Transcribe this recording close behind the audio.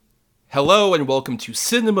Hello and welcome to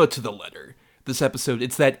Cinema to the Letter. This episode,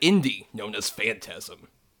 it's that indie known as Phantasm.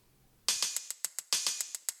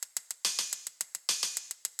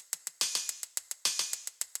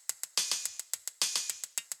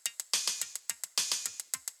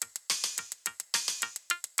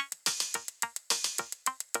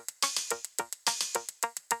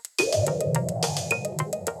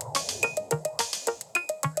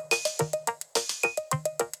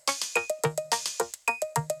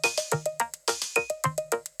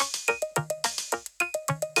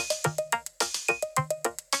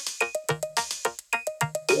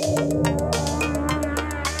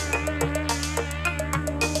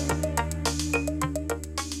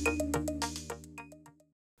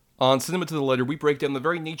 On Cinema to the Letter, we break down the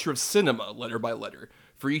very nature of cinema, letter by letter.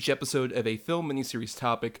 For each episode of a film miniseries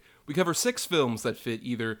topic, we cover 6 films that fit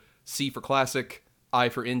either C for classic, I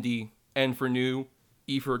for indie, N for new,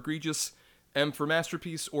 E for egregious, M for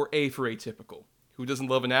masterpiece, or A for atypical. Who doesn't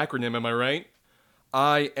love an acronym, am I right?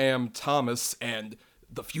 I am Thomas, and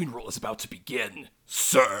the funeral is about to begin,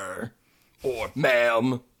 sir. Or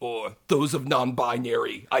ma'am, or those of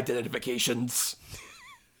non-binary identifications.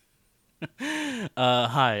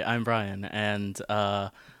 Hi, I'm Brian, and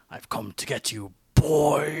I've come to get you,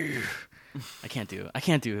 boy. I can't do.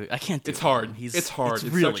 It's hard. It's hard. It's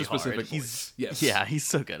really such a hard. specific voice. Yes. Yeah, he's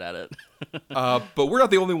so good at it. But we're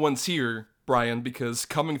not the only ones here, Brian, because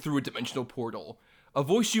coming through a dimensional portal, a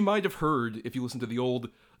voice you might have heard if you listen to the old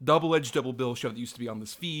Double-Edged Double Bill show that used to be on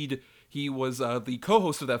this feed. He was the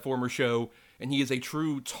co-host of that former show, and he is a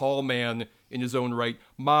true tall man in his own right.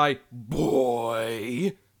 My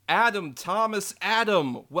boy, Adam Thomas.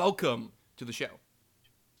 Adam, welcome to the show.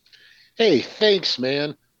 Hey, thanks,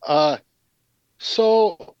 man.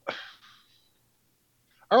 So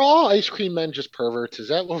are all ice cream men just perverts? Is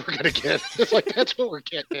that what we're gonna get? It's like that's what we're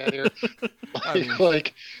getting at here. I mean,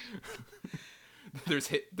 Like, there's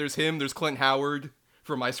him. There's Clint Howard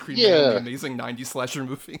from Ice Cream Man, Yeah. the amazing '90s slasher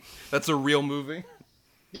movie. That's a real movie.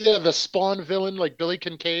 yeah, the Spawn villain, like Billy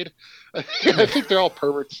Kincaid. I think they're all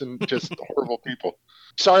perverts and just horrible people.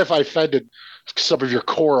 Sorry if I offended some of your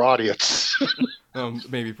core audience.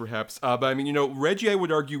 Maybe, perhaps. But I mean, Reggie, I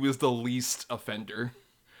would argue, is the least offender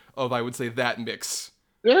of, I would say, that mix.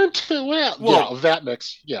 Well, Well- yeah, that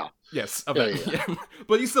mix. Yeah. Yes, Yeah, yeah.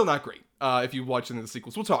 But he's still not great. If you watch any of the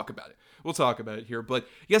sequels, we'll talk about it. We'll talk about it here. But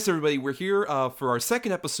yes, everybody, we're here for our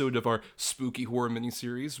second episode of our spooky horror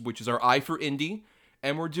miniseries, which is our Eye for Indie.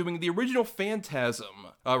 And we're doing the original Phantasm,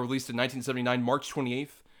 released in 1979, March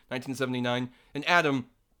 28th, 1979. And Adam,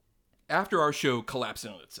 after our show collapsed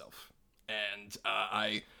in on itself, and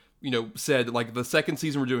I said, like, the second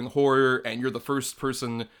season we're doing horror, and you're the first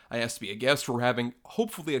person I asked to be a guest. We're having,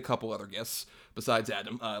 hopefully, a couple other guests besides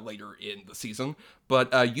Adam later in the season.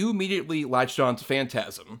 But you immediately latched on to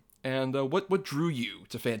Phantasm. And what drew you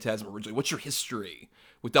to Phantasm originally? What's your history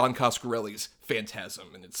with Don Coscarelli's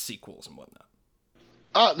Phantasm and its sequels and whatnot?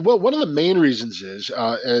 Well, one of the main reasons is,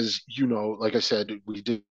 as you know, like I said, we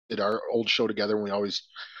did our old show together, and we always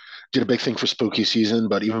did a big thing for spooky season.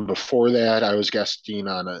 But even before that, I was guesting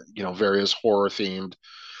on various horror themed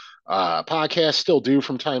podcasts, still do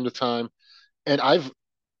from time to time. And I've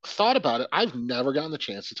thought about it. I've never gotten the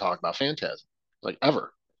chance to talk about Phantasm, like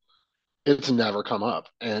ever. It's never come up.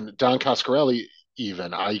 And Don Coscarelli,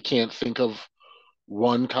 even I can't think of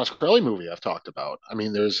one Coscarelli movie I've talked about. I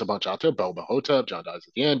mean, there's a bunch out there: Boba Hotep, John Dies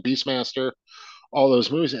at the End, Beastmaster, all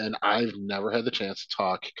those movies, and I've never had the chance to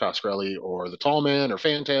talk Coscarelli or The Tall Man or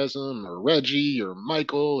Phantasm or Reggie or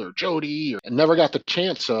Michael or Jody, and never got the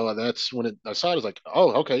chance. So that's when I saw it. I was like,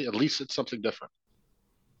 oh, okay, at least it's something different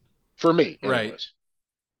for me. Right. Anyways.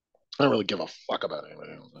 I don't really give a fuck about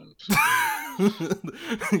anybody else.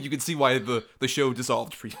 You can see why the show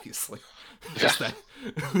dissolved previously. Just that.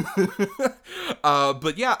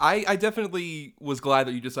 But yeah, I definitely was glad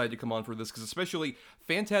that you decided to come on for this, because especially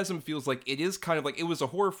Phantasm feels like it is kind of like, it was a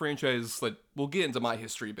horror franchise that we'll get into my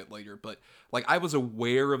history a bit later, but like I was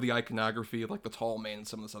aware of the iconography of like the Tall Man and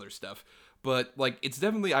some of this other stuff, but like it's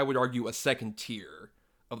definitely, I would argue, a second tier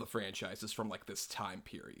of the franchises from like this time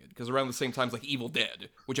period, because around the same times like Evil Dead,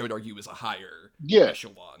 which I would argue is a higher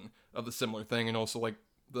echelon of the similar thing, and also like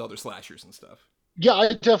the other slashers and stuff. Yeah, I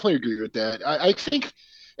definitely agree with that. I think,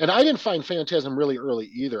 and I didn't find Phantasm really early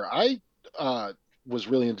either. I was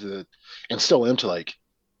really into, and still into, like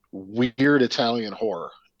weird Italian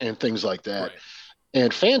horror and things like that. Right.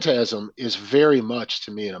 And Phantasm is very much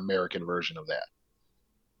to me an American version of that.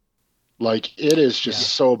 Like, it is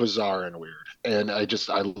just so bizarre and weird. And I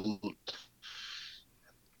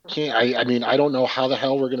can't, I mean, I don't know how the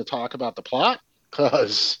hell we're going to talk about the plot,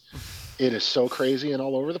 because It is so crazy and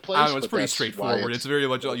all over the I don't place, know, it's but pretty that's why straightforward. It's very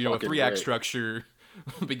much, so a fucking 3-act great. structure,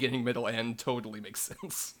 beginning, middle, end, totally makes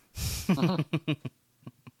sense. Mhm.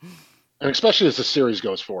 And especially as the series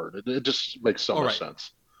goes forward, it just makes so All much right,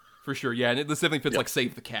 sense. for sure, yeah, and this definitely fits Yep. like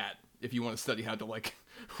Save the Cat, if you want to study how to, like,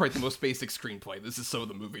 write the most basic screenplay. This is so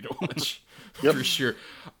the movie to watch, Yep. for sure.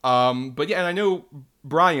 But yeah, and I know,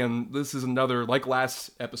 Brian, this is another, like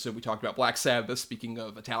last episode we talked about Black Sabbath, speaking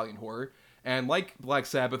of Italian horror, and like Black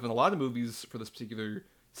Sabbath and a lot of movies for this particular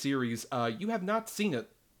series, you have not seen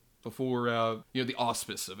it before, the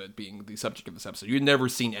auspice of it being the subject of this episode. You had never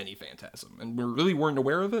seen any Phantasm, and we really weren't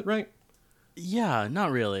aware of it, right? Yeah,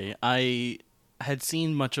 not really. I had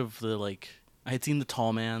seen much of the like. I had seen the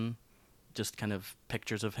tall man, just kind of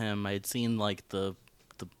pictures of him. I had seen like the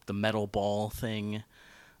metal ball thing.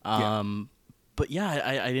 Yeah. But yeah,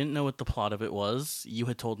 I didn't know what the plot of it was. You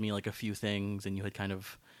had told me like a few things, and you had kind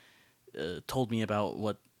of told me about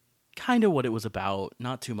what it was about.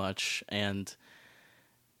 Not too much, and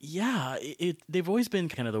yeah, they've always been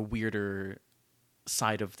kind of the weirder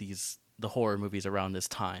side of the horror movies around this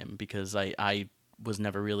time because I was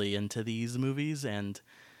never really into these movies and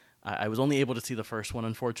I was only able to see the first one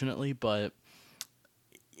unfortunately, but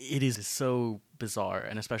it is so bizarre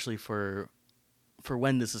and especially for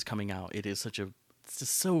when this is coming out, it's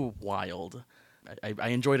just so wild. I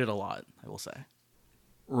enjoyed it a lot, I will say.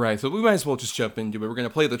 Right, so we might as well just jump into it. We're going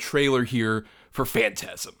to play the trailer here for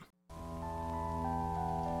Phantasm.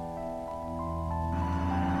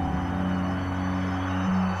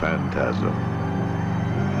 Phantasm.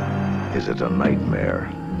 Is it a nightmare?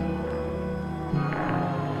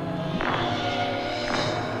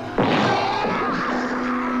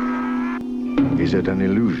 Is it an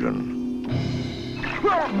illusion?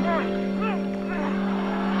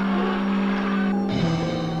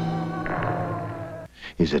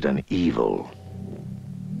 Is it an evil?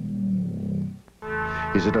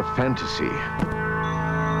 Is it a fantasy?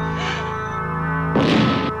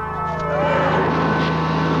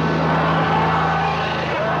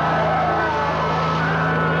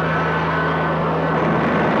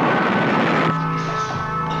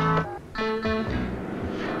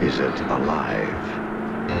 Is it alive?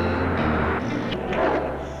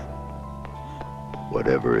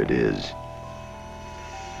 Whatever it is,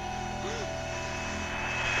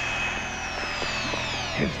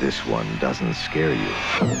 if this one doesn't scare you,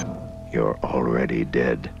 you're already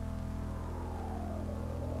dead.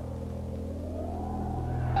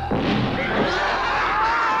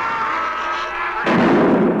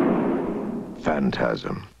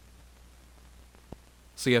 Phantasm.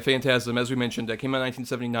 So yeah, Phantasm, as we mentioned, came out in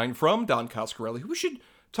 1979 from Don Coscarelli, who we should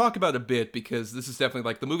talk about a bit because this is definitely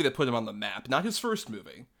like the movie that put him on the map. Not his first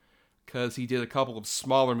movie, because he did a couple of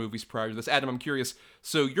smaller movies prior to this. Adam, I'm curious,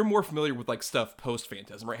 so you're more familiar with like stuff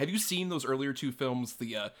post-Phantasm, right? Have you seen those earlier two films,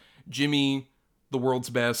 the Jimmy, The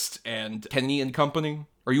World's Best, and Kenny and Company?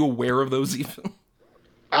 Are you aware of those even?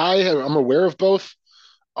 I'm aware of both.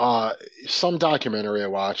 Uh, some documentary I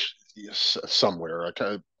watched somewhere. I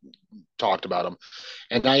kind of talked about them,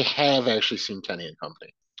 and I have actually seen Kenny and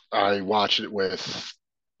Company. I watched it with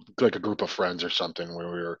like a group of friends or something where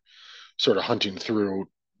we were sort of hunting through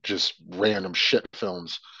just random shit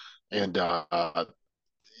films, and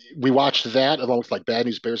we watched that along with like Bad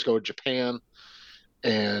News Bears Go to Japan,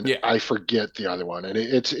 and Yeah. I forget the other one, and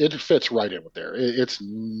it fits right in with there. It's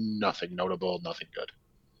nothing notable, nothing good.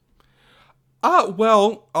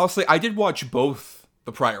 Well, I'll say I did watch both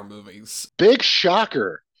the prior movies. Big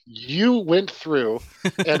shocker. You went through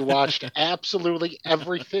and watched absolutely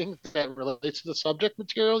everything that relates to the subject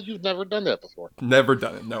material. You've never done that before. Never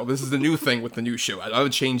done it. No, this is the new thing with the new show. I'm a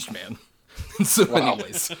changed man. So, Wow.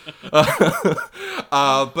 anyways,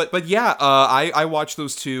 but yeah, I watched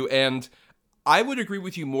those two, and I would agree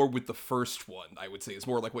with you more with the first one. I would say is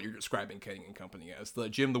more like what you're describing Kenny and Company as the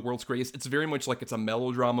Jim, the World's Greatest. It's very much like it's a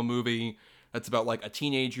melodrama movie. That's about like a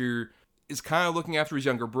teenager is kind of looking after his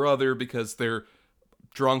younger brother because their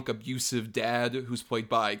drunk, abusive dad, who's played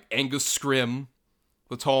by Angus Scrimm,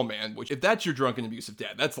 the tall man. Which, if that's your drunk and abusive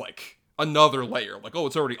dad, that's like another layer. Like, oh,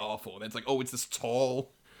 it's already awful, and it's like, oh, it's this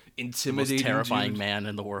tall, The most intimidating, terrifying dude. man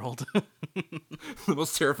in the world. The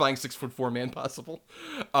most terrifying 6'4" man possible.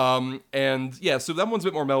 And yeah, so that one's a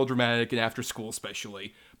bit more melodramatic and after school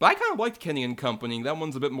especially. But I kind of liked Kenny and Company. That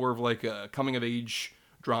one's a bit more of like a coming of age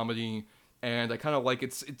dramedy, and I kind of like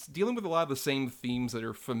it's dealing with a lot of the same themes that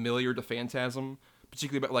are familiar to Phantasm,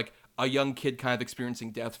 particularly about like a young kid kind of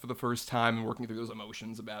experiencing death for the first time and working through those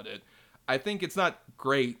emotions about it. I think it's not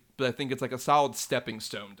great, but I think it's like a solid stepping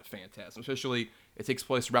stone to Phantasm, especially it takes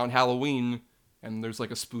place around Halloween, and there's like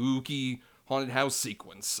a spooky haunted house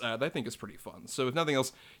sequence that I think is pretty fun. So if nothing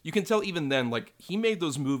else, you can tell even then, like, he made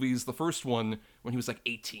those movies, the first one, when he was like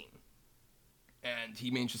 18. And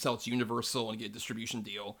he managed to sell it to Universal and get a distribution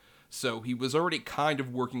deal. So he was already kind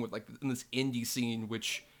of working with, like, in this indie scene,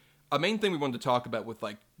 which a main thing we wanted to talk about with,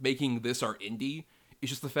 like, making this our indie is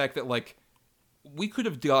just the fact that, like, we could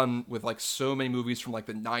have done with, like, so many movies from, like,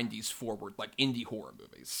 the 90s forward, like, indie horror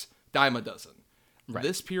movies. Dime a dozen. Right.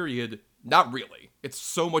 This period, not really. It's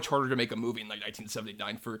so much harder to make a movie in, like,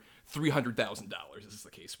 1979 for $300,000, as is the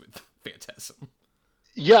case with Phantasm.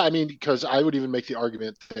 Yeah, I mean, because I would even make the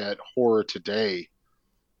argument that horror today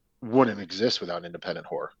wouldn't exist without independent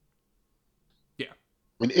horror. Yeah.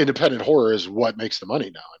 I mean, independent horror is what makes the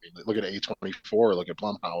money now. I mean, look at A24, look at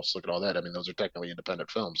Blumhouse, look at all that. I mean, those are technically independent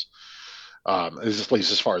films. At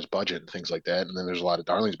least as far as budget and things like that. And then there's a lot of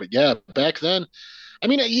darlings. But yeah, back then, I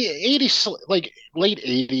mean, 80s, like late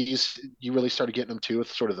 80s, you really started getting them too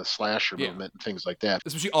with sort of the slasher Yeah. movement and things like that.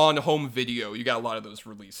 Especially on home video, you got a lot of those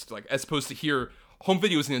released. Like, as opposed to here, home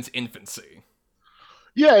video is in its infancy.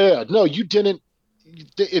 Yeah. No, you didn't.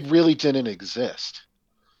 It really didn't exist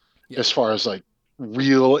as far as like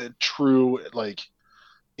real, true, like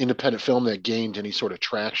independent film that gained any sort of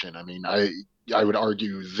traction. I mean, I would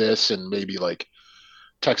argue this and maybe like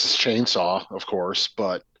Texas Chainsaw, of course,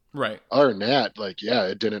 but Right. other than that, like, yeah,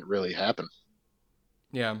 it didn't really happen.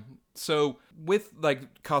 Yeah. So with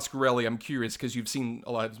like Coscarelli, I'm curious because you've seen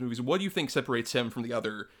a lot of his movies. What do you think separates him from the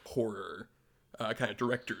other horror kind of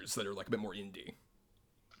directors that are like a bit more indie?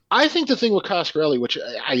 I think the thing with Coscarelli, which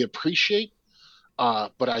I appreciate,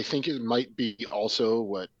 but I think it might be also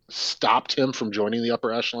what stopped him from joining the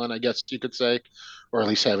upper echelon, I guess you could say, or at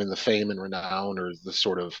least having the fame and renown or the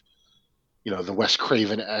sort of, the Wes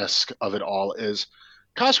Craven-esque of it all is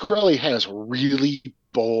Coscarelli has really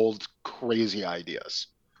bold, crazy ideas.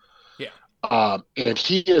 Yeah. And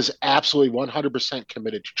he is absolutely 100%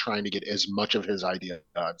 committed to trying to get as much of his idea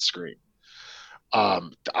on screen.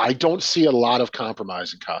 I don't see a lot of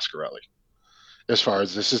compromise in Coscarelli as far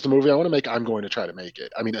as this is the movie I want to make. I'm going to try to make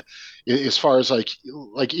it. I mean, as far as like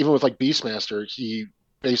even with like Beastmaster, he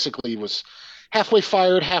basically was halfway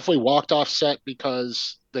fired, halfway walked off set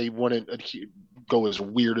because they wouldn't go as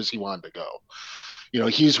weird as he wanted to go.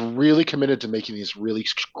 He's really committed to making these really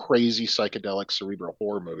crazy psychedelic cerebral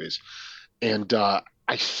horror movies. And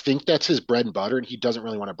I think that's his bread and butter, and he doesn't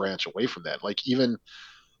really want to branch away from that. Like, even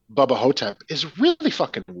Bubba Hotep is really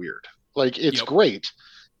fucking weird. Like, it's great.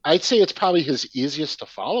 I'd say it's probably his easiest to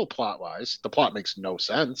follow plot-wise. The plot makes no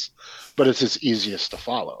sense, but it's his easiest to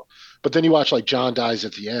follow. But then you watch, like, John Dies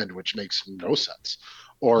at the End, which makes no sense,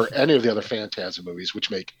 or any of the other Phantasm movies, which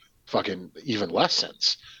make fucking even less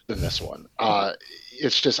sense than this one.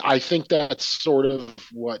 It's just, I think that's sort of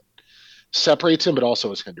what separates him, but also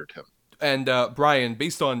has hindered him. And Brian,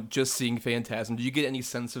 based on just seeing Phantasm, do you get any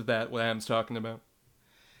sense of that, what Adam's talking about?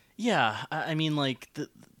 Yeah, I mean, like,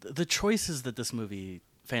 the choices that this movie,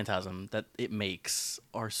 Phantasm, that it makes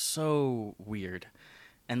are so weird.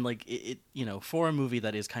 And, like, it for a movie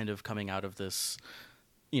that is kind of coming out of this,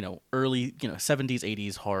 early, 70s,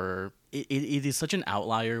 80s horror, it is such an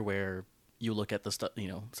outlier where you look at the stuff,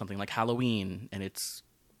 something like Halloween, and it's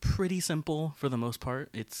pretty simple for the most part.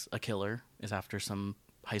 It's a killer is after some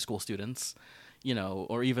high school students,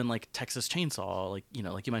 or even like Texas Chainsaw, like,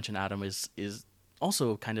 like you mentioned, Adam, is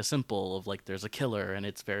also kind of simple of like there's a killer and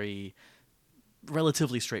it's very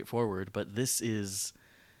relatively straightforward. But this is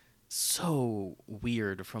so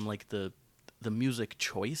weird, from like the music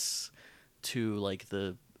choice to like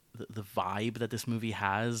the vibe that this movie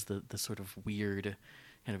has, the sort of weird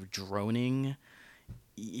kind of droning.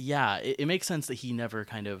 Yeah, it makes sense that he never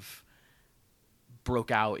kind of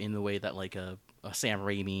broke out in the way that like a Sam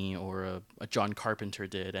Raimi or a John Carpenter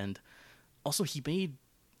did. And also he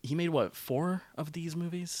made what, 4 of these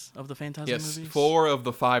movies, of the Phantasm movies? Yes, 4 of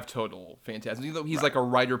the 5 total Phantasm. Even though he's like a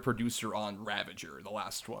writer-producer on Ravager, the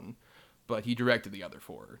last one, but he directed the other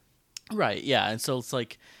 4. Right, yeah. And so it's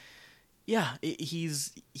like, yeah, he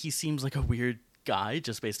seems like a weird guy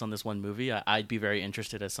just based on this one movie. I'd be very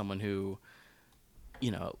interested as someone who,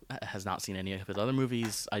 has not seen any of his other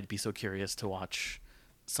movies. I'd be so curious to watch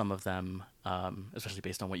some of them, especially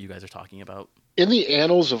based on what you guys are talking about. In the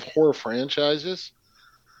annals of horror franchises,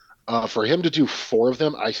 for him to do 4 of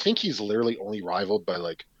them, I think he's literally only rivaled by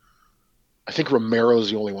I think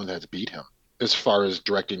Romero's the only one that's beat him as far as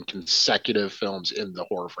directing consecutive films in the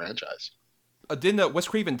horror franchise. Didn't Wes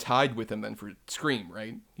Craven tied with him then for Scream,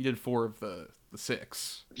 right? He did 4 of the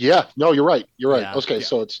 6. Yeah, no, you're right. Yeah. Okay, yeah.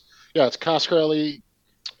 So it's Coscarelli,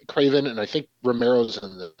 Craven, and I think Romero's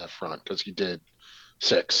in the front because he did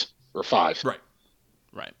 6 or 5.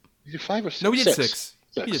 Right. He did 5 or 6? No, he did 6.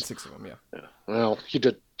 He did 6. 6 of them, yeah. Yeah. Well, he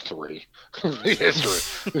did 3. He did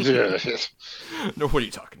 3. Yeah. No, what are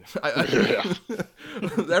you talking about? Yeah.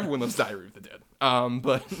 Everyone loves Diary of the Dead.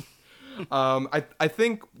 But I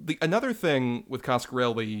think another thing with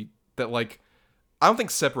Coscarelli that, like, I don't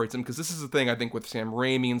think separates him, because this is the thing I think with Sam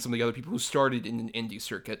Raimi and some of the other people who started in an indie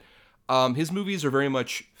circuit. His movies are very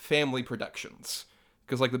much family productions.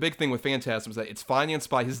 Because, like, the big thing with Phantasm is that it's financed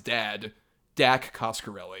by his dad, Dak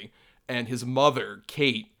Coscarelli, and his mother,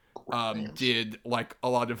 Kate, did, like, a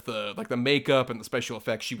lot of the makeup and the special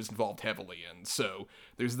effects she was involved heavily in. So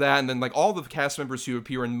there's that, and then, like, all the cast members who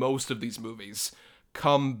appear in most of these movies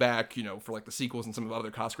come back, for, like, the sequels and some of the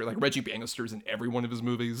other Coscarelli, like Reggie Bannister's in every one of his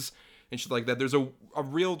movies and shit like that. There's a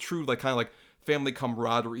real true, like, kind of like family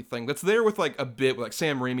camaraderie thing that's there with, like, a bit, like,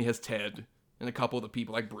 Sam Raimi has Ted and a couple of the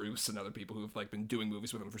people like Bruce and other people who've, like, been doing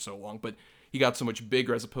movies with him for so long, but he got so much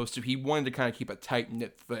bigger as opposed to he wanted to kind of keep a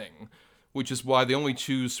tight-knit thing, which is why the only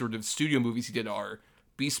two sort of studio movies he did are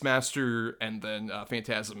Beastmaster and then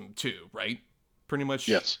Phantasm 2, right? Pretty much?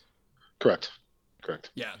 Yes. Correct.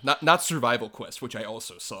 Yeah, not Survival Quest, which I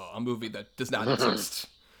also saw, a movie that does not exist,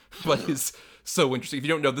 but is so interesting. If you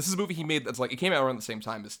don't know, this is a movie he made that's like, it came out around the same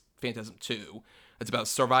time as Phantasm 2. It's about a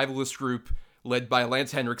survivalist group led by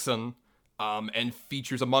Lance Henriksen, and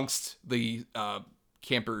features amongst the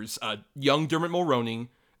campers young Dermot Mulroney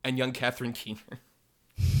and young Catherine Keener.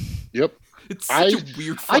 Yep. It's such a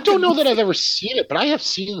weird I don't know movie. that I've ever seen it, but I have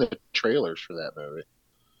seen the trailers for that movie.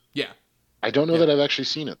 Yeah. I don't know that I've actually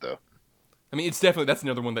seen it, though. I mean, that's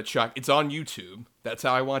another one that shocked. It's on YouTube. That's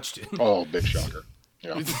how I watched it. Oh, big shocker.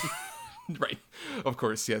 Yeah. Right. Of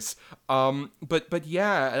course, yes. But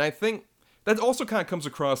yeah, and I think that also kind of comes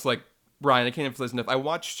across, like, Brian, I can't emphasize enough. I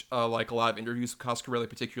watched, like, a lot of interviews with Coscarelli,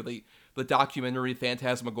 particularly the documentary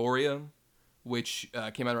Phantasmagoria, which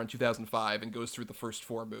came out around 2005 and goes through the first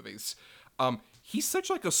 4 movies. He's such,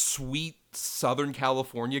 like, a sweet Southern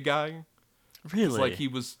California guy. Really? Like,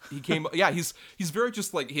 he's very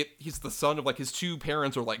just, like, he's the son of, like, his 2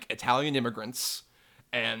 parents are, like, Italian immigrants.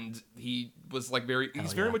 And he was, like,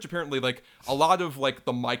 he's very much apparently, like, a lot of, like,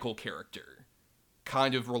 the Michael character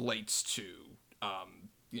kind of relates to,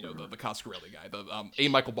 the Coscarelli guy, A.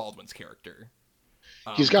 Michael Baldwin's character.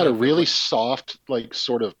 He's got a really soft, like,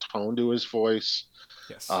 sort of tone to his voice.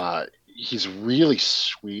 Yes. He's really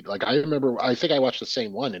sweet. Like, I think I watched the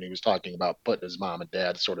same one, and he was talking about putting his mom and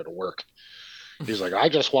dad sort of to work. He's like, I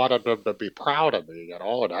just wanted them to be proud of me,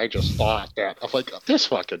 and I just thought that. I'm like, this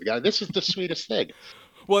fucking guy, this is the sweetest thing.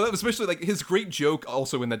 Well, especially, like, his great joke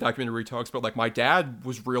also in that documentary talks about, like, my dad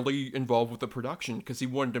was really involved with the production because he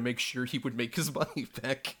wanted to make sure he would make his money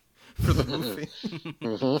back for the movie.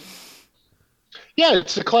 Mm-hmm. Yeah,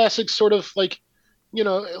 it's a classic sort of, like,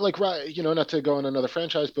 not to go on another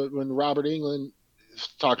franchise, but when Robert Englund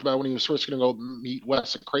talked about when he was first going to go meet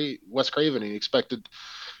Wes Craven, he expected,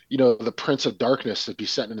 the Prince of Darkness to be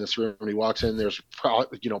sitting in this room, and he walks in, there's,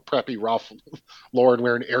 preppy Ralph Lauren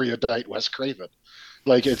wearing erudite Wes Craven.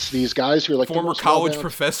 Like, it's these guys who are like former college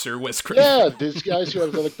professor Wes Craven. Yeah, these guys who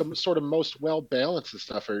have, like, the sort of most well balanced and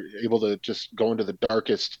stuff are able to just go into the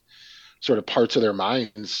darkest sort of parts of their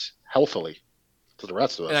minds healthily. To the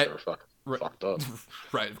rest of us are fucked up.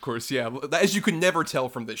 Right, of course, yeah. As you could never tell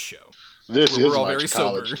from this show. This is all my very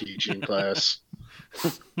college sober. teaching class.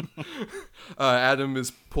 Adam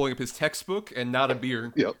is pulling up his textbook and not a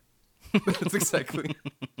beer. Yep. That's exactly.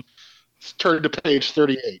 Let's turn to page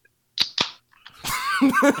 38.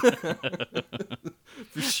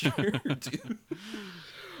 For sure, dude.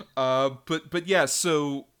 But yeah,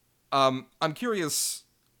 so I'm curious.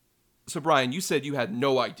 So Brian, you said you had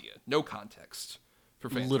no idea, no context for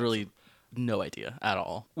Phantasm. Literally no idea at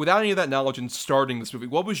all. Without any of that knowledge in starting this movie,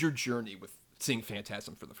 what was your journey with seeing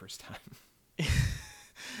Phantasm for the first time?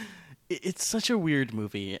 It's such a weird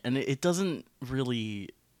movie, and it doesn't really...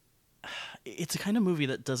 It's a kind of movie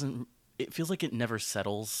that doesn't... It feels like it never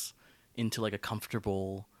settles into, like, a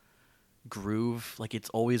comfortable groove. Like, it's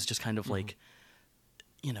always just kind of like,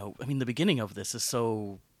 I mean, the beginning of this is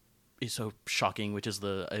so shocking, which is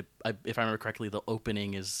if I remember correctly, the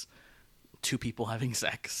opening is 2 people having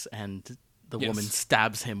sex, and the woman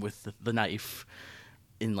stabs him with the knife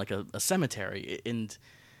in, like, a cemetery, and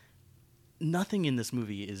nothing in this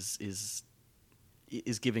movie is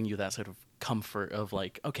giving you that sort of comfort of,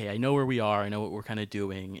 like, okay, I know where we are, I know what we're kind of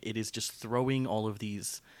doing. It is just throwing all of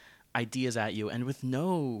these ideas at you, and with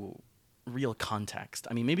no real context.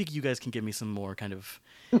 I mean, maybe you guys can give me some more kind of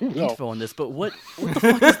info on this, but what the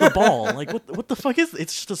fuck is the ball? Like, what the fuck is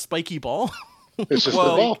it's just a spiky ball? It's just the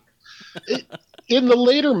ball. In the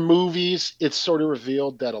later movies, it's sort of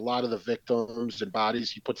revealed that a lot of the victims and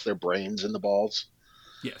bodies, he puts their brains in the balls.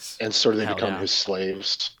 Yes. and sort of they Hell become yeah. his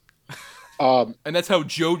slaves. Um, And that's how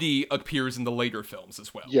Jodie appears in the later films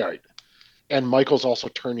as well. yeah, and Michael's also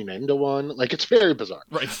turning into one. Like it's very bizarre.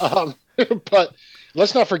 Right. But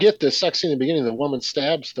let's not forget the sex scene in the beginning. The woman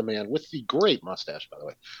stabs the man with the great mustache, by the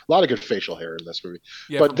way. A lot of good facial hair in this movie.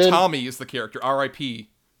 Yeah, But from then Tommy is the character. R.I.P. to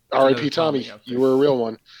another R.I.P. Tommy, Tommy out you there. were a real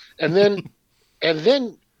one. And then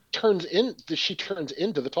she turns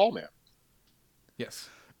into the tall man. Yes.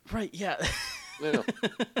 Right, yeah. Yeah.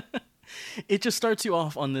 It just starts you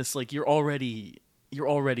off on this like you're already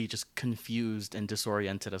just confused and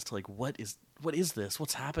disoriented as to like what is this?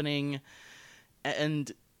 What's happening?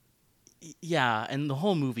 And yeah, and the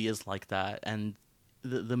whole movie is like that, and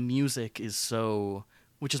the music is so,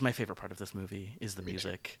 which is my favorite part of this movie, is the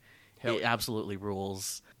music. Hell It yeah. absolutely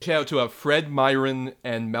rules. Shout out to Fred Myron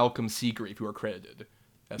and Malcolm Seagrave, who are credited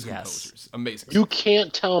as Yes. composers. Amazing. You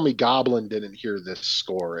can't tell me Goblin didn't hear this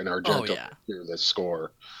score and Argento Oh, yeah. didn't hear this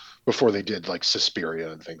score before they did like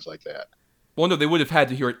Suspiria and things like that. Well, no, they would have had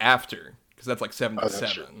to hear it after, because that's like Oh, that's true.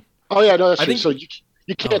 77. Oh yeah, no, that's I true. think- So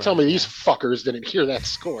you can't Oh, tell me right, these fuckers didn't hear that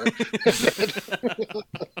score.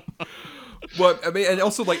 Well, I mean, and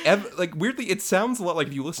also, like, weirdly, it sounds a lot like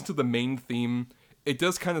if you listen to the main theme, it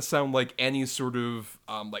does kind of sound like any sort of,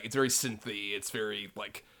 like, it's very synthy, it's very,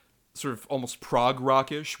 like, sort of almost prog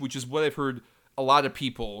rockish, which is what I've heard a lot of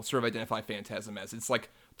people sort of identify Phantasm as. It's like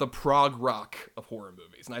the prog rock of horror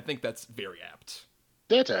movies, and I think that's very apt.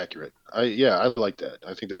 That's accurate. I like that.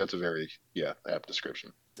 I think that's a very apt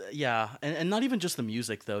description. Yeah, and not even just the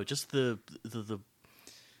music though, just the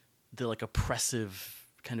like oppressive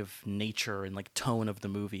kind of nature and like tone of the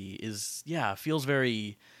movie is feels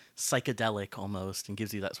very psychedelic almost, and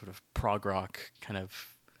gives you that sort of prog rock kind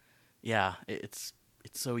of it's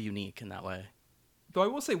so unique in that way. Though I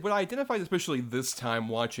will say, what I identified especially this time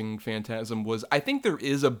watching Phantasm was, I think there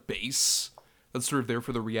is a base that's sort of there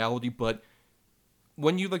for the reality, but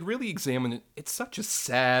when you like really examine it, it's such a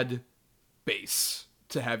sad base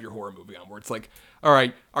to have your horror movie on, where it's like, all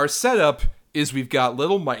right, our setup is we've got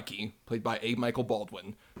little Mikey, played by A. Michael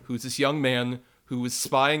Baldwin, who's this young man who is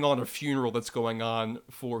spying on a funeral that's going on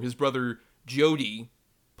for his brother Jody,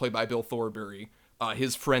 played by Bill Thornberry,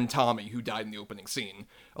 his friend Tommy, who died in the opening scene,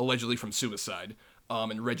 allegedly from suicide.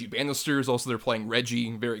 And Reggie Bannister is also there playing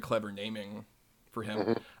Reggie, very clever naming for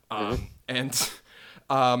him. And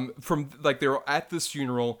from like they're at this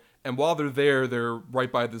funeral, and while they're there, they're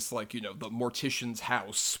right by this like the mortician's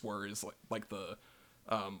house, where is like the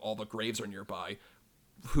all the graves are nearby.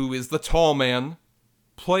 Who is the tall man,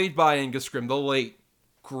 played by Angus Scrimm, the late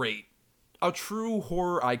great, a true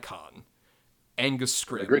horror icon, Angus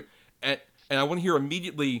Scrimm. agree. And I want to hear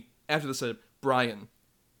immediately after this, Brian,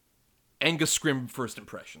 Angus Scrimm first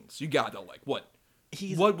impressions. You gotta like what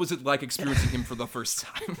was it like experiencing him for the first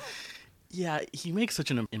time? Yeah, he makes such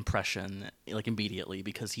an impression like immediately,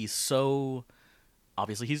 because he's so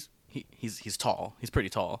obviously he's tall. He's pretty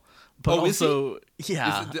tall. But Oh, is he? also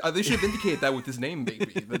yeah. They should have indicated that with his name,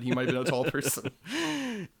 maybe, that he might have been a tall person.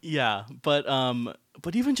 Yeah, but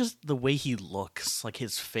even just the way he looks, like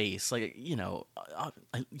his face, like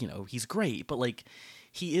he's great, but like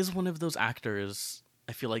he is one of those actors,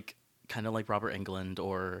 I feel like, kind of like Robert Englund,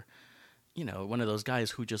 or one of those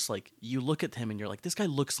guys who just like, you look at him and you're like, this guy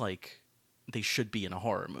looks like they should be in a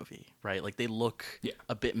horror movie, right? Like they look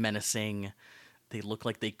a bit menacing. They look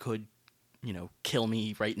like they could, kill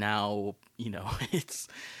me right now. It's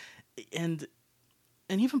and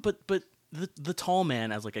even but the tall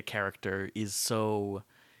man as like a character is so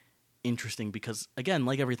interesting, because again,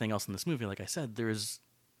 like everything else in this movie, like I said, there's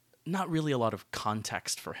not really a lot of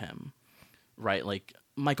context for him, right? Like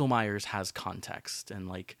Michael Myers has context, and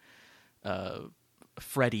like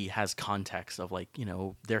Freddy has context of like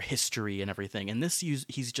their history and everything. And this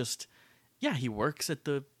he's just he works at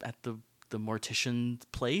the mortician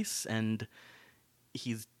place, and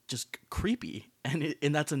he's just creepy, and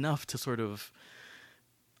that's enough to sort of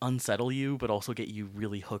unsettle you, but also get you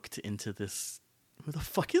really hooked into this. Who the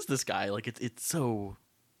fuck is this guy? Like it's so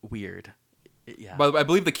weird. Yeah. By the way, I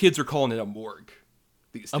believe the kids are calling it a morgue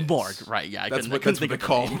these days. A morgue, right? Yeah, That's I what couldn't they think of the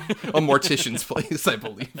call name. a mortician's place, I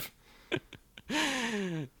believe.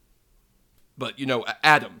 But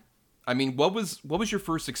Adam, I mean, what was your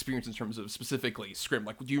first experience in terms of specifically Scream?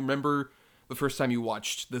 Like, do you remember the first time you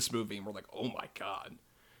watched this movie and were like, oh my god,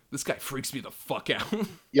 this guy freaks me the fuck out?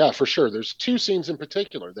 Yeah, for sure. There's two scenes in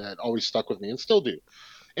particular that always stuck with me and still do.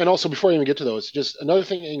 And also, before I even get to those, just another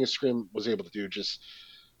thing Angus Scrimm was able to do, just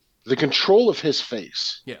the control of his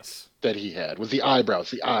face Yes. that he had with the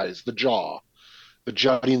eyebrows, the eyes, the jaw, the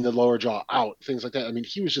jutting the lower jaw out, things like that. I mean,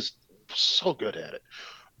 he was just so good at it.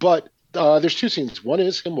 But there's two scenes. One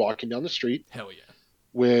is him walking down the street, Hell yeah.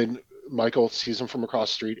 when Michael sees him from across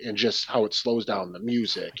the street, and just how it slows down the Oh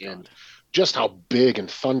music my and god. just how big and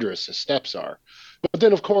thunderous his steps are. But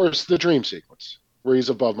then, of course, the dream sequence where he's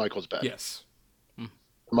above Michael's bed. Yes. Mm.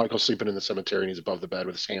 Michael's sleeping in the cemetery and he's above the bed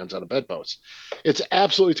with his hands on a bedpost. It's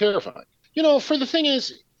absolutely terrifying. For the thing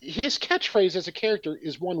is, his catchphrase as a character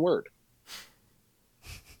is one word.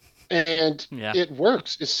 And Yeah. it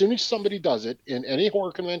works. As soon as somebody does it in any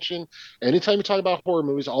horror convention, anytime you talk about horror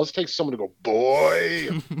movies, all it takes is someone to go, boy.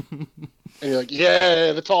 And you're like,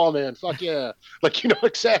 yeah, the tall man, fuck yeah. Like, you know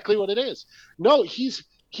exactly what it is. No, he's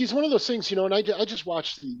one of those things, and I just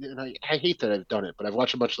watched and I hate that I've done it, but I've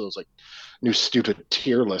watched a bunch of those like new stupid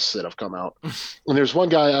tier lists that have come out. And there's one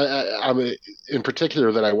guy I'm in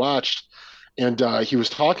particular that I watched, and he was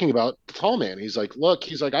talking about the tall man. He's like, look,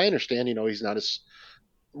 he's like, I understand, he's not as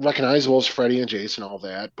recognizable as Freddy and Jason, all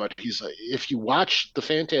that, but he's like, if you watch the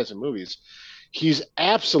Phantasm movies, he's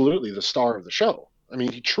absolutely the star of the show. I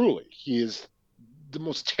mean, he is the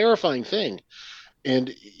most terrifying thing, and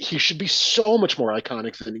he should be so much more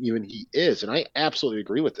iconic than even he is. And I absolutely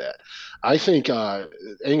agree with that. I think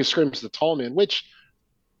Angus Scrimm's the tall man, which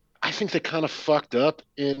I think they kind of fucked up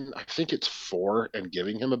in. I think it's 4 and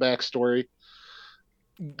giving him a backstory.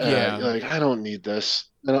 Yeah. Like, I don't need this.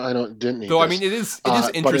 I don't didn't need Though I this. mean, it is But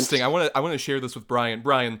in, interesting. I want to share this with Brian.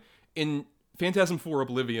 Brian, in Phantasm 4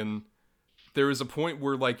 Oblivion, there is a point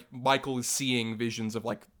where like Michael is seeing visions of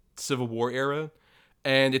like Civil War era,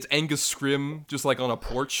 and it's Angus Scrimm just like on a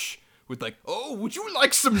porch with like, oh, would you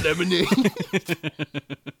like some lemonade?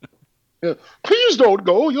 yeah, please don't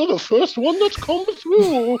go. You're the first one that's come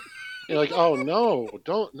through. You're like, oh no,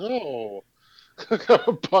 don't no.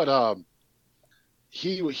 But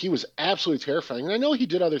he was absolutely terrifying, and I know he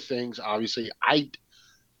did other things. Obviously,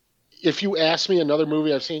 if you ask me another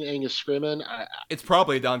movie I've seen Angus Scrimm in, It's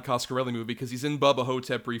probably a Don Coscarelli movie because he's in Bubba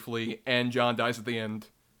Hotep briefly, and John dies at the end.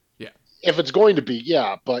 Yeah, if it's going to be,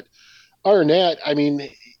 yeah. But other than that, I mean,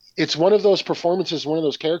 it's one of those performances, one of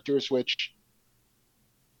those characters, which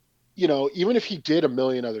even if he did a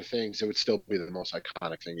million other things, it would still be the most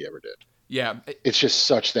iconic thing he ever did. yeah. It's just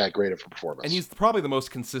such that great of a performance. And he's probably the most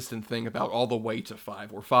consistent thing about all the way to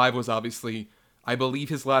 5, where 5 was obviously, I believe,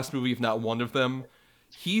 his last movie, if not one of them.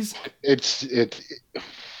 He's, it.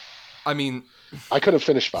 I mean, I could have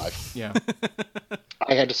finished 5. yeah.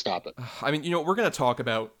 I had to stop it. I mean, we're going to talk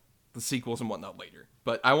about the sequels and whatnot later,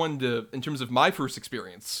 but I wanted to, in terms of my first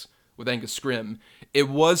experience with Angus Scrimm, it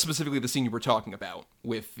was specifically the scene you were talking about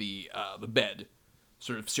with the bed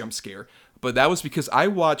sort of jump scare. But that was because I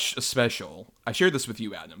watched a special. I shared this with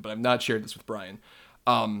you, Adam, but I've not shared this with Brian.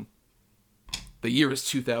 The year is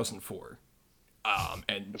 2004.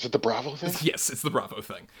 And Is it the Bravo thing? yes, it's the Bravo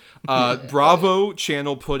thing. Bravo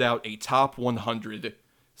channel put out a top 100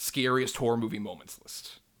 scariest horror movie moments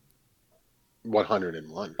list.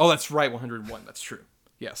 101. Oh, that's right, 101. That's true.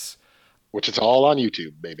 Yes. Which is all on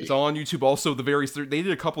YouTube, baby. It's all on YouTube. Also, they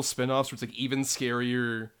did a couple spin-offs where it's like even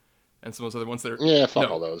scarier, and some of those other ones that are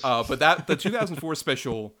all those. But the 2004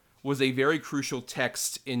 special was a very crucial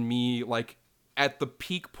text in me, like at the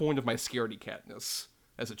peak point of my scaredy catness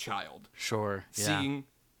as a child. Sure.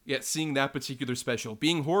 Yeah. Seeing that particular special,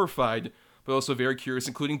 being horrified, but also very curious,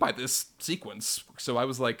 including by this sequence. So I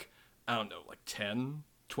was like, I don't know, like 10,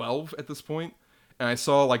 12 at this point, and I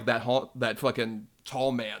saw like that fucking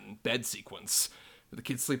tall man bed sequence. The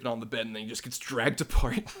kid's sleeping on the bed, and then he just gets dragged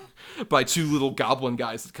apart by 2 little goblin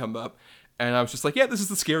guys that come up. And I was just like, yeah, this is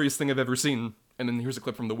the scariest thing I've ever seen. And then here's a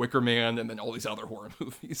clip from The Wicker Man, and then all these other horror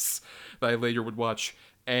movies that I later would watch.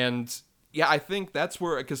 And yeah, I think that's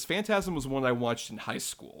where, because Phantasm was one I watched in high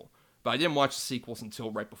school, but I didn't watch the sequels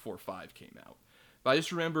until right before 5 came out. But I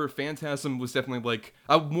just remember Phantasm was definitely like,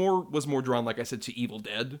 was more drawn, like I said, to Evil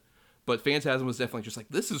Dead. But Phantasm was definitely just like,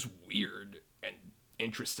 this is weird and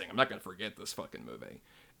interesting. I'm not going to forget this fucking movie.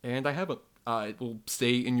 And I haven't. It will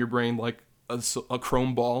stay in your brain like a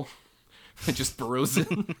chrome ball. It just burrows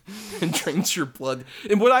in and drains your blood.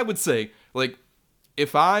 And what I would say, like,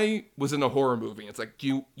 if I was in a horror movie, it's like,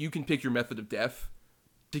 you can pick your method of death.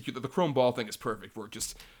 The chrome ball thing is perfect, where it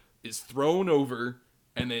just is thrown over,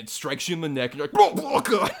 and then it strikes you in the neck, and you're like, oh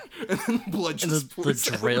God! And then blood just pours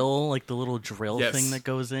the out. drill, like the little drill Yes. thing that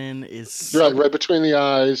goes in is... Right between the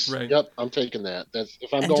eyes. Right. Yep, I'm taking that. That's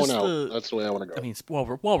if I'm And going just out, that's the way I want to go. I mean, while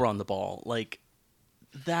we're on the ball, like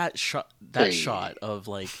that shot of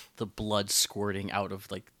like the blood squirting out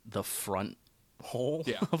of like the front hole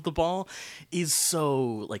Yeah. of the ball is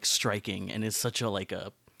so like striking, and is such a like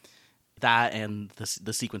a that, and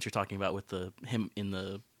the sequence you're talking about with him in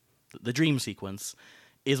the dream sequence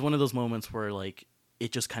is one of those moments where like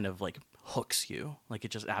it just kind of like hooks you, like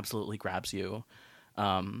it just absolutely grabs you.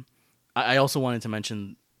 I also wanted to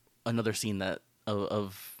mention another scene that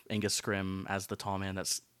of Angus Scrimm as the tall man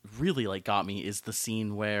that's really like got me is the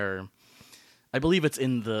scene where I believe it's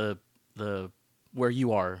in the where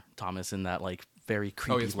you are, Thomas, in that like very Oh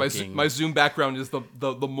creepy yes, looking. my Zoom background is the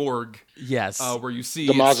morgue, Yes. where you see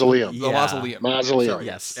The mausoleum. the Yeah. mausoleum. Mausoleum.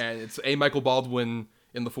 Yes. And it's A. Michael Baldwin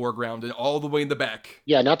in the foreground, and all the way in the back.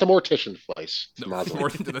 Yeah, not the mortician's place. It's No, the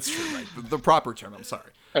mausoleum. that's true, right? The proper term. I'm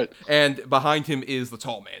sorry. Right. And behind him is the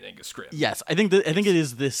tall man, Angus Scrimm. Yes, I think it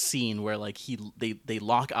is this scene where like they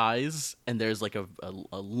lock eyes and there's like a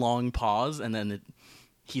long pause and then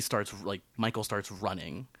Michael starts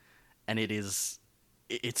running, and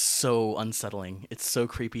it's so unsettling. It's so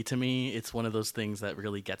creepy to me. It's one of those things that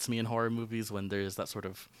really gets me in horror movies when there's that sort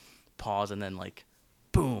of pause and then like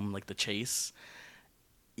boom, like the chase.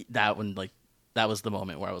 That was the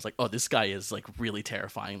moment where I was like, oh, this guy is like really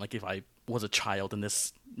terrifying. Like if I was a child and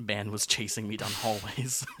this man was chasing me down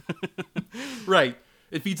hallways. Right.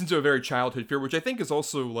 It feeds into a very childhood fear, which I think is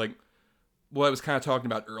also like what I was kind of talking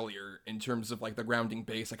about earlier in terms of like the grounding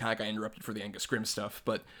base. I kind of got interrupted for the Angus Scrimm stuff,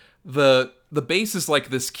 but the base is like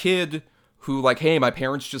this kid who like, hey, my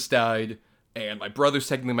parents just died and my brother's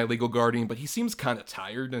technically my legal guardian, but he seems kind of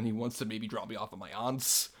tired and he wants to maybe drop me off at my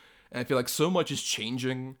aunt's. And I feel like so much is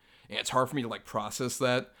changing and it's hard for me to like process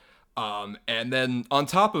that. And then on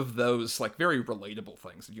top of those like very relatable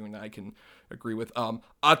things that you and I can agree with,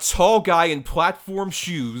 a tall guy in platform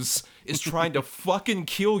shoes is trying to fucking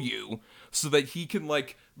kill you so that he can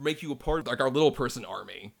like make you a part of like our little person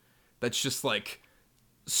army. That's just like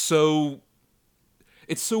so,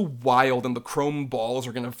 it's so wild, and the chrome balls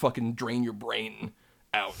are gonna fucking drain your brain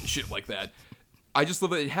out and shit like that. I just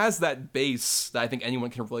love that it has that base that I think anyone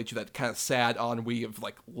can relate to, that kind of sad ennui of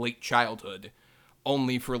like late childhood,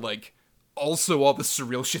 only for like also all the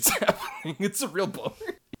surreal shit's happening. It's a real bummer.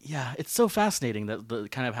 Yeah, it's so fascinating that the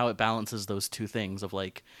kind of how it balances those two things of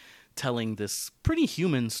like telling this pretty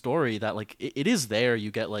human story that like it is there.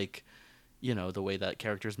 You get like, you know, the way that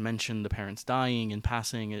characters mention the parents dying and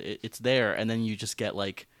passing, it's there, and then you just get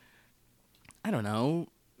like, I don't know,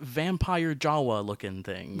 vampire Jawa looking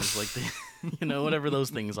things like the, you know, whatever those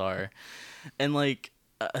things are. And like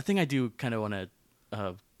a thing I do kind of want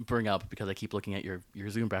to bring up, because I keep looking at your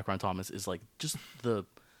Zoom background, Thomas, is like just the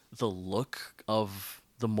look of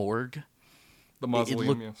the morgue. The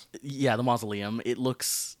mausoleum, yes. Yeah, the mausoleum. It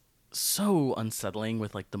looks so unsettling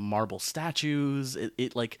with like the marble statues.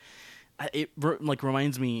 It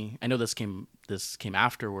reminds me. I know this came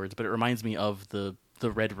afterwards, but it reminds me of the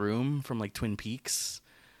Red Room from like Twin Peaks.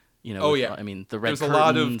 You know, I mean the red There's curtains a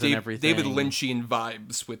lot of and everything. David Lynchian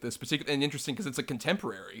vibes with this particular, and interesting because it's a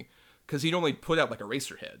contemporary. Because he'd only put out like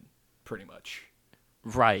Eraserhead, pretty much.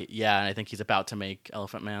 Right. Yeah, and I think he's about to make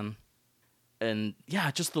Elephant Man. And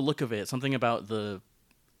yeah, just the look of it, something about the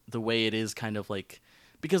way it is kind of like,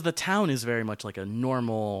 because the town is very much like a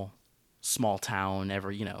normal small town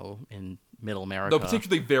in middle America. Though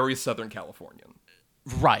particularly very Southern Californian.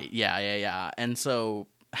 Right. Yeah. And so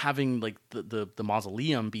having like the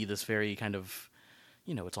mausoleum be this very kind of,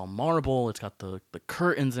 you know, it's all marble, it's got the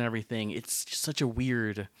curtains and everything. It's just such a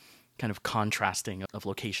weird kind of contrasting of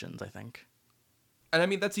locations, I think. And I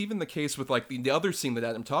mean, that's even the case with like the other scene that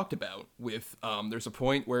Adam talked about with, there's a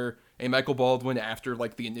point where Michael Baldwin, after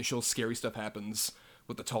like the initial scary stuff happens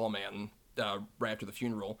with the tall man, right after the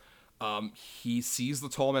funeral, he sees the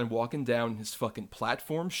tall man walking down in his fucking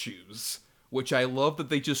platform shoes, which I love that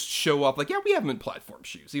they just show up like, yeah, we have him in platform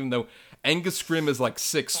shoes, even though Angus Scrimm is like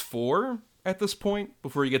 6'4" at this point.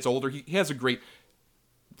 Before he gets older, he has a great,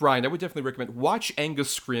 Brian, I would definitely recommend watch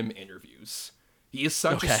Angus Scrimm interviews. He is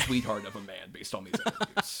such a sweetheart of a man based on these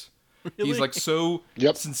interviews. Really? He's like so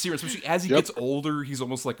sincere, especially as he gets older. He's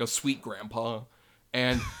almost like a sweet grandpa.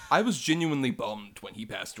 And I was genuinely bummed when he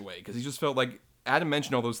passed away, because he just felt like, Adam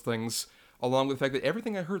mentioned all those things, along with the fact that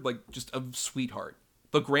everything I heard, like just a sweetheart,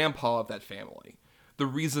 the grandpa of that family. The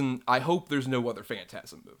reason I hope there's no other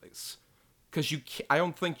Phantasm movies, because I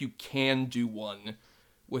don't think you can do one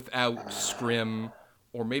without Scrimm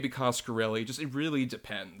or maybe Coscarelli. Just it really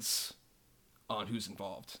depends on who's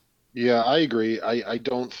involved. Yeah, I agree. I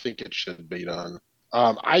don't think it should be done.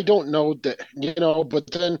 I don't know that, but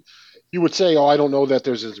then you would say, oh, I don't know that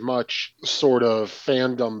there's as much sort of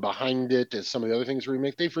fandom behind it as some of the other things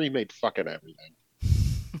remake. They've remade fucking everything.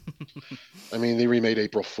 I mean, they remade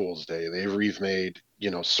April Fool's Day. They remade,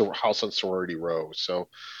 House on Sorority Row. So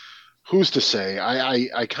who's to say?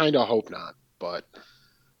 I kind of hope not, but...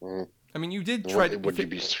 I mean, you did try to... Would you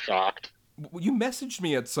be shocked? You messaged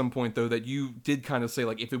me at some point, though, that you did kind of say,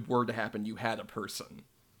 like, if it were to happen, you had a person.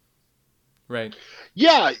 Right.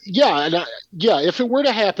 Yeah, and yeah. If it were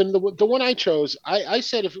to happen, the one I chose, I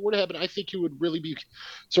said if it were to happen, I think he would really be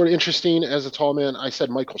sort of interesting as a tall man. I said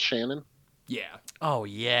Michael Shannon. Yeah. Oh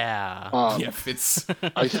yeah. Yeah, Um, fits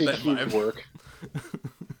I that think he'd vibe. work.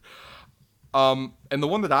 And the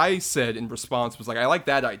one that I said in response was like, I like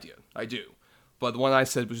that idea. I do. But the one I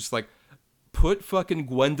said was just like, put fucking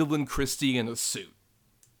Gwendolyn Christie in a suit.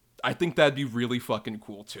 I think that'd be really fucking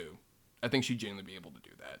cool too. I think she'd genuinely be able to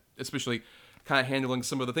do that. Especially kind of handling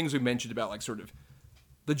some of the things we mentioned about like sort of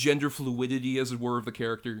the gender fluidity, as it were, of the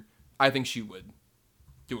character. I think she would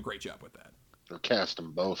do a great job with that. Or cast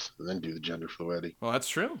them both and then do the gender fluidity. Well, that's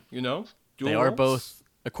true. You know? Dual They are roles. both,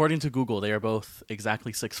 according to Google, they are both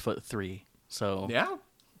exactly 6'3". So Yeah.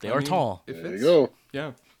 they are tall. It There you fits. go.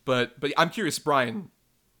 Yeah. But I'm curious, Brian,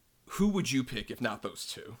 who would you pick if not those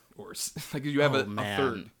two? Or like, do you have Oh, a man.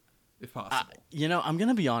 third, if possible? I'm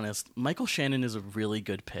gonna be honest. Michael Shannon is a really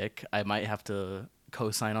good pick. I might have to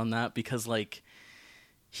co-sign on that because like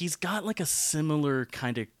he's got like a similar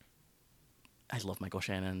kind of. I love Michael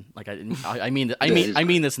Shannon. Like I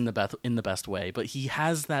mean this in the best way. But he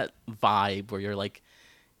has that vibe where you're like,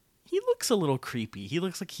 he looks a little creepy. He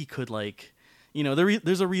looks like he could like,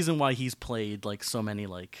 there's a reason why he's played like so many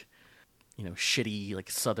like, shitty like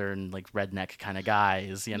southern like redneck kind of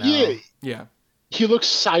guys. Yeah, Yeah. he looks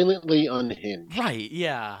silently unhinged. Right?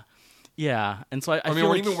 Yeah. Yeah. And so I I mean, feel or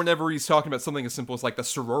like even whenever he's talking about something as simple as like the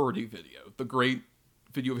sorority video, the great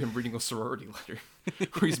video of him reading a sorority letter,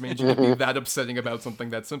 where he's managing to be that upsetting about something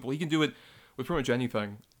that simple. He can do it with pretty much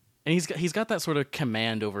anything. And he's got that sort of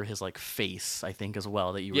command over his like face, I think, as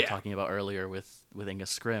well, that you were Yeah. talking about earlier with Angus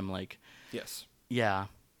Scrim. Like, Yes. yeah,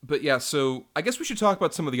 But yeah, so I guess we should talk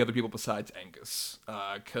about some of the other people besides Angus,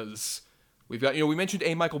 because we've got, we mentioned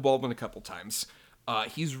A. Michael Baldwin a couple times.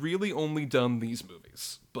 He's really only done these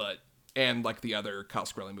movies, and like the other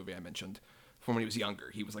Coscarelli movie I mentioned from when he was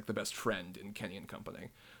younger. He was like the best friend in Kenny and Company.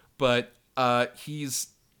 But he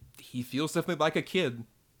feels definitely like a kid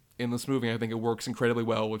in this movie. I think it works incredibly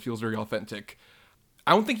well. It feels very authentic.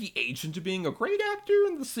 I don't think he aged into being a great actor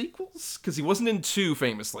in the sequels, because he wasn't in 2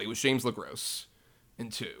 famously. It was James LaGrosse in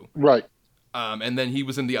 2. Right. And then he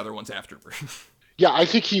was in the other ones afterward. Yeah, I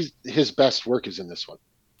think his best work is in this one.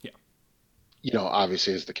 Yeah.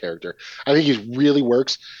 Obviously as the character. I think he really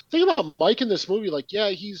works. Think about Mike in this movie, like, yeah,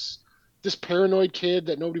 he's this paranoid kid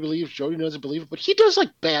that nobody believes, Jody doesn't believe, but he does like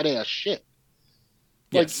badass shit.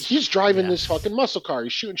 Like Yes. he's driving Yes. this fucking muscle car,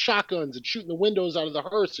 he's shooting shotguns and shooting the windows out of the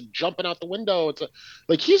hearse and jumping out the window.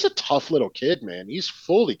 Like he's a tough little kid, man. He's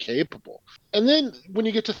fully capable. And then when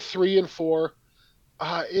you get to 3 and 4,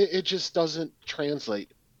 it just doesn't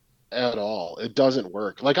translate at all. It doesn't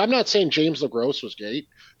work. Like I'm not saying James LaGrosse was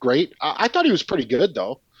great. I thought he was pretty good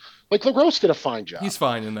though. Like LaGrosse did a fine job. He's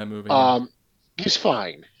fine in that movie. Yeah. He's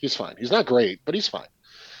fine. He's not great, but he's fine.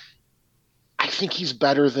 I think he's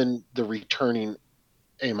better than the returning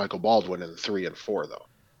A. Michael Baldwin in 3 and 4 though.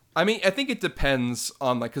 I mean, I think it depends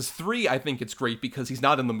on, like, because 3, I think it's great because he's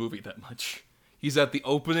not in the movie that much. He's at the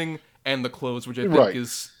opening and the close, which I think Right.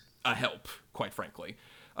 is a help, quite frankly.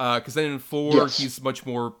 Because then in 4, Yes. he's much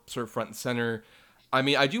more sort of front and center. I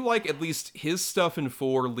mean, I do like at least his stuff in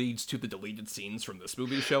 4 leads to the deleted scenes from this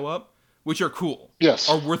movie to show up, which are cool. Yes.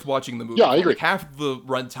 Are worth watching the movie. Yeah, I for. agree. Like, half the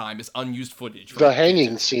runtime is unused footage. From The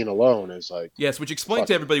hanging scene alone is like Yes, which explains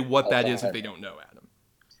to everybody what that is if they don't know, Adam.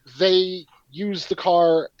 they use the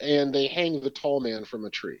car and they hang the tall man from a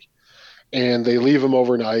tree. And they leave him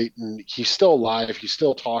overnight and he's still alive. He's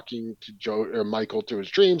still talking to Joe or Michael through his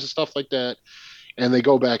dreams and stuff like that. And they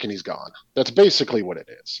go back and he's gone. That's basically what it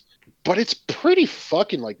is. But it's pretty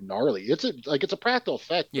fucking like gnarly. It's a practical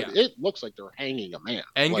effect. Yeah. But it looks like they're hanging a man.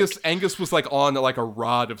 Angus was like on like a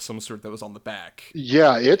rod of some sort that was on the back.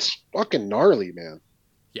 Yeah, it's fucking gnarly, man.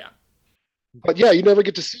 Yeah. But yeah, you never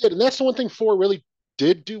get to see it. And that's the one thing 4 really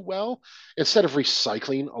did do well. Instead of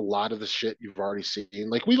recycling a lot of the shit you've already seen.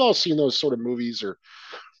 Like we've all seen those sort of movies or,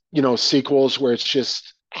 sequels where it's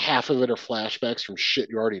just half of it are flashbacks from shit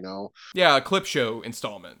you already know. Yeah, a clip show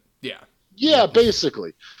installment. Yeah. Yeah,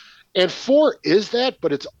 basically. And 4 is that,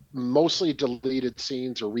 but it's mostly deleted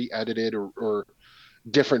scenes or re-edited or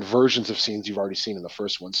different versions of scenes you've already seen in the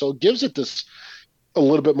first one. So it gives it this a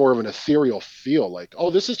little bit more of an ethereal feel, like, oh,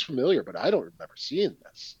 this is familiar, but I don't remember seeing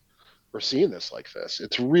this or seeing this like this.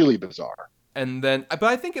 It's really bizarre. And then, but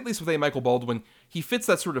I think at least with A. Michael Baldwin, he fits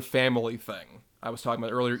that sort of family thing I was talking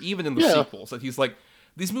about earlier, even in the sequels. That he's like,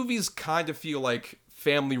 these movies kind of feel like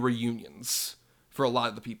family reunions for a lot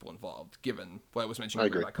of the people involved, given what I was mentioning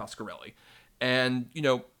earlier about Coscarelli. And,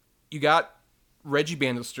 you got Reggie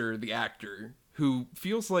Bannister, the actor, who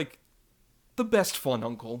feels like the best fun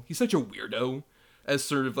uncle. He's such a weirdo, as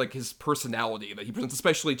sort of like his personality that he presents,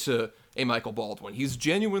 especially to a Michael Baldwin. He's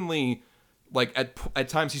genuinely like at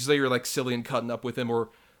times he's there like silly and cutting up with him, or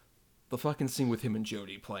the fucking scene with him and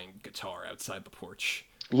Jodie playing guitar outside the porch.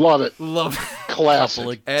 Love it. Love it.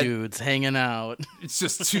 Classic. Couple of dudes hanging out. It's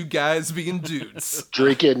just two guys being dudes.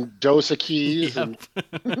 Drinking Dos Equis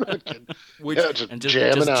Yep. Which, just Just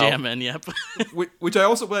jamming out. jamming, yep. what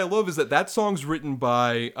I love is that song's written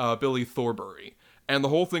by Billy Thornbury. And the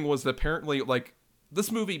whole thing was that apparently, like,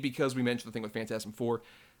 this movie, because we mentioned the thing with Phantasm 4,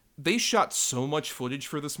 they shot so much footage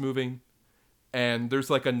for this movie. And there's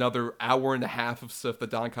like another hour and a half of stuff that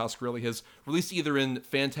Don Coscarelli has released either in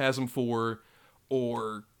Phantasm 4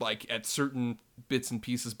 or like at certain bits and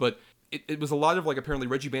pieces. But it was a lot of like apparently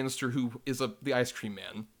Reggie Bannister, who is the ice cream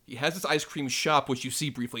man. He has this ice cream shop, which you see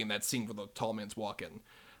briefly in that scene where the tall man's walking.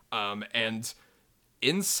 And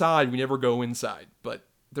inside, we never go inside, but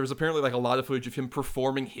there's apparently like a lot of footage of him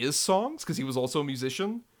performing his songs because he was also a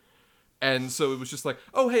musician. And so it was just like,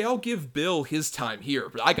 oh, hey, I'll give Bill his time here,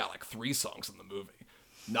 but I got like 3 songs in the movie.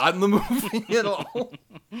 Not in the movie at all.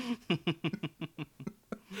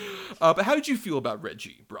 But how did you feel about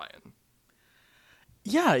Reggie, Brian?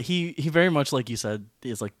 Yeah, he very much, like you said,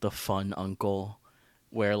 is like the fun uncle,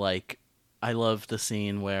 where like I love the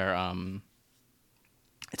scene where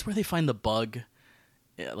it's where they find the bug.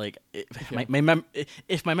 Yeah, like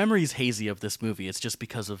if my memory is hazy of this movie, it's just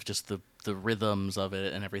because of just the rhythms of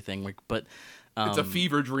it and everything. Like, but it's a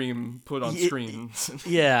fever dream put on screen.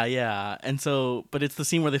 Yeah, and so, but it's the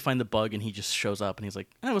scene where they find the bug and he just shows up and he's like,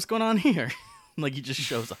 "Hey, what's going on here?" Like he just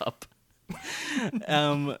shows up.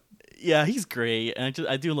 Yeah, he's great, and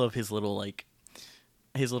I do love his little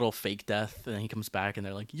fake death, and he comes back and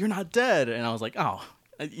they're like, "You're not dead," and I was like, "Oh."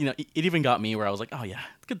 You know, it even got me where I was like, oh yeah,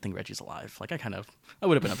 good thing Reggie's alive. Like I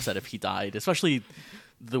would have been upset if he died, especially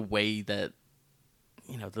the way that,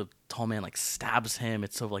 you know, the tall man like stabs him.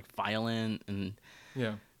 It's so like violent and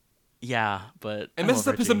yeah, but and messes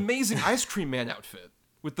up his amazing ice cream man outfit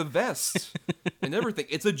with the vest and everything.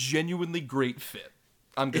 It's a genuinely great fit.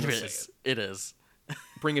 I'm gonna say it. It is.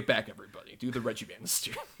 Bring it back, everybody. Do the Reggie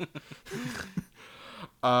Bannister.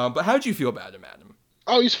 But how did you feel about him, Adam?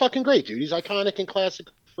 Oh, he's fucking great, dude. He's iconic and classic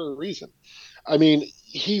for a reason. I mean,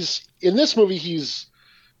 he's in this movie. He's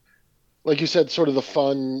like you said, sort of the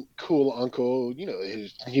fun, cool uncle. You know,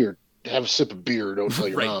 here, have a sip of beer. Don't tell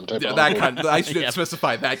your mom. Type of that uncle. kind. I should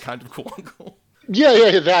specify that kind of cool uncle.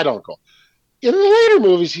 Yeah, that uncle. In the later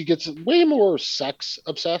movies, he gets way more sex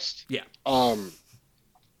obsessed. Yeah.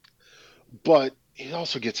 But he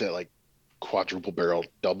also gets that like quadruple barrel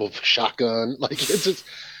double shotgun. Like it's just.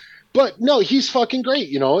 But no, he's fucking great,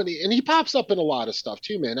 you know, and he pops up in a lot of stuff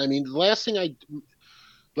too, man. I mean, the last thing I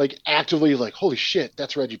like actively like, holy shit,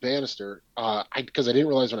 that's Reggie Bannister. Because I didn't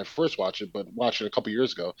realize when I first watched it, but watched it a couple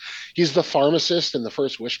years ago. He's the pharmacist in the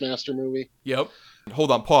first Wishmaster movie. Yep. Hold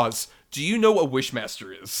on, pause. Do you know what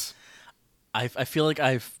Wishmaster is? I feel like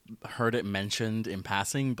I've heard it mentioned in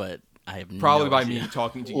passing, but I have probably no by idea. me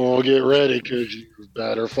talking to you. Well, get ready, because you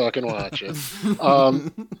better fucking watch it.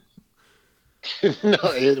 No,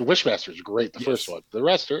 Wishmaster is great. The first one. The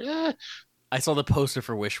rest are. I saw the poster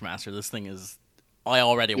for Wishmaster. This thing is. I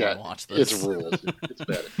already want to watch this. It's rules. It's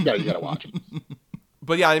bad. You gotta watch it.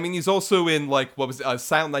 But yeah, I mean, he's also in like what was it,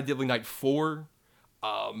 Silent Night, Deadly Night 4,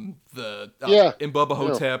 in Bubba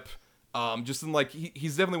Hotep. Just in like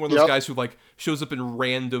he's definitely one of those guys who like shows up in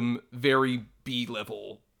random, very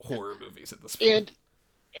B-level horror movies at this point.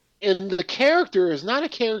 And the character is not a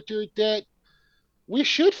character that we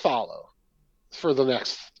should follow for the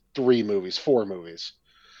next 4 movies.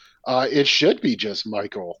 It should be just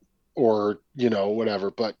Michael or, you know,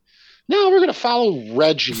 whatever. But no, we're going to follow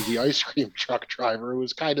Reggie, the ice cream truck driver,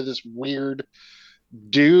 who's kind of this weird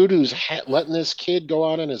dude who's letting this kid go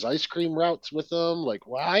on his ice cream routes with him. Like,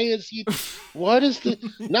 why is he? What is the?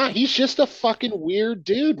 He's just a fucking weird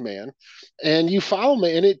dude, man. And you follow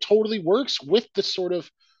him, and it totally works with the sort of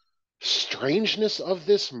strangeness of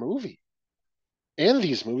this movie and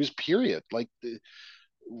these movies. Period. Like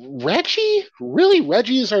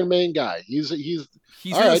Reggie is our main guy. He's in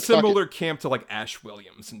a similar camp to like Ash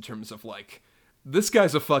Williams in terms of like this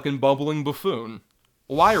guy's a fucking bumbling buffoon.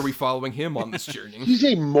 Why are we following him on this journey? He's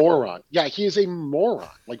a moron. Yeah, he is a moron.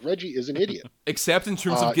 Like Reggie is an idiot. Except in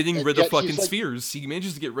terms of getting rid of fucking spheres. He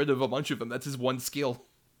manages to get rid of a bunch of them. That's his one skill.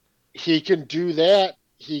 He can do that.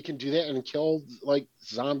 And kill like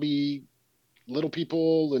zombie little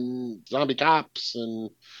people and zombie cops and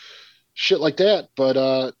shit like that. But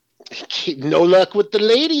no luck with the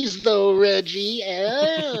ladies though, Reggie.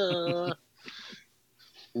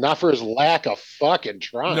 Not for his lack of fucking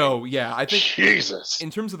trying. No, yeah, I think Jesus. In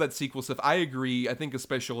terms of that sequel stuff, I agree. I think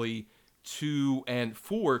especially 2, and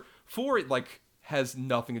 4. 4, it, like, has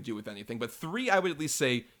nothing to do with anything. But 3, I would at least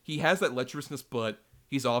say he has that lecherousness, but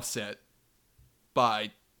he's offset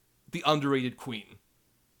by the underrated queen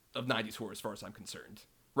of 90s horror, as far as I'm concerned.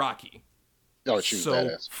 Rocky. Oh, she was so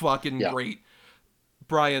badass. fucking great.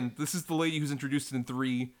 Brian, this is the lady who's introduced in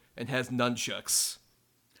 3 and has nunchucks.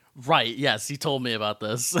 Right, yes, he told me about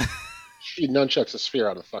this. She nunchucks a sphere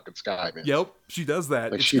out of the fucking sky, man. Yep, she does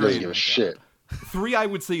that. Like, it's she great. doesn't give a shit. 3, I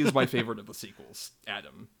would say, is my favorite of the sequels,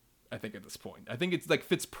 Adam. I think at this point. I think it's like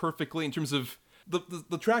fits perfectly in terms of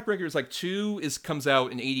the track record is like 2 comes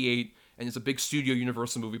out in 88 and it's a big studio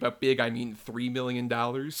Universal movie. About big, I mean $3 million.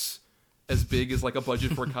 As big as like a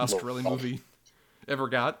budget for a Coscarelli movie ever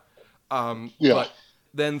got. But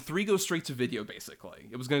then 3 goes straight to video, basically.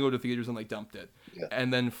 It was going to go to theaters and they dumped it. Yeah.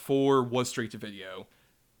 And then 4 was straight to video.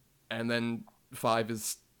 And then 5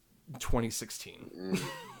 is 2016.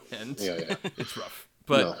 And it's rough.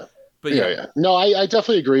 But yeah. No, I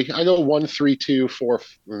definitely agree. I go 1, 3, 2, 4,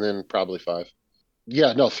 and then probably 5.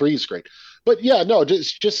 Yeah, no, 3 is great. But yeah, no,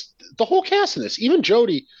 just the whole cast in this. Even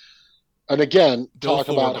Jodie. And again, talk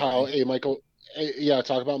about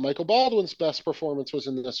Michael Baldwin's best performance was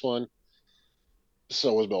in this one.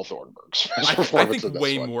 So was Bill Thornburg's best performance. I think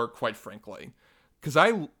way more, quite frankly, because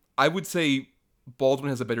I would say Baldwin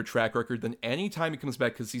has a better track record than any time he comes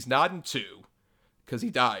back, because he's not in 2, because he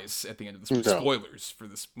dies at the end of this movie. No. Spoilers for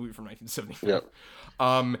this movie from 1974.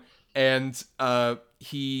 Yep. And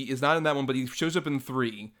he is not in that one, but he shows up in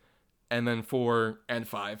 3, and then 4 and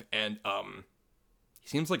 5, and he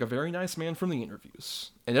seems like a very nice man from the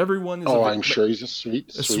interviews, and everyone is. I'm sure he's a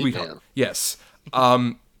sweet man. Yes.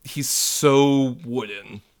 He's so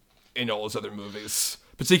wooden in all his other movies,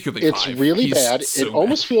 particularly It's 5. really He's bad. So it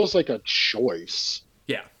almost feels like a choice.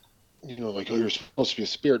 Yeah. You know, like, you're supposed to be a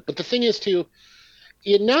spirit. But the thing is, too,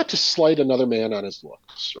 not to slight another man on his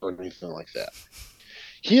looks or anything like that.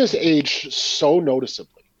 He has aged so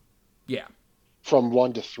noticeably. Yeah. From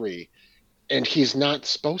 1 to 3, and he's not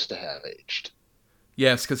supposed to have aged.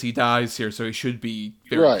 Yes, because he dies here, so he should be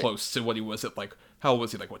very close to what he was at, like, how old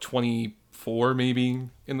was he? Like, what, 24 maybe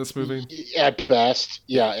in this movie? At best.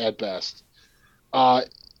 Yeah, at best.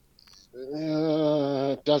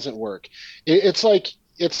 Doesn't work. It's like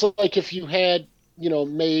if you had,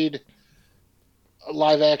 made a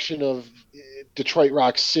live action of Detroit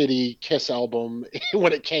Rock City Kiss album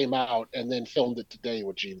when it came out and then filmed it today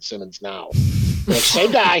with Gene Simmons now. Like,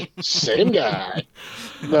 same guy.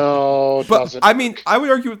 No, but I mean, I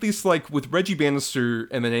would argue at least like with Reggie Bannister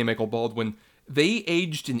and then A. Michael Baldwin, they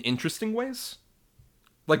aged in interesting ways.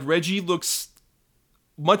 Like Reggie looks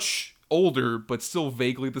much older, but still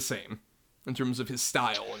vaguely the same in terms of his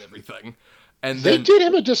style and everything. And they did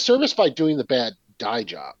him a disservice by doing the bad dye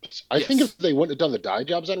jobs. I think if they wouldn't have done the dye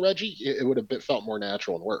jobs on Reggie, it would have felt more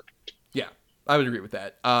natural and worked. Yeah, I would agree with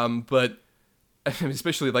that. But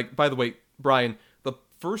especially like, by the way, Brian, the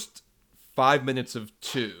first 5 minutes of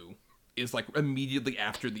 2 is like immediately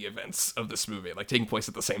after the events of this movie, like taking place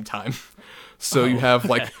at the same time. So you have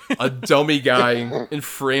like a dummy guy in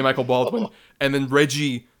frame, Michael Baldwin, and then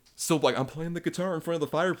Reggie still like, I'm playing the guitar in front of the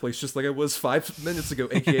fireplace just like I was 5 minutes ago,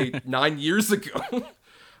 aka 9 years ago.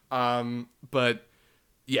 But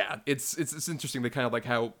yeah, it's interesting. They kind of like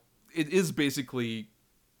how it is basically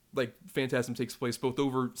like Phantasm takes place both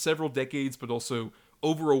over several decades, but also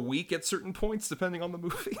over a week at certain points, depending on the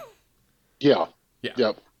movie. Yeah.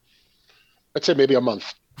 Yep. I'd say maybe a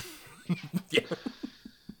month. Yeah.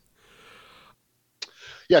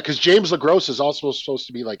 Yeah, because James LaGrosse is also supposed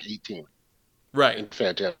to be like 18. Right. In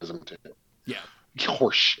Phantasm too. Yeah.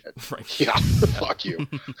 Horse shit. Right. Yeah. Fuck you.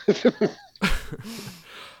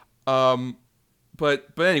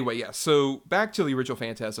 But anyway, yeah. So back to the original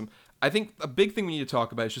Phantasm. I think a big thing we need to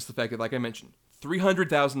talk about is just the fact that, like I mentioned,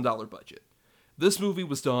 $300,000 budget. This movie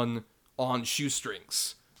was done on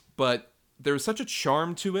shoestrings, but there's such a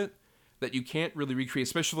charm to it that you can't really recreate,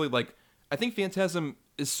 especially like, I think Phantasm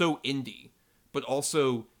is so indie, but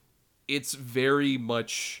also it's very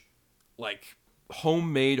much like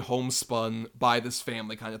homemade, homespun by this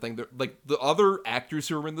family kind of thing. Like the other actors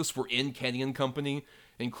who were in this were in Kenny and Company,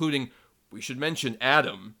 including, we should mention,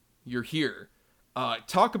 Adam, you're here.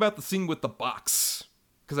 Talk about the scene with the box,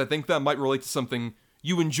 because I think that might relate to something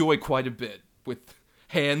you enjoy quite a bit with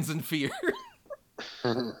Hands and Fear.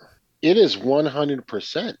 It is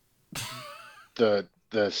 100% the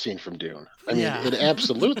scene from Dune. I mean, it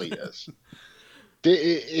absolutely is.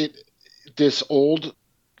 This old,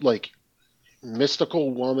 like,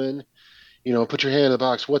 mystical woman, put your hand in the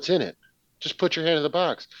box. What's in it? Just put your hand in the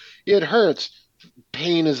box. It hurts.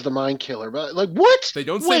 pain is the mind killer. But like, what? They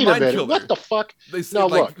don't say Wait a mind minute. killer. What the fuck? They say Now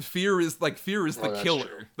like look. fear is the that's true.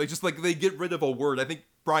 killer. They just like they get rid of a word. I think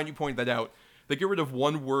Brian, you pointed that out. They get rid of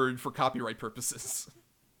one word for copyright purposes.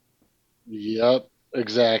 Yep,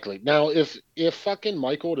 exactly. Now, if fucking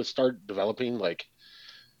Michael to start developing like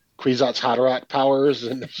Kwisatz Haderach powers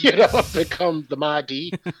and become the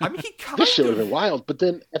Mahdi, I mean, he kind this shit would of have been wild. But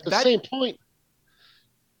then at the that same point,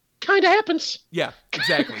 kind of happens. yeah,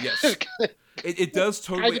 exactly. Yes, it does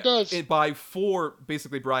totally. Kinda does. It by 4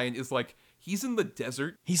 basically. Brian is like he's in the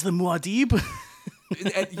desert. He's the Muad'Dib.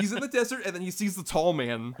 And he's in the desert, and then he sees the tall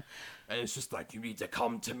man, and it's just like, you need to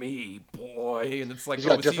come to me, boy. And it's like, He's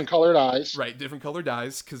got different colored eyes. Right, different colored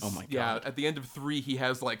eyes. Because, Oh my yeah, God. at the end of 3, he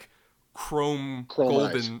has like chrome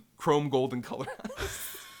eyes. golden color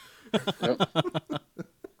eyes. Yep.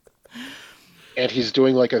 And he's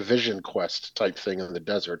doing like a vision quest type thing in the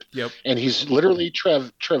desert. Yep. And he's literally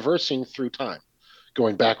traversing through time,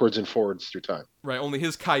 going backwards and forwards through time. Right, only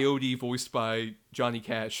his coyote, voiced by Johnny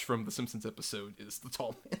Cash from the Simpsons episode, is the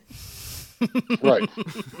tall man. Right.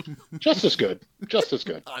 Just as good. Just as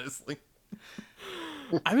good. Honestly.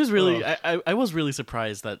 I was really, I was really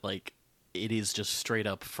surprised that like it is just straight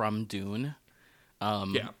up from Dune.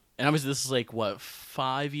 Yeah. And obviously this is like what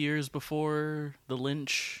 5 years before the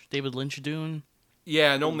David Lynch Dune.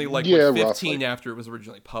 Yeah, and only like Yeah, 15 roughly. after it was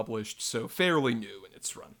originally published, so fairly new in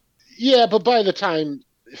its run. Yeah, but by the time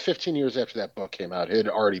 15 years after that book came out, it had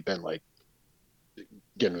already been like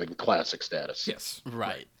getting the classic status. Yes.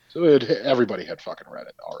 Right. So everybody had fucking read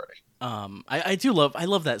it already. I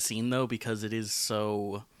love that scene though because it is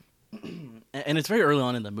so, and it's very early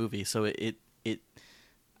on in the movie, so I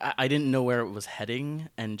didn't know where it was heading,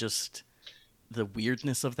 and just the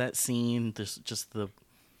weirdness of that scene, just the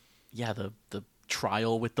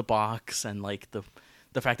trial with the box, and like the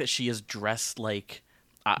fact that she is dressed like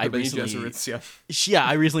I The Bene recently Gesserits, yeah. yeah,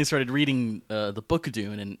 I recently started reading the book of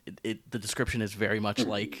Dune, and the description is very much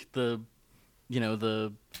like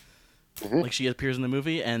like she appears in the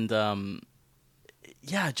movie, and but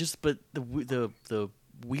the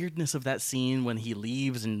weirdness of that scene when he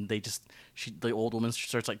leaves and the old woman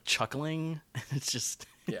starts like chuckling. It's just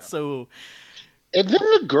Yeah. so. And then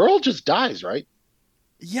the girl just dies, right?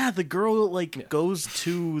 Yeah, the girl goes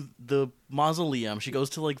to the mausoleum. She goes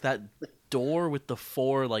to like that door with the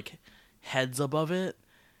 4 like heads above it,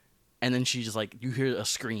 and then she just like you hear a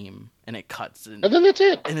scream and it cuts And then that's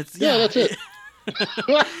it. and it's that's it.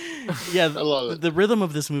 Yeah, I love it. the rhythm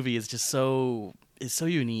of this movie is just so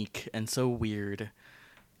unique and so weird.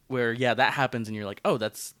 Where that happens and you're like, oh,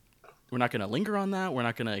 we're not gonna linger on that. We're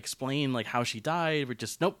not gonna explain like how she died. We're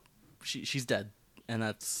just nope, she's dead, and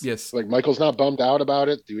that's Yes. Like Michael's not bummed out about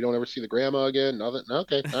it. We don't ever see the grandma again. Nothing.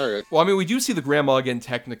 Okay, all right. Well, I mean, we do see the grandma again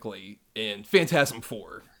technically in Phantasm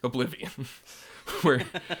 4, Oblivion, where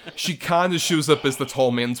she kind of shows up as the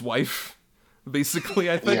tall man's wife,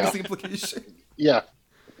 basically, I think Yeah. is the implication. Yeah,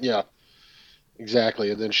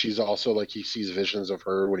 exactly. And then she's also like he sees visions of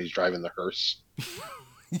her when he's driving the hearse.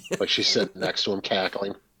 Like she's sitting next to him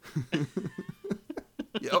cackling.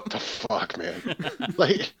 Yep. The fuck, man.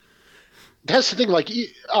 Like that's the thing. Like,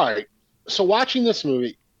 all right. So watching this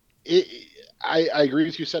movie, I agree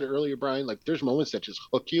with you. Said it earlier, Brian. Like, there's moments that just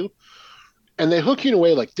hook you, and they hook you in a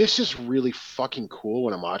way like this is really fucking cool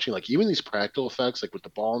when I'm watching. Like even these practical effects, like with the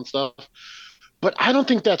ball and stuff. But I don't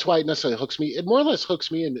think that's why it necessarily hooks me. It more or less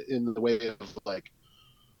hooks me in the way of like,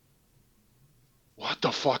 what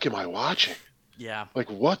the fuck am I watching? yeah. Like,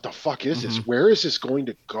 what the fuck is this? Where is this going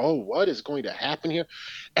to go? What is going to happen here?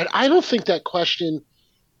 And I don't think that question,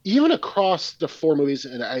 even across the 4 movies,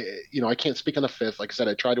 and I can't speak on the 5th. Like I said,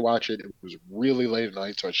 I tried to watch it. It was really late at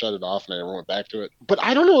night, so I shut it off and I never went back to it. But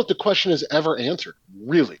I don't know if the question is ever answered,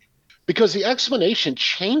 really. Because the explanation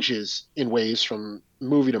changes in ways from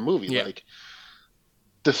movie to movie. Yeah. Like,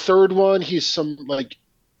 the 3rd one, he's some, like,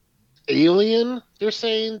 alien, they're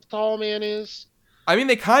saying Tall Man is. I mean,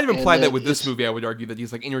 they kind of imply And that with this it's- movie. I would argue that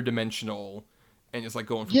he's like interdimensional and is like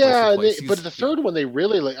going from Yeah, place to place. but the 3rd one, they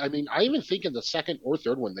really, like, I mean, I even think in the 2nd or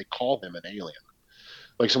 3rd one, they call him an alien.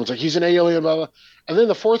 Like, someone's like, he's an alien, blah, blah. And then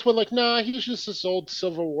the 4th one, like, nah, he's just this old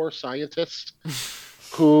Civil War scientist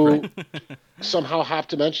who somehow hopped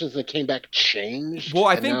dimensions and came back changed. Well,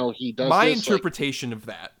 I and think now he does my this, interpretation of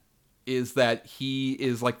that is that he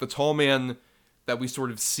is like the tall man that we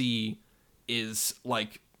sort of see is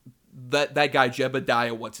like that guy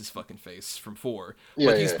Jebediah, what's his fucking face from 4,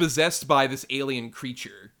 but he's possessed by this alien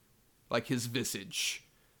creature, like his visage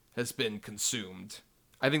has been consumed.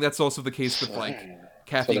 I think that's also the case with like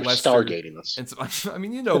Kathy they're Lester. Stargating us. And so, I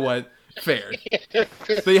mean, you know what? Fair.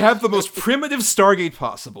 They have the most primitive Stargate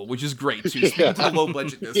possible, which is great, too. Speaking to the low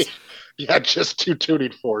budgetness. Yeah, just 2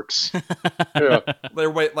 tuning forks. Yeah.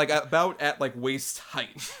 They're like about at like waist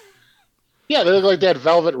height. Yeah, they look like they had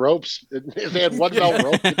velvet ropes. If they had one velvet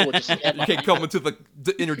rope, people would just stand You can't come into the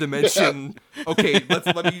inner dimension. Okay,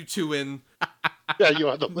 let you two in. Yeah, you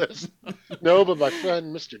on the list. No, but my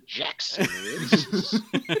friend Mr. Jackson is.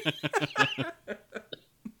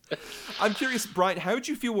 I'm curious, Brian, how did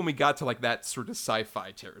you feel when we got to like that sort of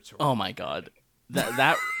sci-fi territory? Oh my god,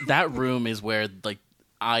 that room is where like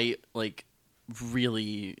I like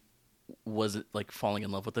really was like falling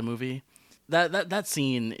in love with the movie. That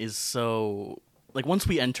scene is so like once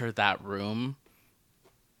we enter that room,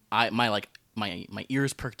 my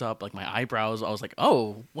ears perked up, like my eyebrows. I was like,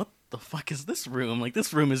 oh, what the fuck is this room? Like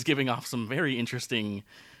this room is giving off some very interesting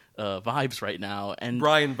vibes right now, and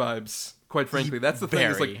Brian vibes. Quite frankly, that's the thing.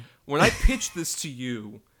 Is like when I pitched this to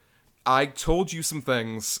you, I told you some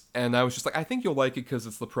things, and I was just like, I think you'll like it because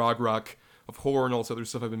it's the prog rock of horror and all this other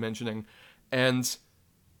stuff I've been mentioning, and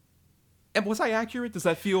was I accurate? Does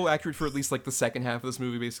that feel accurate for at least like the second half of this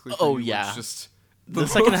movie, basically? Oh you? yeah, It's just the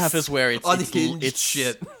second half is where it's unhinged it's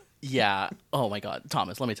shit. Yeah. Oh my god,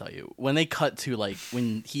 Thomas, let me tell you. When they cut to like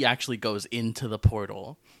when he actually goes into the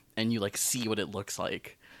portal and you like see what it looks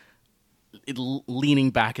like,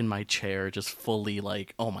 leaning back in my chair, just fully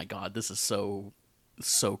like, oh my god, this is so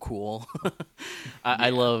cool.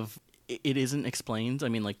 I love it. Isn't explained. I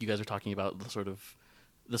mean, like you guys are talking about the sort of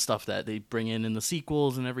the stuff that they bring in the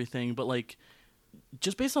sequels and everything, but like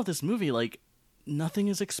just based off this movie, like nothing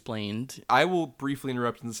is explained. I will briefly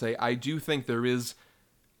interrupt and say I do think there is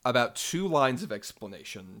about 2 lines of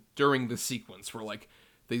explanation during the sequence where like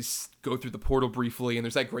they go through the portal briefly, and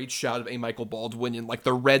there's that great shot of A. Michael Baldwin in like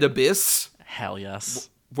the red abyss. Hell yes.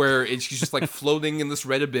 Where she's just like floating in this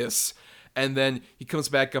red abyss, and then he comes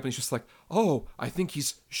back up and he's just like, oh, I think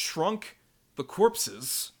he's shrunk the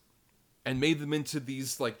corpses and made them into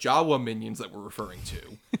these like Jawa minions that we're referring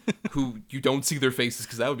to, who you don't see their faces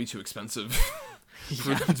because that would be too expensive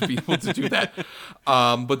for them to be able to do that.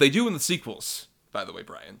 But they do in the sequels, by the way,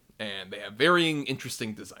 Brian, and they have varying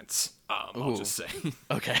interesting designs. I'll just say.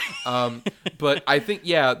 Okay. But I think,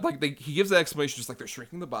 yeah, like he gives that explanation, just like they're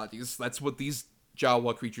shrinking the bodies. That's what these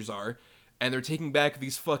Jawa creatures are, and they're taking back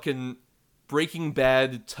these fucking Breaking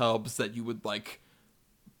Bad tubs that you would like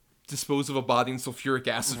dispose of a body in sulfuric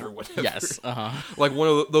acid or whatever. Yes. Like one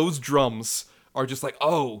of those drums are just like,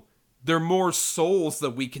 oh, they're more souls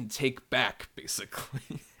that we can take back,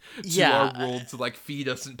 basically. To our world to like feed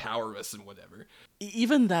us and power us and whatever.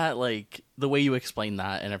 Even that, like the way you explain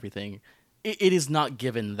that and everything, it is not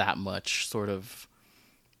given that much sort of,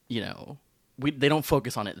 you know, they don't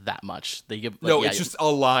focus on it that much. They give it's just a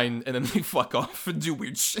line and then they fuck off and do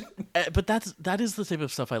weird shit. But that is the type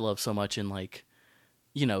of stuff I love so much in like,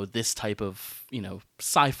 you know, this type of, you know,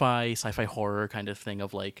 sci-fi horror kind of thing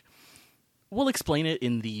of like, we'll explain it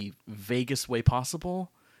in the vaguest way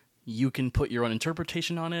possible. You can put your own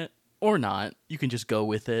interpretation on it or not. You can just go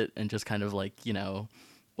with it and just kind of like, you know,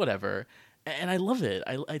 whatever. And I love it.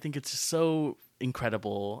 I think it's just so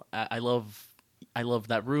incredible. I love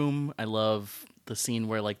that room. I love the scene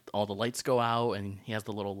where like all the lights go out and he has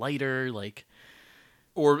the little lighter, like.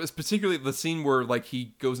 Or it's particularly the scene where like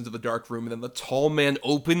he goes into the dark room and then the tall man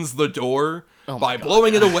opens the door by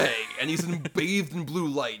blowing it away, and he's bathed in blue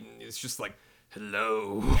light, and it's just like,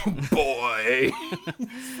 hello, boy.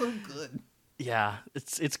 It's so good. Yeah,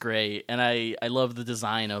 it's great, and I love the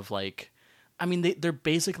design of like, I mean they're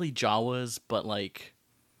basically Jawas, but like,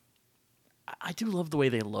 I do love the way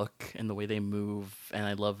they look and the way they move, and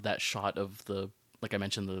I love that shot of the, like I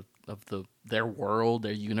mentioned, their world,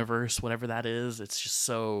 their universe, whatever that is. It's just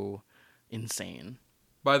so insane.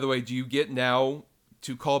 By the way, do you get now,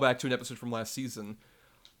 to call back to an episode from last season,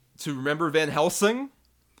 to remember Van Helsing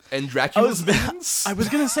and Dracula's minions? I was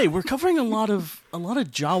gonna say we're covering a lot of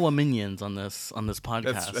Jawa minions on this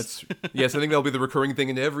podcast. That's yes, I think that'll be the recurring thing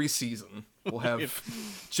in every season. We'll have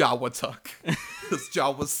Jawa Tuck. This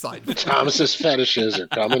Jawa's side. Thomas's fetishes are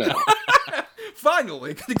coming out.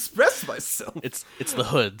 Finally, I can express myself. It's the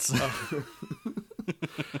hoods.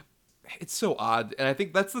 It's so odd, and I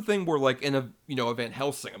think that's the thing where, like, in a Van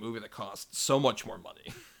Helsing, a movie that costs so much more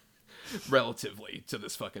money, relatively to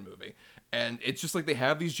this fucking movie, and it's just like they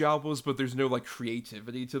have these Jawas, but there's no like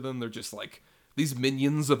creativity to them. They're just like these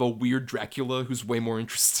minions of a weird Dracula who's way more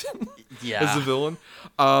interesting as a villain.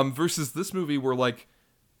 Versus this movie where like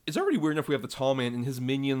it's already weird enough we have the tall man and his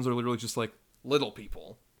minions are literally just like little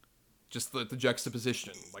people. Just the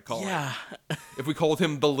juxtaposition, like calling. Yeah. If we called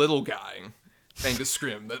him the little guy, Angus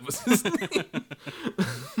Scrim. That was his name.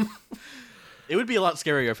 It would be a lot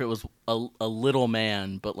scarier if it was a little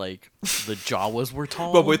man, but like the Jawas were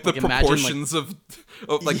tall. But with like, the proportions of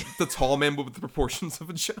like the tall man, but with the proportions of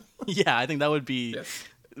a Jawa. Yeah, I think that would be Yes.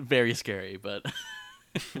 very scary. But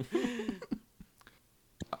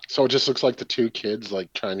So it just looks like the two kids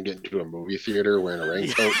like trying to get into a movie theater wearing a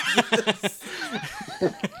raincoat.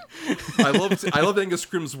 I loved Angus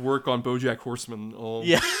Scrim's work on BoJack Horseman. All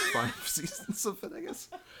 5 seasons of it, I guess.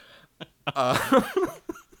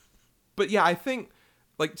 But yeah, I think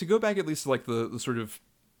like to go back at least to like the sort of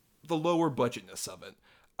the lower budgetness of it.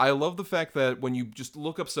 I love the fact that when you just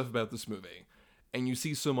look up stuff about this movie and you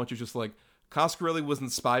see so much, it's just like Coscarelli was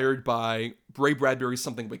inspired by Ray Bradbury's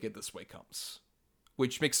Something Wicked This Way Comes,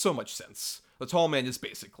 which makes so much sense. The tall man is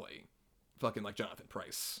basically fucking like Jonathan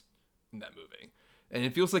Pryce in that movie. And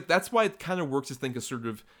it feels like that's why it kind of works as think as sort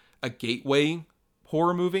of a gateway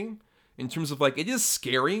horror movie in terms of like it is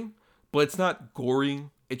scary, but it's not gory.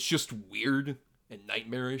 It's just weird and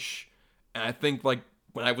nightmarish. And I think like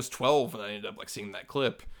when I was 12 and I ended up like seeing that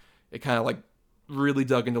clip, it kind of like really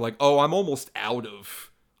dug into like, oh, I'm almost out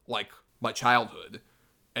of like my childhood.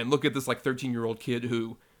 And look at this like 13-year-old kid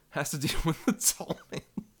who has to deal with the tall man.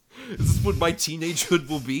 Is this what my teenagehood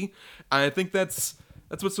will be? And I think that's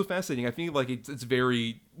what's so fascinating. I feel like it's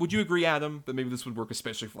very... Would you agree, Adam, that maybe this would work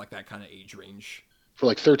especially for like that kind of age range? For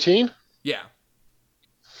like 13? Yeah.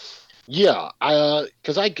 Yeah,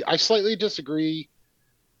 because I slightly disagree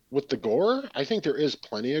with the gore. I think there is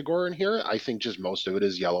plenty of gore in here. I think just most of it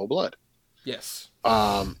is yellow blood. Yes.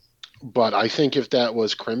 But I think if that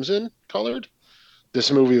was crimson colored,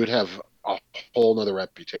 this movie would have a whole nother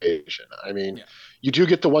reputation. I mean, you do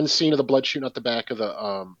get the one scene of the blood shooting out the back of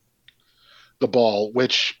the ball,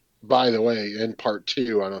 which, by the way, in part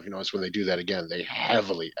 2, I don't know if you noticed when they do that again, they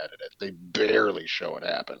heavily edit it. They barely show it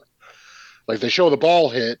happen. Like they show the ball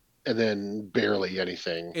hit and then barely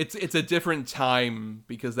anything. It's a different time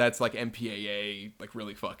because that's like MPAA, like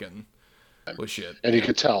really fucking was shit. And you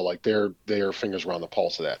could tell like their fingers were on the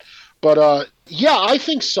pulse of that. But yeah, I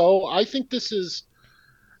think so. I think this is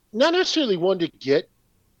not necessarily one to get,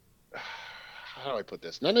 how do I put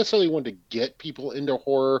this? Not necessarily one to get people into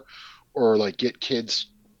horror or like get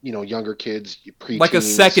kids, younger kids, preteens. Like a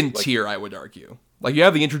second tier, I would argue. Like you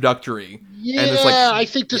have the introductory. Yeah, and it's like, I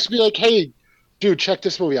think this would be like, hey, dude, check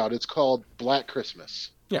this movie out. It's called Black Christmas.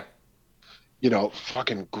 Yeah.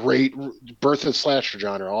 Fucking great birth of slasher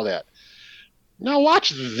genre, all that. Now watch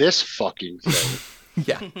this fucking thing.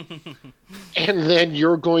 Yeah. And then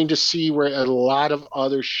you're going to see where a lot of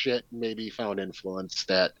other shit maybe found influence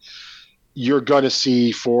that you're going to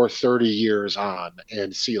see for 30 years on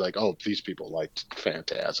and see like, oh, these people liked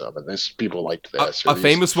Phantasm and these people liked this. A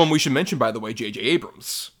famous one we should mention, by the way, J.J.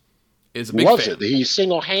 Abrams is a big loves fan. it. He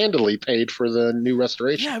single-handedly paid for the new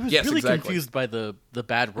restoration. yeah, I was really confused by the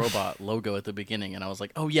Bad Robot logo at the beginning, and I was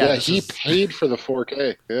like, oh yeah, he paid for the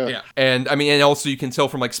 4K. Yeah. And I mean, and also you can tell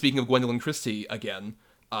from like speaking of Gwendolyn Christie again,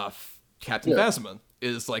 Captain Phasma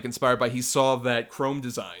is like inspired by he saw that Chrome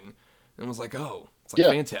design and was like, oh, it's like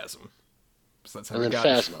Phantasm. So that's how and we then got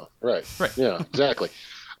Phasma, right? Yeah, exactly.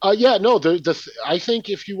 No, I think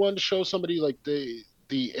if you wanted to show somebody like the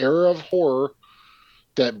era of horror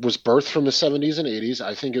that was birthed from the 70s and 80s,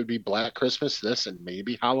 I think it would be Black Christmas, this, and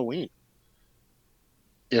maybe Halloween.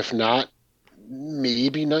 If not,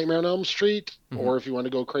 maybe Nightmare on Elm Street, or if you want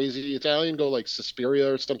to go crazy Italian, go like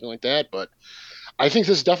Suspiria or something like that. But I think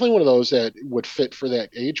this is definitely one of those that would fit for that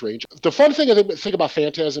age range. The fun thing I think about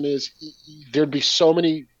Phantasm is there'd be so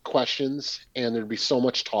many questions and thered be so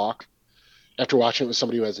much talk after watching it with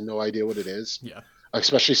somebody who has no idea what it is. Yeah.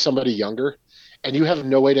 Especially somebody younger, and you have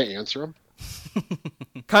no way to answer them.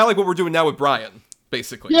 Kind of like what we're doing now with Brian,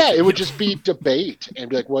 basically. Yeah, it would just be debate and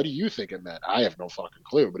be like, what do you think it meant? I have no fucking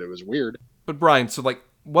clue, but it was weird. But Brian, so like,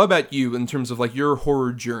 what about you in terms of like your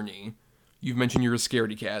horror journey? You've mentioned you're a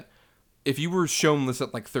scaredy cat. If you were shown this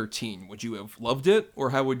at like 13, would you have loved it?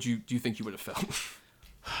 Or how do you think you would have felt?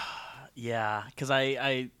 Yeah, because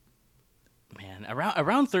man,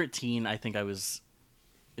 around 13, I think I was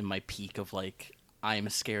in my peak of like, I'm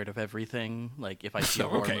scared of everything. Like if I see a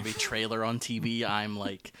horror movie trailer on TV, I'm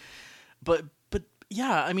like, but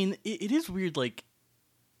yeah, I mean, it is weird. Like,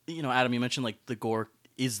 Adam, you mentioned like the gore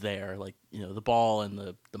is there, like, the ball and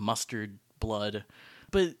the mustard blood,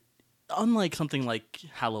 but unlike something like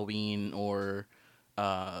Halloween or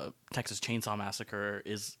Texas Chainsaw Massacre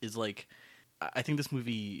is like, I think this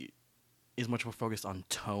movie is much more focused on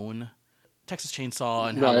tone. Texas Chainsaw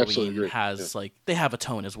and Halloween has like, they have a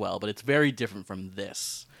tone as well, but it's very different from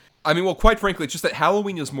this. I mean, well, quite frankly, it's just that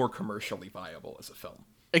Halloween is more commercially viable as a film.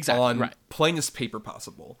 Exactly. On plainest paper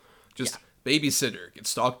possible. Just babysitter gets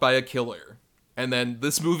stalked by a killer. And then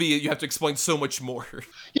this movie, you have to explain so much more.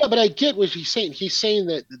 Yeah, but I get what he's saying. He's saying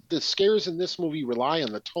that the scares in this movie rely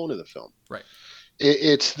on the tone of the film. Right.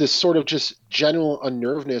 It's this sort of just general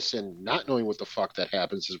unnervedness and not knowing what the fuck that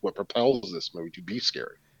happens is what propels this movie to be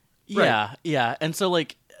scary. Yeah, Right. yeah. And so,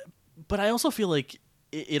 like, but I also feel like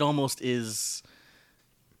it almost is,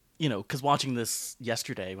 because watching this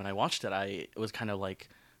yesterday, when I watched it, I was kind of like,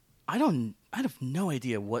 I have no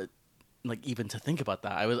idea what, like, even to think about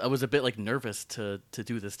that. I was a bit, like, nervous to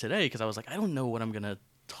do this today, because I was like, I don't know what I'm going to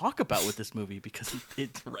talk about with this movie, because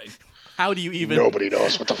it Right. how do you even... Nobody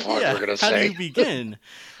knows what the fuck we're gonna how say. do you begin?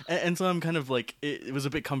 And so I'm kind of like, it was a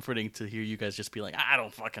bit comforting to hear you guys just be like, I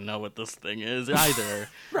don't fucking know what this thing is either.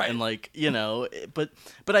 Right. And like, but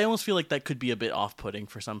I almost feel like that could be a bit off-putting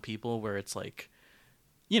for some people, where it's like,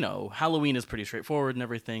 Halloween is pretty straightforward and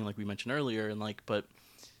everything, like we mentioned earlier, and like, but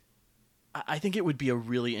I think it would be a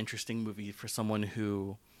really interesting movie for someone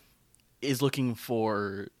who is looking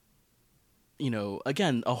for,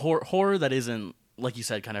 again, a horror that isn't, like you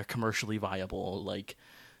said, kind of commercially viable. Like,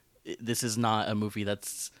 this is not a movie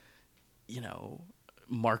that's,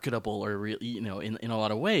 marketable or really, in a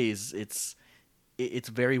lot of ways. It's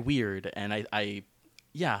very weird, and I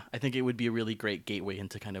think it would be a really great gateway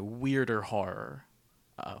into kind of weirder horror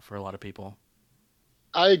for a lot of people.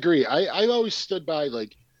 I agree. I always stood by,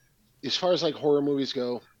 like, as far as like horror movies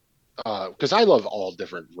go, because I love all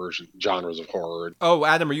different genres of horror. Oh,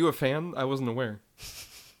 Adam, are you a fan? I wasn't aware.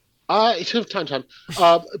 Time.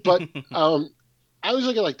 But I was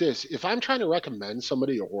looking like this. If I'm trying to recommend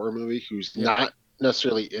somebody a horror movie who's not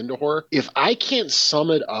necessarily into horror, if I can't sum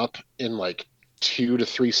it up in like 2 to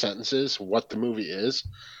 3 sentences what the movie is,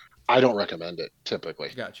 I don't recommend it typically.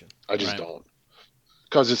 Gotcha. I just don't.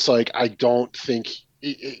 Because it's like, I don't think,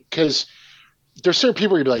 because there's certain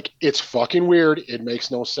people who'd be like, it's fucking weird, it makes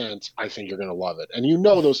no sense, I think you're gonna love it, and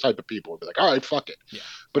those type of people would be like, all right, fuck it. Yeah.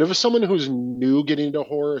 But if it's someone who's new getting into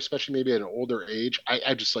horror, especially maybe at an older age,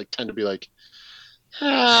 I just like tend to be like,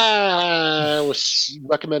 I would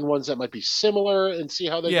recommend ones that might be similar and see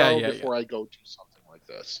how they go before I go to something like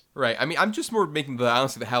this. Right. I mean, I'm just more making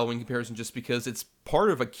the Halloween comparison just because it's part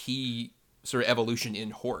of a key sort of evolution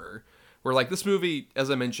in horror, where like this movie, as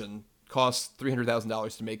I mentioned, cost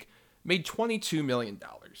 $300,000 to make. Made $22 million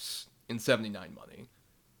in 79 money.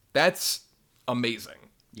 That's amazing.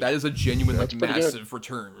 Yeah. That is a genuine, like, massive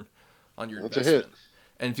return on your investment.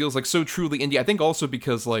 And feels like so truly indie. I think also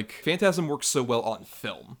because, like, Phantasm works so well on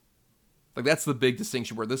film. Like, that's the big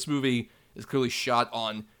distinction, where this movie is clearly shot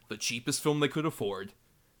on the cheapest film they could afford,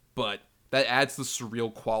 but that adds the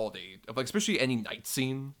surreal quality of, like, especially any night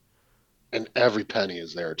scene. And every penny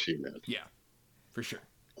is there, too, man. Yeah, for sure.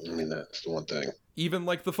 I mean, that's the one thing. Even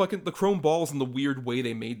like the chrome balls and the weird way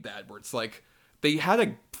they made that, where it's like they had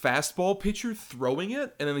a fastball pitcher throwing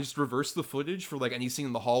it, and then they just reversed the footage for like any scene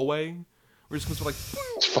in the hallway. Where it just goes like,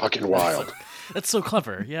 it's fucking wild. That's so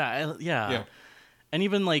clever. Yeah. And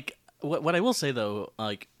even like what I will say though,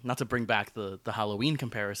 like, not to bring back the Halloween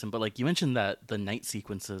comparison, but like you mentioned that the night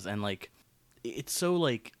sequences, and like it's so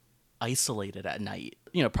like isolated at night.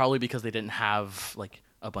 Probably because they didn't have like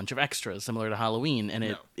a bunch of extras similar to Halloween, and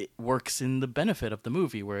it works in the benefit of the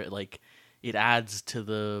movie, where it adds to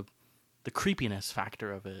the creepiness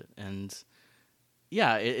factor of it. And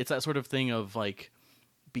it's that sort of thing of like,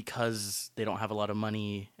 because they don't have a lot of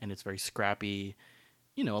money and it's very scrappy,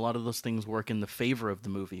 a lot of those things work in the favor of the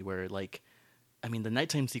movie, where like, I mean, the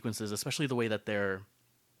nighttime sequences, especially the way that they're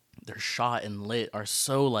shot and lit, are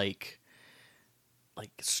so like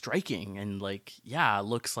striking, and like,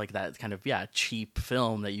 looks like that kind of cheap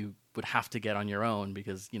film that you would have to get on your own,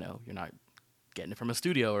 because you're not getting it from a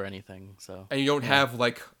studio or anything. So, and you don't have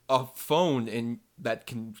like a phone and that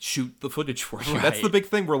can shoot the footage for you. Right. That's the big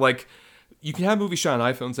thing, where like you can have movies shot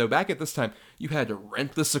on iPhones. So back at this time, you had to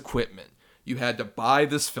rent this equipment, you had to buy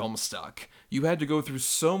this film stock, you had to go through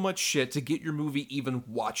so much shit to get your movie even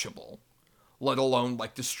watchable, let alone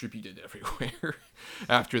like distributed everywhere.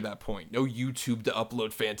 After that point, no YouTube to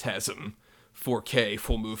upload Phantasm 4K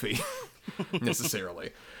full movie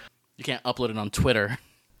necessarily. You can't upload it on Twitter.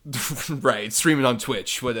 Right, stream it on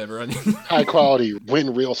Twitch, whatever. I mean, high quality,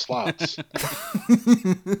 win real slots.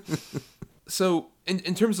 So,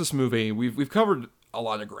 in terms of this movie, we've covered a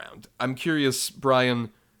lot of ground. I'm curious,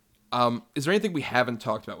 Brian, is there anything we haven't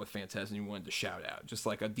talked about with Phantasm you wanted to shout out? Just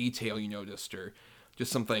like a detail you noticed, or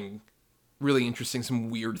just something really interesting, some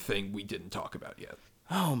weird thing we didn't talk about yet?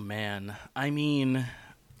 Oh man, I mean,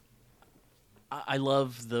 I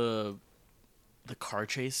love the car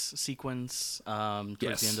chase sequence towards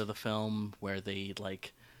the end of the film, where they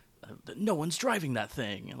like no one's driving that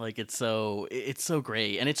thing. Like it's so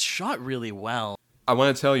great, and it's shot really well. I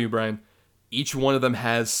want to tell you, Brian, each one of them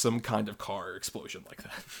has some kind of car explosion like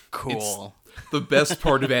that. Cool. It's the best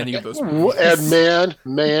part of any of those movies. And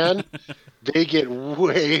man, they get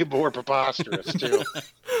way more preposterous too.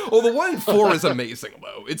 Oh, the one in 4 is amazing,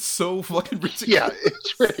 though. It's so fucking ridiculous. Yeah,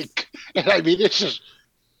 it's really, and I mean, it's just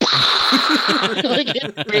like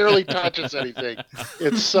it barely touches anything.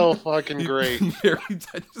 It's so fucking great. Barely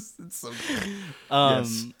touches. It's so good.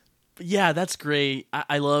 Yes. Yeah, that's great.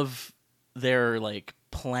 I love their like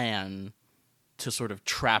plan to sort of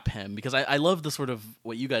trap him, because I love the sort of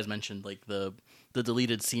what you guys mentioned, like the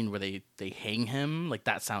deleted scene where they hang him. Like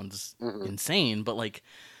that sounds insane, but like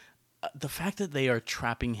the fact that they are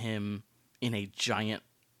trapping him in a giant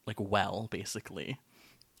like well, basically.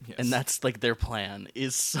 Yes. And that's like their plan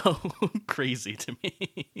is so crazy to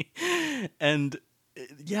me. And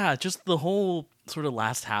yeah, just the whole sort of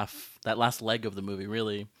last half, that last leg of the movie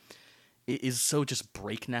really is so just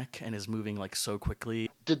breakneck and is moving like so quickly.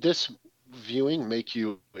 Did this viewing make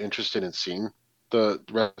you interested in seeing the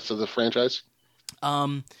rest of the franchise?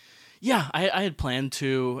 Yeah, I had planned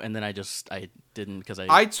to, and then I didn't, because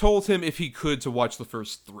I told him if he could to watch the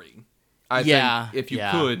first 3. I think if you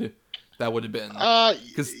could, that would have been.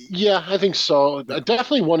 Yeah, I think so.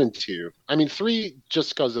 Definitely 1 and 2. I mean, 3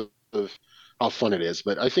 just because of how fun it is,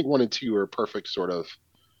 but I think 1 and 2 are perfect sort of.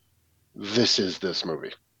 This is this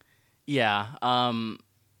movie. Yeah. I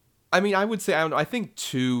mean, I would say I think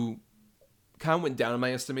 2 kind of went down in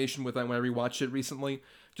my estimation when I rewatched it recently,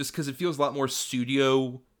 just because it feels a lot more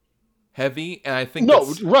studio heavy, and I think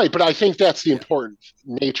right, but I think that's the important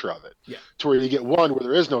nature of it. Yeah, to where you get 1 where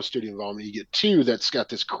there is no studio involvement, you get 2 that's got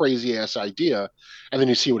this crazy ass idea, and then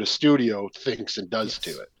you see what a studio thinks and does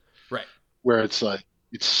to it. Right, where it's like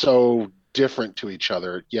it's so different to each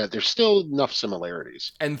other, yet there's still enough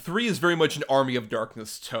similarities. And 3 is very much an Army of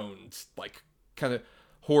Darkness toned, like kind of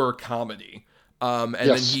horror comedy. And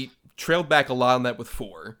then he trailed back a lot on that with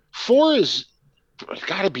 4. 4 is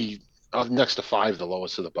got to be next to 5 the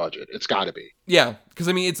lowest of the budget. It's got to be. Yeah, because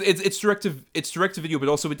I mean it's direct to video, but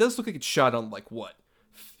also it does look like it's shot on like what?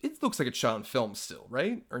 It looks like it's shot on film still,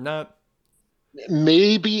 right? Or not?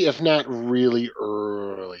 Maybe, if not really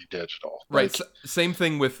early digital. Right. Same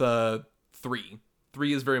thing with 3.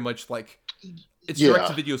 3 is very much like it's direct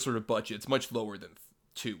to video sort of budget. It's much lower than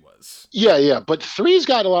 2 was. Yeah, but 3's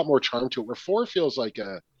got a lot more charm to it. Where 4 feels like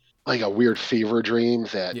a weird fever dream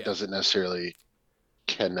that doesn't necessarily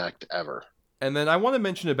connect ever. And then I want to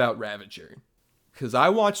mention about Ravager, because I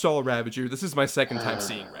watched all of Ravager. This is my second time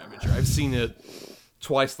seeing Ravager. I've seen it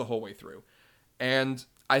twice the whole way through, and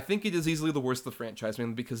I think it is easily the worst of the franchise,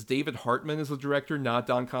 mainly because David Hartman is the director, not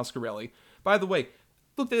Don Coscarelli. By the way,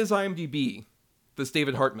 looked at his IMDb. This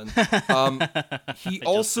David Hartman. He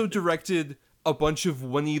also directed a bunch of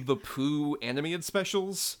Winnie the Pooh animated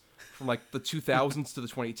specials from like the 2000s to the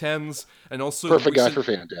 2010s, and also perfect guy for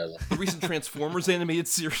Phantasm. The recent Transformers animated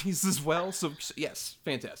series as well. So yes,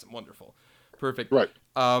 Phantasm, wonderful, perfect. Right.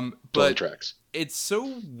 But tracks. It's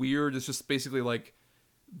so weird. It's just basically like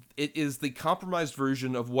it is the compromised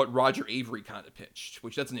version of what Roger Avery kind of pitched,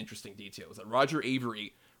 which that's an interesting detail. Is that Roger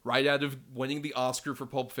Avery, right out of winning the Oscar for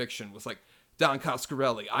Pulp Fiction, was like, Don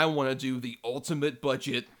Coscarelli, I want to do the ultimate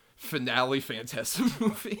budget finale Phantasm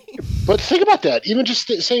movie. But think about that. Even just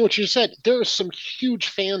saying what you said, there are some huge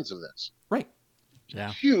fans of this. Right.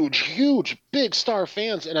 Yeah. Huge, big star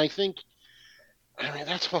fans. And I mean,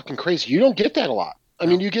 that's fucking crazy. You don't get that a lot. I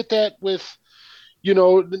mean, you get that with,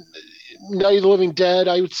 Night of the Living Dead,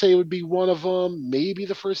 I would say would be one of them. Maybe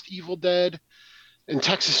the first Evil Dead and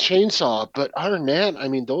Texas Chainsaw. But other than that, I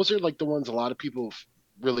mean, those are like the ones a lot of people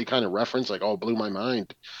really kind of reference, like, oh, blew my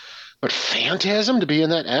mind. But Phantasm, to be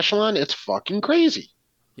in that echelon, it's fucking crazy.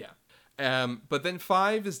 Yeah. But then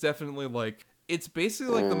 5 is definitely like, it's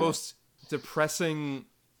basically like the most depressing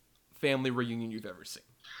family reunion you've ever seen.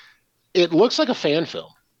 It looks like a fan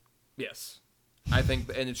film. Yes. I think,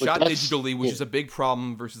 and it's shot digitally, which is a big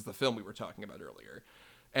problem versus the film we were talking about earlier.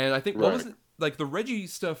 And I think, what was it? Like, the Reggie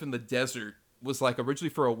stuff in the desert was like originally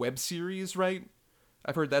for a web series, right?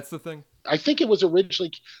 I've heard that's the thing. I think it was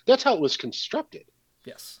originally, that's how it was constructed.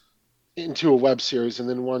 Yes. Into a web series, and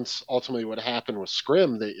then once ultimately what happened with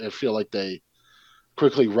Scrim, I feel like they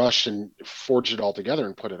quickly rushed and forged it all together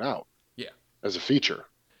and put it out. Yeah. As a feature.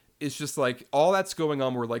 It's just like all that's going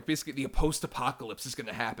on where like basically the post-apocalypse is going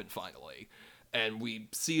to happen finally. And we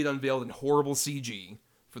see it unveiled in horrible CG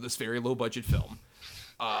for this very low-budget film.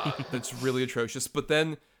 That's really atrocious. But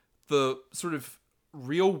then the sort of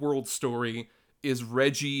real-world story is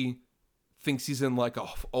Reggie thinks he's in like a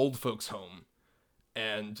old folks home,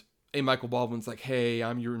 and and Michael Baldwin's like, hey,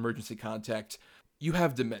 I'm your emergency contact. You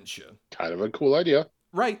have dementia. Kind of a cool idea.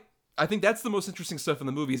 Right. I think that's the most interesting stuff in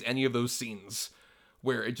the movie is any of those scenes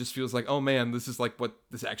where it just feels like, oh man, this is like what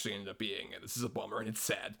this actually ended up being, and this is a bummer, and it's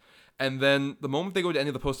sad. And then the moment they go to any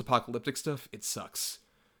of the post-apocalyptic stuff, it sucks.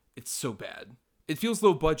 It's so bad. It feels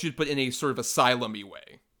low budget, but in a sort of asylum-y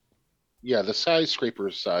way. Yeah, the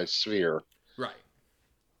skyscraper-sized sphere Right.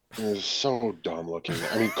 is so dumb looking.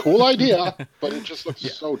 I mean, cool idea, but it just looks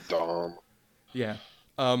so dumb. Yeah.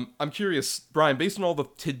 I'm curious, Brian, based on all the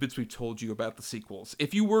tidbits we've told you about the sequels,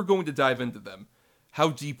 if you were going to dive into them, how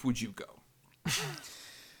deep would you go?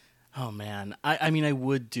 Oh man, I mean, I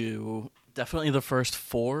would do definitely the first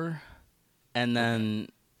 4, and then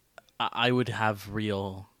I would have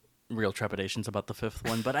real trepidations about the 5th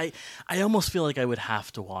one. But I almost feel like I would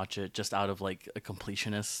have to watch it just out of like a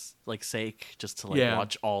completionist like sake, just to like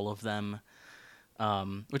watch all of them.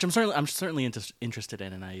 Which I'm certainly interested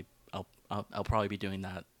in, and I'll probably be doing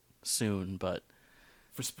that soon. But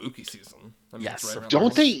For spooky season. I mean, Yes, it's right around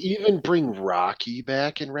Don't the they corner. even bring Rocky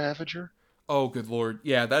back in Ravager? Oh, good lord.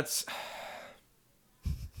 Yeah, that's...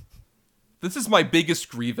 This is my biggest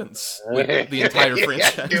grievance with the entire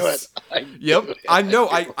franchise. I knew it. Yep, I know.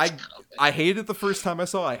 I hated it the first time I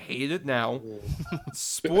saw it. I hate it now.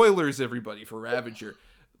 Spoilers, everybody, for Ravager.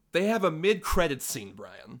 They have a mid-credit scene,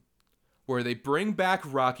 Brian, where they bring back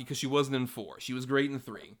Rocky because she wasn't in 4. She was great in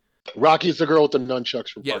 3. Rocky's the girl with the nunchucks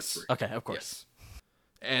from Yes. part 3. okay, of course. Yes.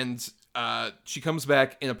 And she comes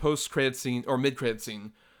back in a post-credit scene, or mid-credit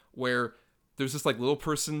scene, where there's this, like, little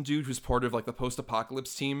person dude who's part of, like, the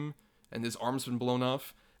post-apocalypse team, and his arm's been blown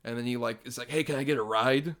off, and then he, like, is like, hey, can I get a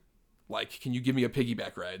ride? Like, can you give me a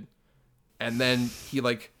piggyback ride? And then he,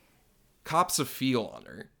 like, cops a feel on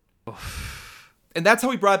her. And that's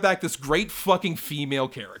how he brought back this great fucking female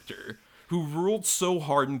character who ruled so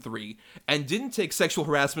hard in 3 and didn't take sexual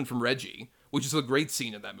harassment from Reggie, which is a great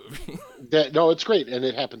scene in that movie. No, it's great, and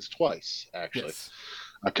it happens twice, actually. Yes.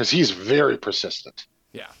 Because he's very persistent.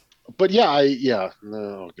 Yeah. But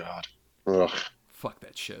oh god. Ugh. Fuck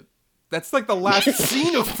that shit. That's like the last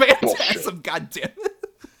scene of Phantasm, goddamn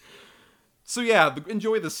it. So yeah,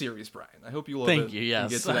 enjoy the series, Brian. I hope you love it. Thank you.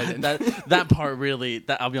 and Yes, get to that end. that part really.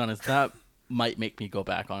 I'll be honest. That might make me go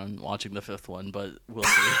back on watching the 5th one, but we'll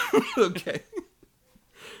see. Okay.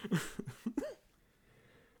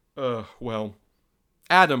 Well,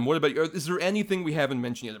 Adam, what about you? Is there anything we haven't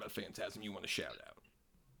mentioned yet about Phantasm you want to shout out?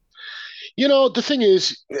 You know, the thing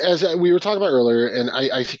is, as we were talking about earlier, and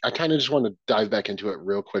I kind of just want to dive back into it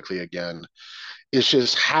real quickly again. It's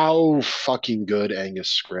just how fucking good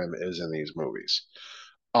Angus Scrimm is in these movies.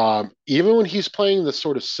 Even when he's playing the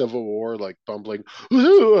sort of Civil War, like bumbling,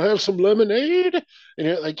 "Ooh, I have some lemonade,"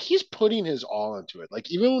 and like he's putting his all into it.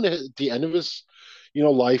 Like even when at the end of his,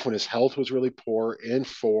 life when his health was really poor in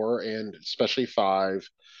 4 and especially 5,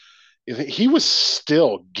 he was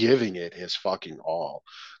still giving it his fucking all.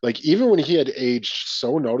 Like even when he had aged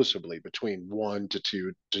so noticeably between 1 to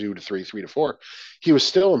 2, 2 to 3, 3 to 4, he was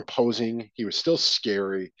still imposing. He was still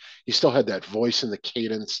scary. He still had that voice and the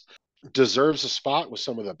cadence. Deserves a spot with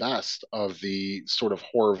some of the best of the sort of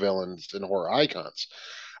horror villains and horror icons.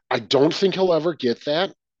 I don't think he'll ever get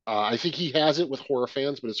that. I think he has it with horror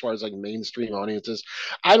fans, but as far as like mainstream audiences,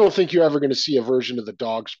 I don't think you're ever going to see a version of the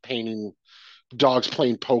dogs playing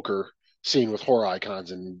poker scene with horror icons,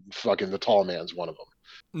 and fucking the tall man's one of them.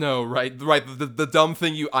 No, right. The dumb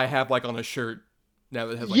thing I have like on a shirt now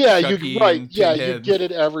that has like Chucky you and you Pinhead. get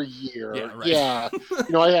it every year. Yeah, right. Yeah,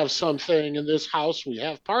 I have something in this house. We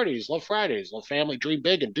have parties, love Fridays, love family, dream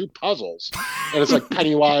big, and do puzzles. And it's like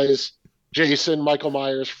Pennywise, Jason, Michael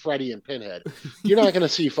Myers, Freddy, and Pinhead. You're not going to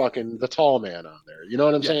see fucking the tall man on there. You know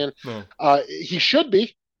what I'm saying? No. He should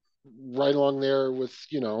be right along there with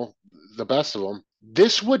the best of them.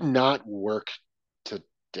 This would not work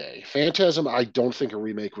today. Phantasm, I don't think a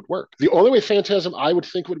remake would work. The only way Phantasm I would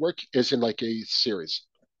think would work is in like a series.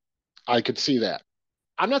 I could see that.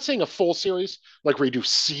 I'm not saying a full series, like where you do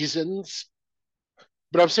seasons,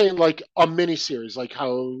 but I'm saying like a mini series, like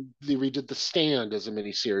how they redid The Stand as a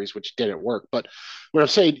mini series, which didn't work. But what I'm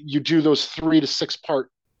saying, you do those 3 to 6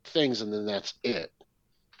 part things, and then that's it.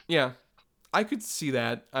 Yeah, I could see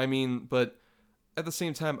that. I mean, but at the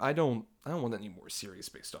same time, I don't want any more series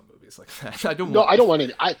based on movies like that. I don't want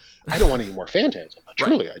any. I don't want any more Phantasm.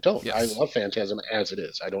 Truly, Right. I don't. Yes. I love Phantasm as it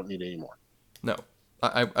is. I don't need any more. No,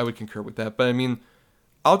 I would concur with that. But I mean,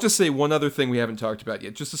 I'll just say one other thing we haven't talked about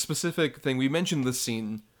yet. Just a specific thing. We mentioned this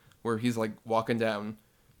scene where he's like walking down,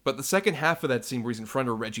 but the second half of that scene where he's in front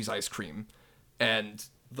of Reggie's ice cream, and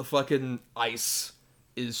the fucking ice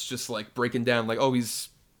is just like breaking down, like, oh, he's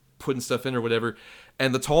putting stuff in or whatever,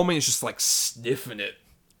 and the tall man is just like sniffing it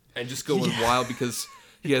and just going wild because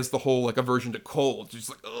he has the whole like aversion to cold. Just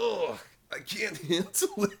like, oh, I can't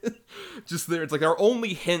handle it. Just there, it's like our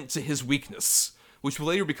only hint to his weakness, which will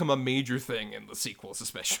later become a major thing in the sequels,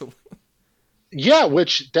 especially. Yeah,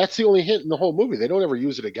 which that's the only hint in the whole movie. They don't ever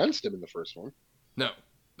use it against him in the first one. No,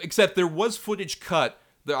 except there was footage cut.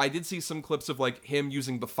 There, I did see some clips of like him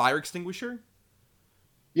using the fire extinguisher.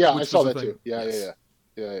 Yeah, I saw that too. Yeah.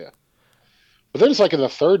 But then it's like in the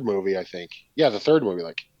third movie, I think. Yeah, the third movie,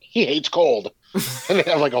 like he hates cold, and they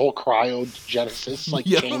have like a whole cryogenesis like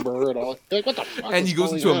chamber and all. You're like, what the fuck? And is he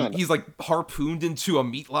goes going into on? He's like harpooned into a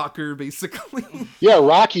meat locker, basically. Yeah,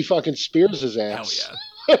 Rocky fucking spears his ass.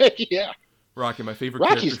 Hell yeah. Yeah. Rocky, my favorite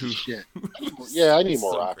Rocky's character. the shit. Yeah, I need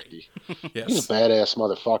more So Rocky. Yes. He's a badass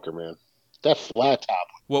motherfucker, man. That flat top.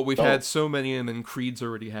 Well, we've had so many, and then Creed's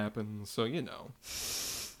already happened, so you know.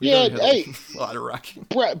 Yeah, hey, a lot of Rocky.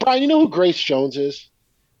 Brian, you know who Grace Jones is?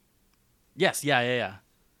 Yes, yeah.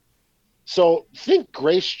 So think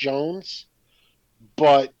Grace Jones,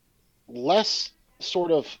 but less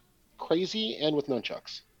sort of crazy and with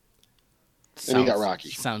nunchucks. And he got Rocky.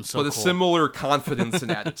 Sounds so But cool. a similar confidence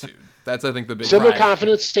and attitude. That's, I think, the big Similar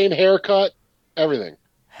confidence, same haircut, everything.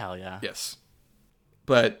 Hell yeah. Yes.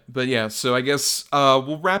 But yeah, so I guess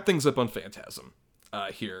we'll wrap things up on Phantasm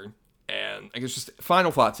here. And I guess just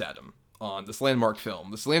final thoughts, Adam, on this landmark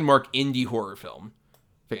film, this landmark indie horror film,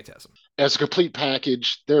 Phantasm. As a complete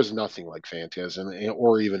package, there's nothing like Phantasm,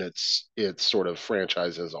 or even its sort of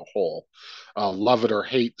franchise as a whole. Love it or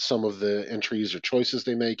hate some of the entries or choices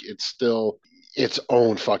they make, it's still its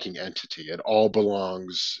own fucking entity. It all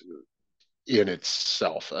belongs in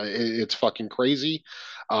itself. It's fucking crazy.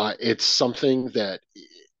 It's something that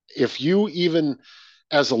if you even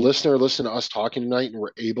as a listener listen to us talking tonight and we're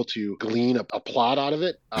able to glean a plot out of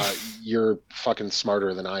it, you're fucking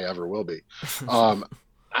smarter than I ever will be.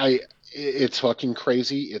 It's fucking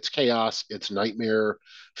crazy. It's chaos. It's nightmare,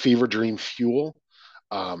 fever dream fuel,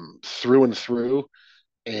 through and through.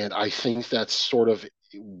 And I think that's sort of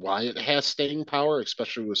why it has staying power,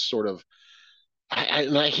 especially with sort of,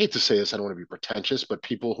 and I hate to say this, I don't want to be pretentious, but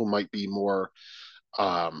people who might be more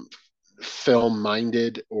um, film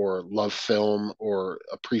minded or love film or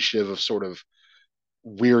appreciative of sort of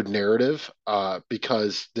weird narrative,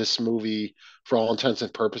 because this movie, for all intents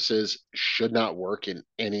and purposes, should not work in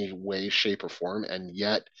any way, shape, or form. And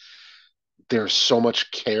yet there's so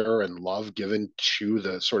much care and love given to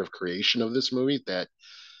the sort of creation of this movie that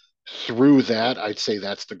through that, I'd say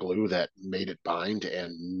that's the glue that made it bind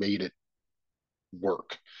and made it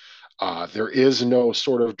work. There is no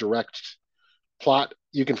sort of direct plot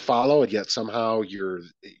you can follow, and yet somehow you're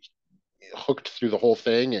hooked through the whole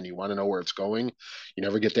thing and you want to know where it's going. You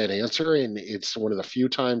never get that answer, and it's one of the few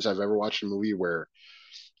times I've ever watched a movie where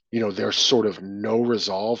there's sort of no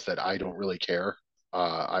resolve that I don't really care.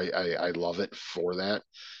 I love it for that.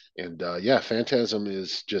 And yeah, Phantasm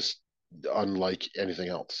is just unlike anything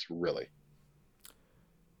else, really.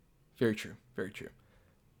 Very true. Very true.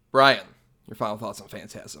 Brian, your final thoughts on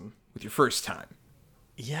Phantasm with your first time.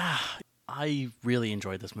 Yeah, I really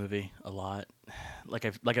enjoyed this movie a lot. Like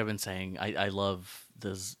I've been saying, I love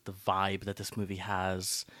the vibe that this movie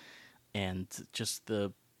has, and just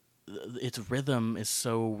its rhythm is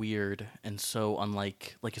so weird and so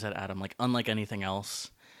unlike, like you said, Adam, like unlike anything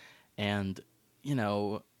else. And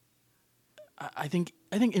I think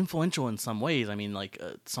influential in some ways. I mean, like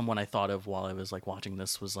someone I thought of while I was like watching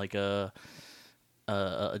this was like a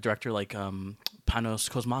director like Panos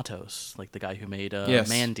Cosmatos, like the guy who made Yes.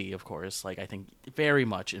 Mandy, of course. Like I think very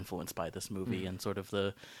much influenced by this movie and sort of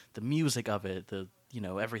the music of it, the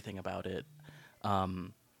everything about it.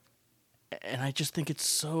 And I just think it's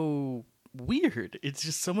so weird. It's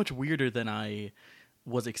just so much weirder than I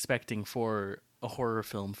was expecting for a horror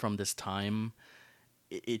film from this time.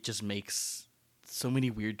 It just makes so many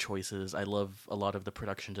weird choices. I love a lot of the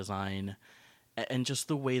production design and just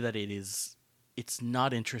the way that it's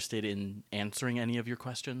not interested in answering any of your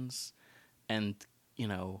questions. And,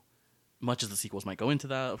 much as the sequels might go into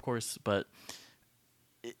that, of course, but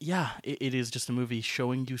it is just a movie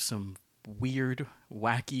showing you some weird,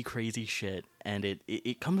 wacky, crazy shit, and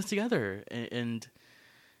it comes together and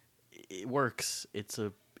it works. It's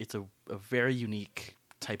a very unique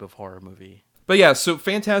type of horror movie. But yeah, so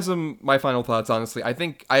Phantasm, my final thoughts, honestly, I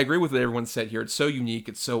think I agree with what everyone said here. It's so unique,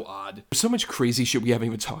 it's so odd. There's so much crazy shit we haven't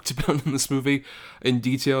even talked about in this movie in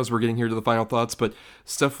detail as we're getting here to the final thoughts, but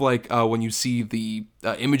stuff like when you see the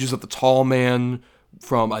images of the tall man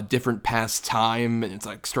from a different past time and it's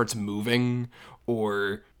like starts moving,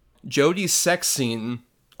 or Jodie's sex scene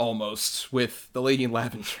almost with the lady in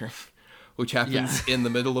lavender, which happens in the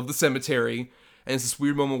middle of the cemetery. and it's this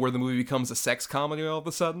weird moment where the movie becomes a sex comedy all of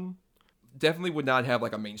a sudden. Definitely would not have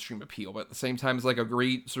like a mainstream appeal, but at the same time it's like a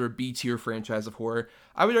great sort of B-tier franchise of horror.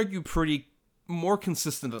 I would argue pretty more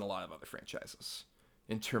consistent than a lot of other franchises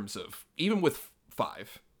in terms of, even with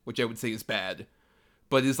 5, which I would say is bad,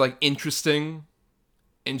 but is like interesting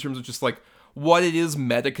in terms of just like what it is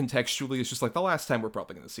meta contextually. It's just like the last time we're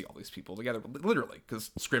probably going to see all these people together, literally,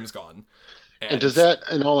 because Scrim's gone. And does that,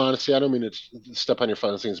 in all honesty, I don't mean to step on your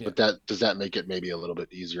fun things, but does that make it maybe a little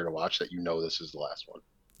bit easier to watch that this is the last one?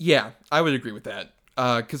 Yeah, I would agree with that.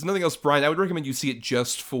 Because nothing else, Brian, I would recommend you see it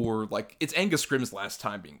just for, like, it's Angus Scrimm's last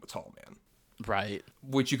time being the Tall Man. Right.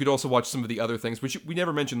 Which you could also watch some of the other things, which we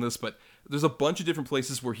never mentioned this, but there's a bunch of different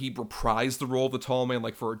places where he reprised the role of the Tall Man,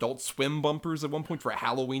 like for Adult Swim bumpers at one point for a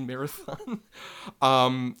Halloween marathon.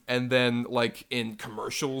 And then, like, in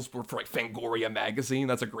commercials for like Fangoria magazine.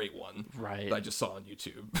 That's a great one. Right. That I just saw on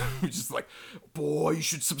YouTube. Which is like, boy, you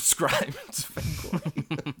should subscribe to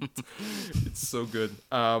Fangoria. It's so good.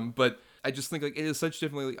 But I just think like it is such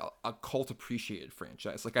definitely a cult appreciated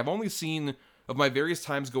franchise. Like, I've only seen, of my various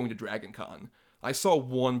times going to Dragon Con, I saw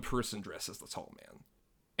one person dress as the Tall Man.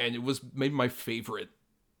 And it was maybe my favorite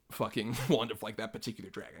fucking one of like that particular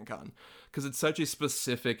Dragon Con. Because it's such a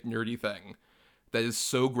specific nerdy thing that is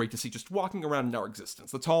so great to see just walking around in our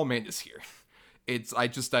existence. The Tall Man is here.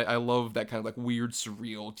 I love that kind of like weird,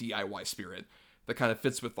 surreal DIY spirit that kind of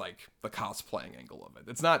fits with like the cosplaying angle of it.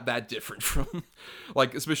 It's not that different from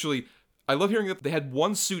like, especially, I love hearing that they had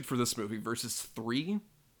 1 suit for this movie versus 3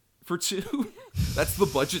 for 2. That's the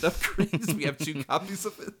budget upgrades. We have 2 copies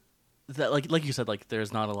of it. That like you said, like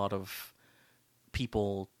there's not a lot of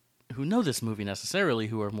people who know this movie necessarily,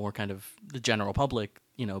 who are more kind of the general public,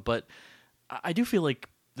 but I do feel like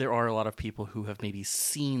there are a lot of people who have maybe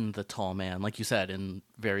seen the Tall Man, like you said, in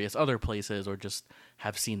various other places, or just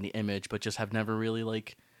have seen the image, but just have never really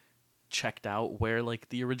like checked out where like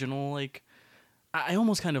the original, like I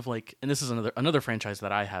almost kind of like, and this is another franchise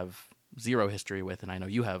that I have zero history with, and I know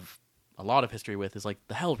you have a lot of history with, is like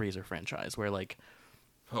the Hellraiser franchise, where like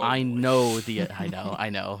I know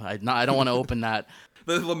I don't want to open that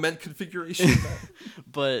the lament configuration.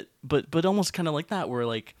 but almost kind of like that, where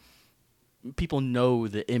like people know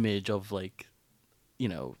the image of like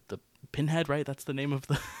the Pinhead, right? That's the name of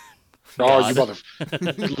the Oh, you mother!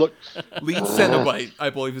 Look, Lead Cenobite, I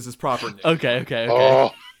believe is his proper name. Okay.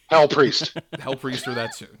 Oh, Hell Priest. Hell Priest or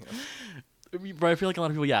that too. Yeah. But I feel like a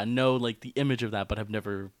lot of people, know like the image of that, but have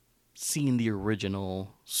never seen the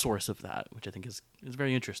original source of that, which I think is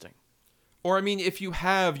very interesting. Or I mean, if you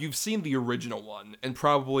have, you've seen the original one and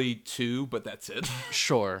probably 2, but that's it.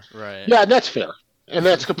 Sure, right? Yeah, and that's fair, and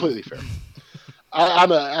that's completely fair.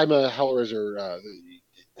 I'm a Hellraiser,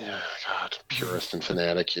 God, purist and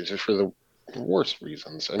fanatic, just for the worst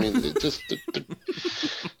reasons. I mean, they're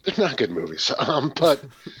not good movies. But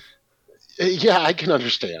yeah, I can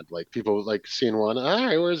understand like people like seeing 1. All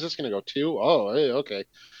right, where is this going to go? 2? Oh, hey, okay.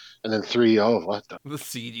 And then 3, oh, what the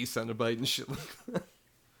CD Cenobite and shit like that.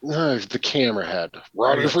 The camera head.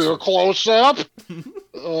 Ready for your close-up?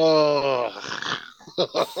 Oh,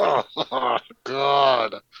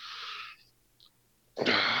 God.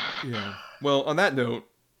 Yeah. Well, on that note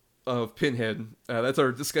of Pinhead, that's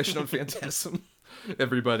our discussion on Phantasm,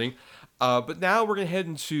 everybody. But now we're going to head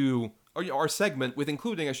into our segment with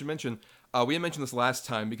including, I should mention, we didn't mention this last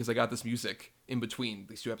time because I got this music in between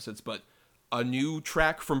these 2 episodes, but a new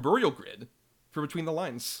track from Burial Grid for Between the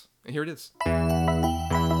Lines. And here it is.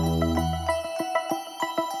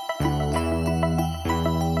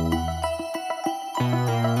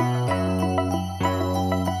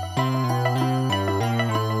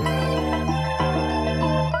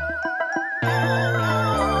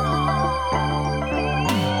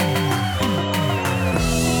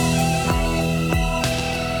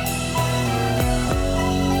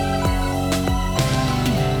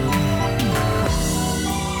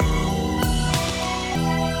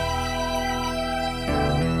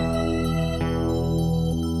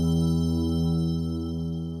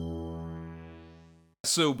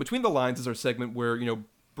 So Between the Lines is our segment where,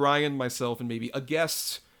 Brian, myself, and maybe a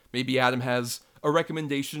guest, maybe Adam, has a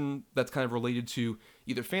recommendation that's kind of related to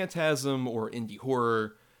either Phantasm or indie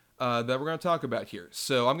horror that we're going to talk about here.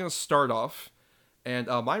 So I'm going to start off, and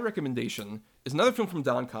my recommendation is another film from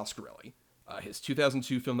Don Coscarelli, his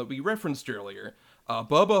 2002 film that we referenced earlier,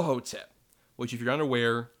 Bubba Hotep, which, if you're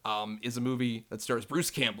unaware, is a movie that stars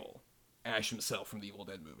Bruce Campbell, Ash himself from the Evil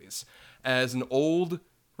Dead movies, as an old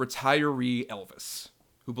retiree Elvis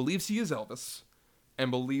who believes he is Elvis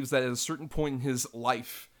and believes that at a certain point in his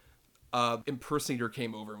life, impersonator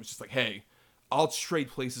came over and was just like, hey, I'll trade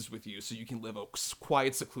places with you so you can live a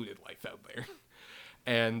quiet, secluded life out there.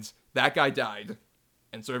 And that guy died,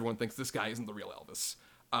 and so everyone thinks this guy isn't the real Elvis.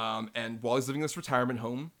 And while he's living in this retirement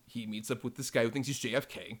home, he meets up with this guy who thinks he's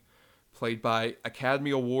JFK, played by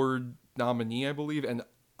Academy Award nominee, I believe, and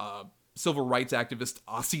civil rights activist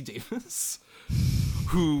Ossie Davis,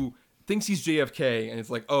 who thinks he's JFK, and it's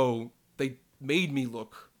like, oh, they made me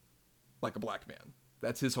look like a black man.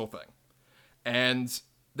 That's his whole thing. And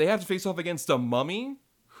they have to face off against a mummy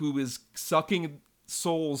who is sucking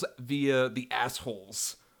souls via the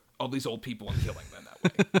assholes of these old people and killing them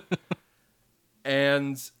that way.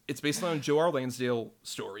 And it's based on a Joe R. Lansdale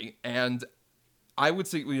story. And I would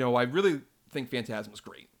say, I really think Phantasm was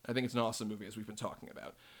great. I think it's an awesome movie, as we've been talking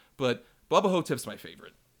about. But Bubba Hotep's my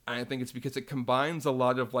favorite. And I think it's because it combines a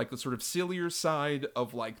lot of, like, the sort of sillier side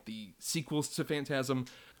of, like, the sequels to Phantasm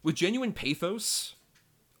with genuine pathos.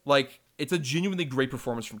 Like, it's a genuinely great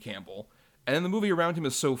performance from Campbell. And then the movie around him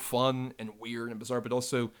is so fun and weird and bizarre, but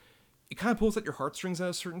also it kind of pulls at your heartstrings at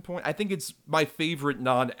a certain point. I think it's my favorite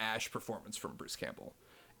non-Ash performance from Bruce Campbell.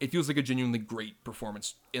 It feels like a genuinely great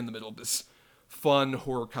performance in the middle of this fun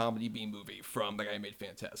horror comedy B-movie from the guy who made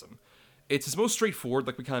Phantasm. It's his most straightforward,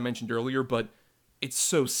 like we kind of mentioned earlier, but it's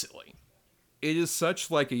so silly. It is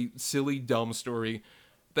such like a silly, dumb story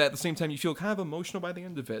that at the same time you feel kind of emotional by the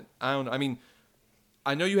end of it. I don't know. I mean,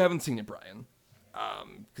 I know you haven't seen it, Brian,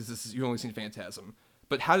 because you've only seen Phantasm.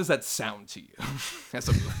 But how does that sound to you as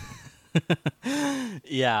a movie?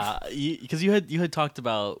 Yeah, because we had talked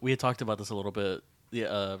about this a little bit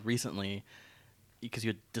recently, because you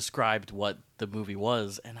had described what the movie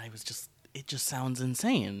was, and it just sounds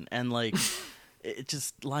insane, and like it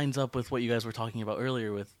just lines up with what you guys were talking about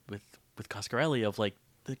earlier with Coscarelli, of like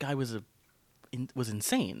the guy was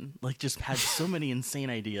insane, like just had so many insane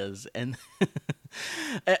ideas. And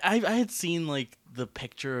I had seen like the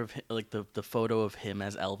picture of like the photo of him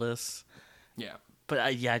as Elvis. Yeah. But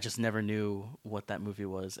I just never knew what that movie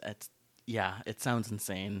was. It sounds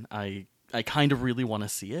insane. I kind of really want to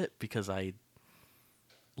see it because I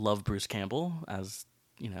love Bruce Campbell, as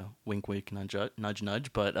wink wink nudge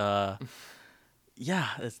nudge. But yeah,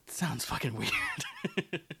 it sounds fucking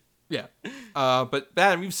weird. Yeah. But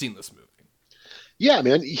Adam, you've seen this movie. Yeah,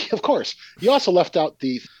 man. Of course. You also left out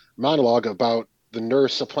the monologue about the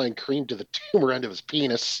nurse applying cream to the tumor end of his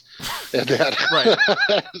penis, and that Right.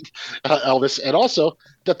 Elvis, and also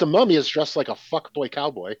that the mummy is dressed like a fuckboy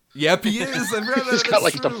cowboy. Yep, he is. I've read that. He's got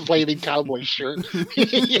like the flaming cowboy shirt.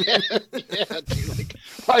 yeah, dude, like,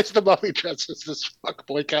 why is the mummy dressed as this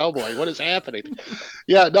fuckboy cowboy? What is happening?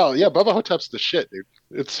 Bubba Hotep's the shit, dude.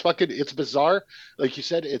 It's bizarre. Like you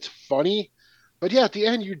said, it's funny. But yeah, at the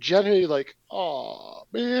end, you're generally like, oh,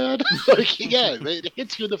 man. Like, yeah, it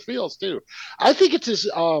hits you in the feels, too. I think it's his,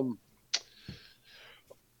 because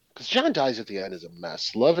John dies at the end is a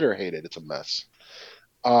mess. Love it or hate it, it's a mess.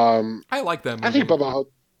 I like that movie. I think Bubba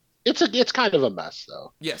it's kind of a mess,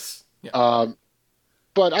 though. Yes. Yeah.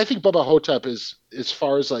 But I think Bubba Hotep is, as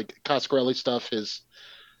far as, like, Coscarelli stuff, his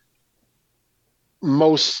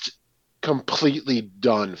most completely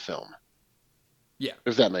done film. Yeah.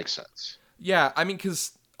 If that makes sense. Yeah, I mean,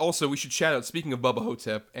 because also we should shout out, speaking of Bubba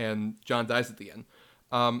Hotep and John dies at the end,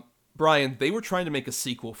 Brian, they were trying to make a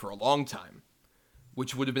sequel for a long time,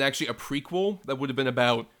 which would have been actually a prequel that would have been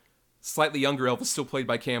about slightly younger Elvis, still played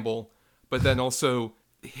by Campbell, but then also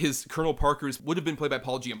his Colonel Parker's would have been played by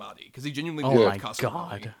Paul Giamatti, because he genuinely loved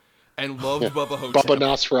Coscarelli and loved Bubba Hotep. Bubba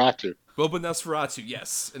Nosferatu. Bubba Nosferatu,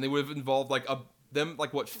 yes. And they would have involved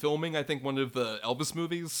filming, I think, one of the Elvis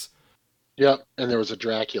movies. Yep, and there was a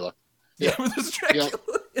Dracula. Yeah, there's Dracula. Yep.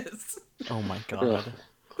 Yes. Oh my god.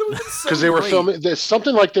 Because they were filming. There's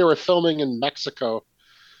something like they were filming in Mexico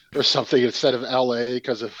or something instead of L.A.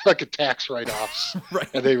 because of like tax write-offs. Right.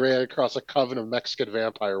 And they ran across a coven of Mexican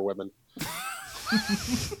vampire women.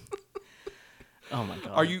 Oh my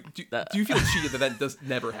god. Do you feel cheated that does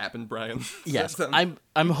never happen, Brian? Yes, I'm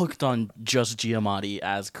hooked on just Giamatti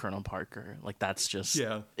as Colonel Parker. Like that's just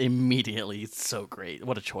immediately so great.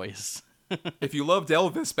 What a choice. If you loved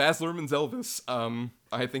Elvis, Baz Luhrmann's Elvis,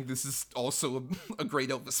 I think this is also a great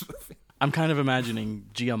Elvis movie. I'm kind of imagining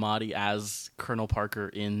Giamatti as Colonel Parker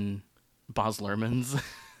in Baz Luhrmann's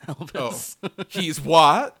Elvis. Oh, he's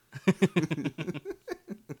what?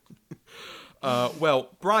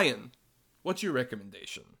 Well, Brian, what's your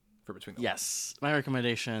recommendation for Between the Lines? Yes, my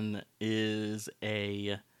recommendation is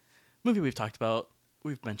a movie we've talked about.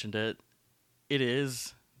 We've mentioned it. It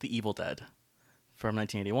is The Evil Dead from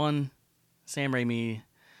 1981. Sam Raimi.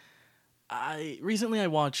 Recently I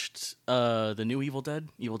watched the new Evil Dead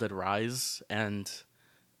Rise, and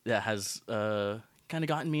that has kind of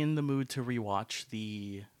gotten me in the mood to rewatch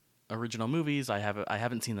the original movies. I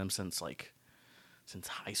haven't seen them since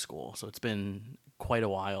high school, so it's been quite a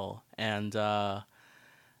while, and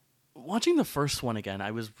watching the first one again,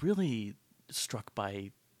 I was really struck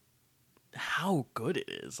by how good it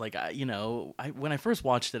is. Like, when I first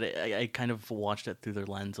watched it, I kind of watched it through the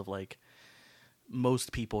lens of like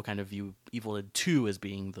most people kind of view Evil Dead 2 as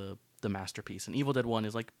being the masterpiece, and Evil Dead 1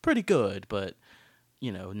 is like pretty good, but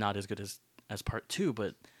not as good as part 2.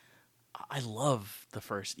 But I love the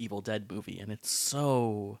first Evil Dead movie, and it's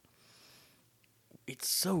so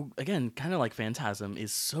again, kind of like Phantasm,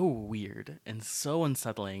 is so weird and so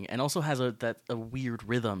unsettling, and also has a weird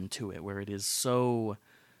rhythm to it where it is so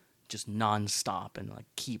just nonstop and like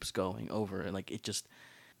keeps going over, and like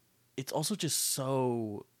it's also just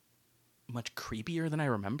so much creepier than I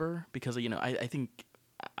remember, because I think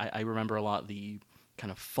I remember a lot the kind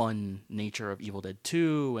of fun nature of Evil Dead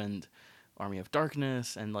 2 and Army of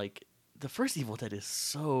Darkness, and like the first Evil Dead is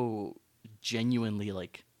so genuinely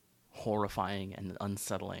like horrifying and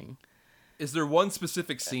unsettling. Is there one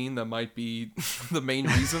specific scene that might be the main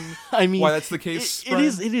reason I mean, why that's the case? It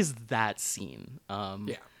is that scene.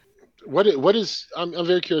 Yeah. What is? I'm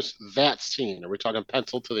very curious. That scene. Are we talking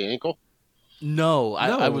pencil to the ankle? No,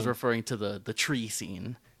 I was No. referring to the tree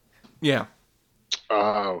scene. Yeah.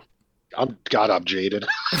 Oh, I'm jaded.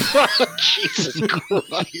 Jesus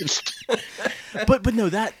Christ. But no,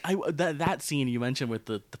 that scene you mentioned with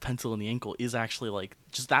the pencil in the ankle is actually like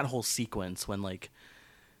just that whole sequence when like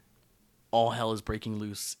all hell is breaking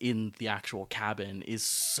loose in the actual cabin is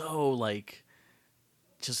so like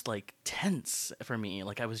just like tense for me.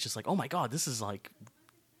 Like I was just like, oh my god, this is like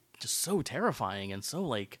just so terrifying and so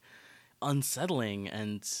like unsettling,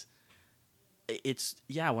 and it's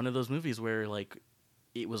one of those movies where like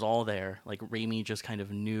it was all there. Like Raimi just kind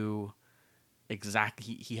of knew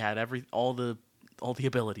exactly, he had all the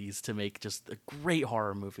abilities to make just a great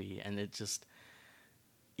horror movie, and it just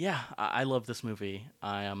I love this movie.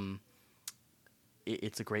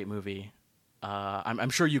 It's a great movie.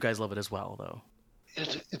 I'm sure you guys love it as well, though.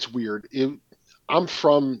 It's weird. I'm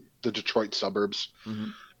from the Detroit suburbs,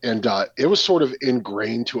 Mm-hmm. and it was sort of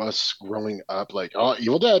ingrained to us growing up. Like, oh,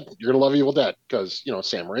 Evil Dead, you're gonna love Evil Dead because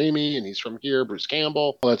Sam Raimi and he's from here, Bruce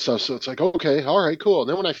Campbell, all that stuff. So it's like, okay, all right, cool. And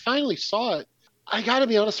then when I finally saw it, I gotta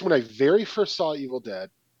be honest. When I very first saw Evil Dead,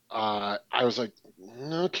 I was like,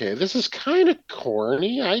 okay, this is kind of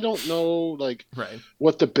corny. I don't know, like, Right.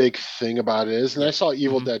 what the big thing about it is. And I Yep. saw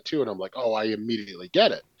Evil Dead 2, and I'm like, oh, I immediately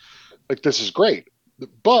get it. Like, this is great.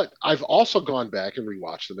 But I've also gone back and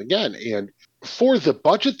rewatched them again. And for the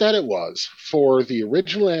budget that it was, for the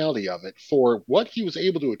originality of it, for what he was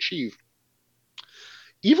able to achieve,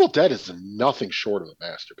 Evil Dead is nothing short of a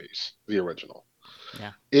masterpiece, the original.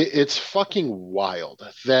 Yeah. It's fucking wild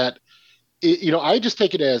that, I just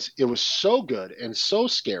take it as it was so good and so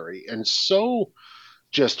scary and so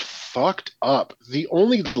just fucked up. The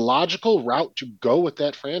only logical route to go with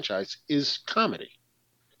that franchise is comedy.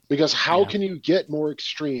 Because how Yeah. can you get more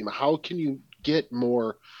extreme? How can you get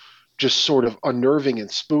more just sort of unnerving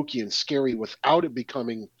and spooky and scary without it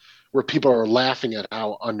becoming where people are laughing at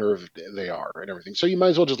how unnerved they are and everything? So you might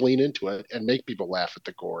as well just lean into it and make people laugh at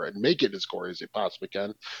the gore and make it as gory as they possibly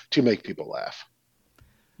can to make people laugh.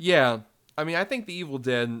 Yeah. I mean, I think The Evil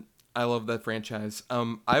Dead, I love that franchise.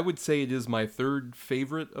 I would say it is my third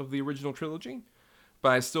favorite of the original trilogy, but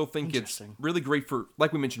I still think it's really great for,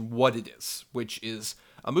 like we mentioned, what it is, which is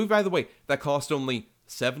a movie, by the way, that cost only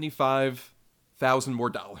 $75,000 more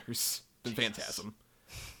than Phantasm.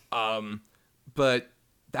 But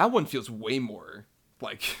that one feels way more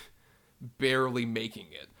like barely making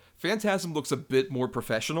it. Phantasm looks a bit more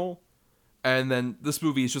professional, and then this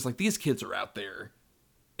movie is just like, these kids are out there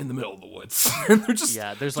in the middle of the woods. And they're just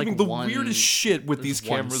there's doing like the weirdest shit with these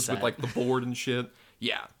cameras set. with like the board and shit.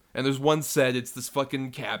 Yeah. And there's one set, it's this fucking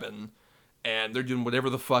cabin, and they're doing whatever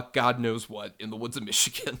the fuck, God knows what, in the woods of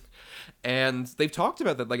Michigan. And they've talked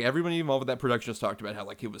about that, like everybody involved with that production has talked about how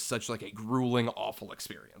like it was such like a grueling, awful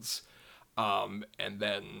experience. And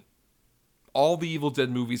then all the Evil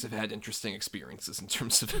Dead movies have had interesting experiences in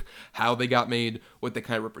terms of how they got made, what they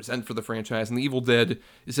kind of represent for the franchise. And the Evil Dead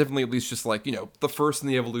is definitely at least just like, the first in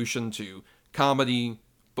the evolution to comedy,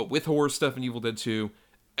 but with horror stuff in Evil Dead 2.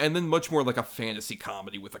 And then much more like a fantasy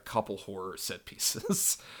comedy with a couple horror set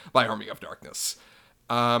pieces by Army of Darkness.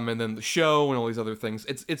 And then the show and all these other things.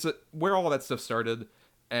 It's where all that stuff started.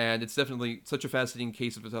 And it's definitely such a fascinating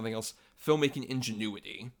case of something else. Filmmaking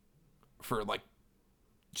ingenuity for like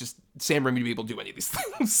just Sam Raimi to be able to do any of these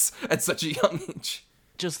things at such a young age.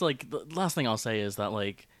 Just like the last thing I'll say is that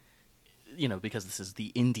like, because this is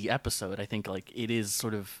the indie episode, I think like it is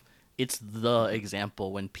sort of, it's the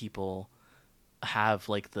example when people have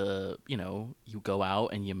like the, you go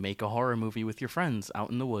out and you make a horror movie with your friends out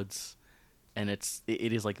in the woods, and it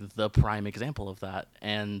is like the prime example of that.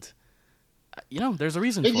 And there's a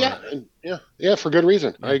reason for Yeah, it. and yeah, for good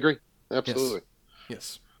reason. I Yeah. agree. Yes. Absolutely.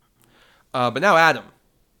 Yes. But now, Adam,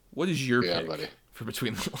 what is your Yeah, pick buddy. for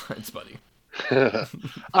Between the Lines, buddy?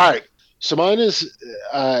 All right. So mine is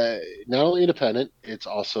uh, not only independent, it's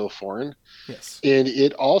also foreign, Yes. and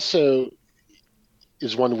it also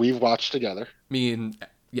is one we've watched together. Me and,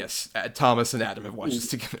 yes, Thomas and Adam have watched this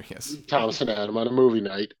together, yes. Thomas and Adam on a movie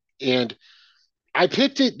night, and I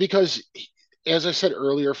picked it because, as I said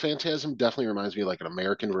earlier, Phantasm definitely reminds me of like an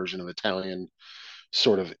American version of Italian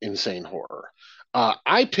sort of insane horror.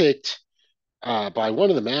 I picked by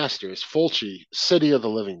one of the masters, Fulci, City of the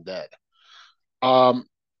Living Dead. Um,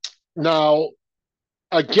 Now,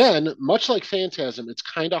 again, much like Phantasm, it's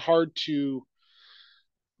kind of hard to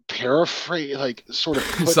paraphrase, like sort of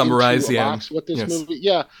put into Summarize, a yeah. box what this Yes. movie.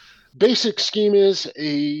 Yeah, basic scheme is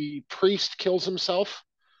a priest kills himself,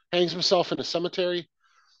 hangs himself in a cemetery,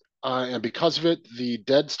 and because of it, the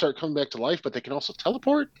dead start coming back to life, but they can also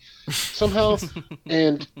teleport somehow.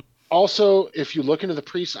 And also, if you look into the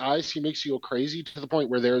priest's eyes, he makes you go crazy to the point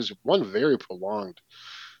where there's one very prolonged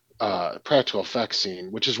practical effects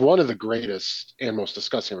scene, which is one of the greatest and most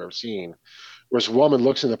disgusting I've ever seen. Where this woman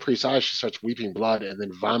looks in the priest's eyes, she starts weeping blood and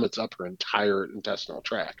then vomits up her entire intestinal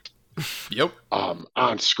tract Yep.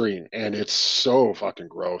 on screen. And it's so fucking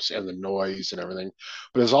gross, and the noise and everything.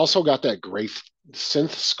 But it's also got that great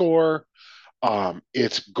synth score.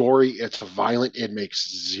 It's gory, it's violent, it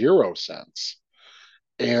makes zero sense.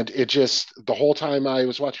 And it just, the whole time I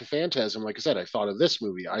was watching Phantasm, like I said, I thought of this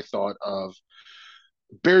movie. I thought of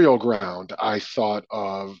Burial Ground. I thought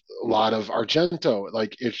of a lot of Argento.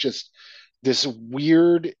 Like it's just this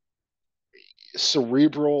weird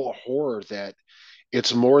cerebral horror that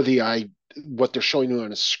it's more the I what they're showing you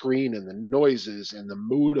on a screen and the noises and the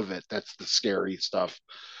mood of it that's the scary stuff,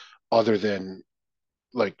 other than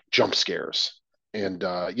like jump scares. And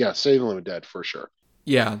yeah, Save the Living Dead for sure.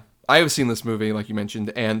 Yeah. I have seen this movie, like you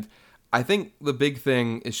mentioned, and I think the big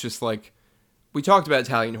thing is just like, we talked about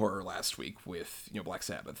Italian horror last week with, Black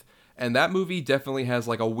Sabbath, and that movie definitely has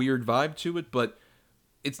like a weird vibe to it, but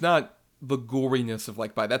it's not the goriness of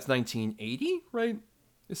like, that's 1980, right?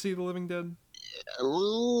 You see The Living Dead?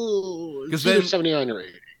 It's Because either then, 79 or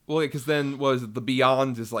 80. well, because then was The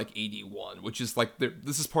Beyond is like 81, which is like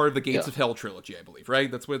this is part of the Gates Yeah, of Hell trilogy, I believe, right?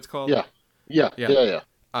 That's what it's called. yeah, yeah, Yeah. yeah, yeah.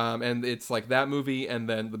 And it's like that movie, and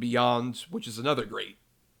then The Beyond, which is another great,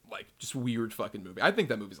 like, just weird fucking movie. I think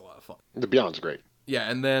that movie's a lot of fun. The Beyond's great. Yeah,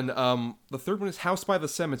 and then the third one is House by the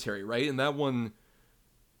Cemetery, right? And that one,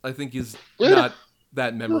 I think, is Yeah, not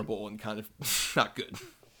that memorable and kind of not good.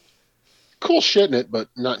 cool shit in it, but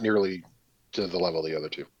not nearly to the level of the other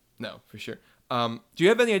two. No, for sure. Do you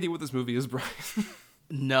have any idea what this movie is, Brian?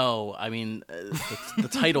 No, I mean the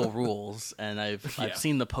title rules, and I've Yeah.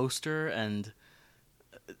 seen the poster, and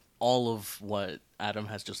all of what Adam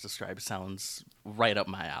has just described sounds right up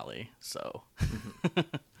my alley. So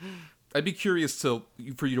I'd be curious for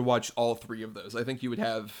you to watch all three of those. I think you would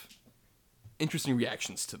have interesting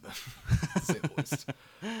reactions to them, to say the least.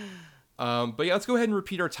 But yeah, let's go ahead and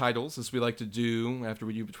repeat our titles, as we like to do after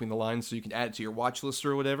we do Between the Lines, so you can add it to your watch list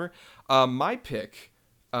or whatever. My pick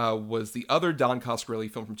was the other Don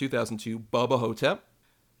Coscarelli film from 2002, Bubba Hotep.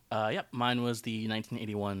 yep, mine was the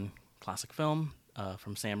 1981 classic film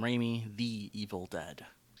from Sam Raimi, The Evil Dead.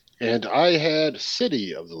 And I had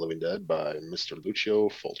City of the Living Dead by Mr. Lucio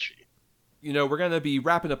Fulci. We're going to be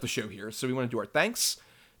wrapping up the show here, so we want to do our thanks,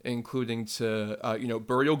 including to,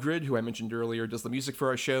 Burial Grid, who I mentioned earlier, does the music for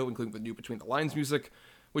our show, including the new Between the Lines music,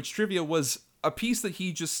 which, trivia, was a piece that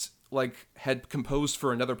he just, had composed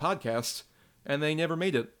for another podcast, and they never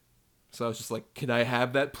made it. So I was just like, can I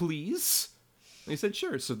have that, please? And he said,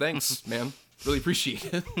 sure. So thanks, man. Really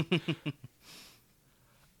appreciate it.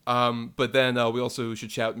 But then we also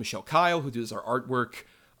should shout Michelle Kyle, who does our artwork.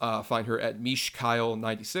 Find her at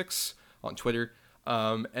MishKyle96 on Twitter.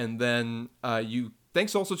 And then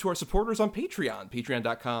thanks also to our supporters on Patreon,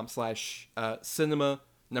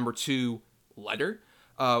 patreon.com/cinema2letter,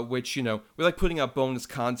 which, we like putting out bonus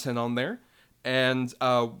content on there. And,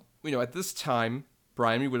 at this time,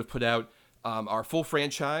 Brian, we would have put out our full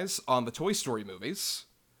franchise on the Toy Story movies,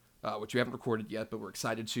 which we haven't recorded yet, but we're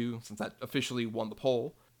excited to, since that officially won the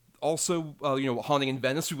poll. Also, Haunting in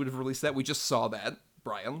Venice, we would have released that. We just saw that,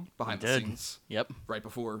 Brian, behind the scenes. Yep. Right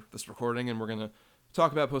before this recording, and we're going to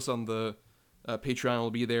talk about it, post on the Patreon,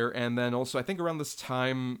 will be there. And then also, I think around this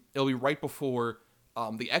time, it'll be right before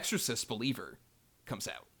The Exorcist Believer comes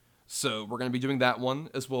out. So we're going to be doing that one,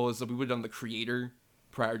 as well as we would have done The Creator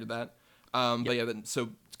prior to that. But yeah, so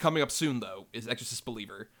coming up soon, though, is Exorcist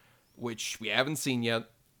Believer, which we haven't seen yet.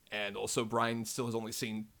 And also, Brian still has only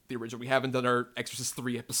seen the original. We haven't done our Exorcist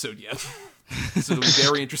 3 episode yet. So it'll be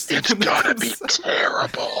very interesting. It's gotta be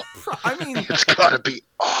terrible. I mean... It's gotta be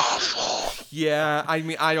awful. Yeah, I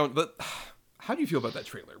mean, I don't... But how do you feel about that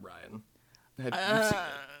trailer, Brian? Have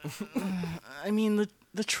you seen it? I mean,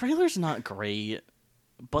 the trailer's not great,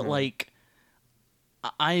 but, like,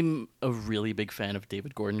 I'm a really big fan of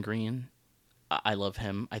David Gordon Green. I love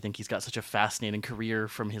him. I think he's got such a fascinating career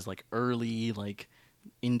from his, like, early, like,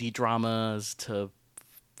 indie dramas to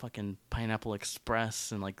fucking Pineapple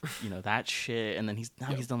Express and, like, you know, that shit. And then he's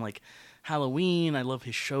done, like, Halloween. I love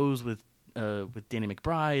his shows with Danny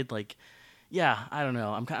McBride. Like, yeah, I don't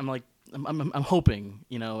know. I'm hoping,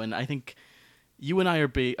 you know, and I think you and I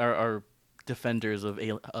are defenders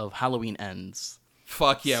of Halloween Ends.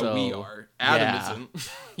 Fuck yeah, So, we are. Adam yeah. isn't.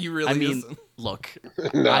 He really isn't. Look,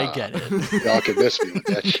 Nah. I get it. Y'all can miss me with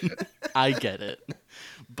that shit. I get it.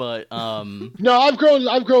 But No, I've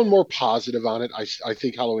grown more positive on it. I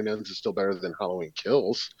think Halloween Ends is still better than Halloween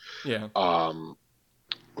Kills. Yeah.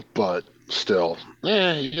 But still,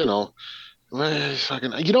 you know,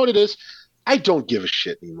 fucking, you know what it is? I don't give a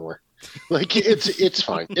shit anymore. Like it's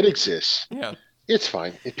fine. It exists. Yeah. It's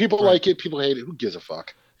fine. If people like it, people hate it. Who gives a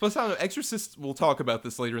fuck? Plus, I don't know, Exorcist, we'll talk about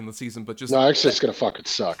this later in the season, but just... No, Exorcist's gonna fucking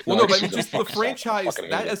suck. Well, no, but Exorcist's just gonna the fucking suck. I franchise, fucking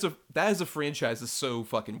that hate it. as a franchise is so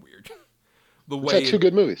fucking weird. The It's way... had two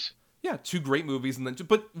good movies. Yeah, 2 great movies, and then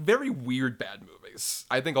but very weird bad movies.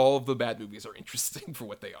 I think all of the bad movies are interesting for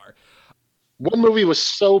what they are. One movie was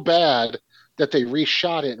so bad that they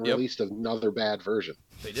reshot it and Yep. released another bad version.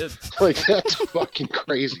 They did. Like, that's fucking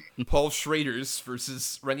crazy. Paul Schrader's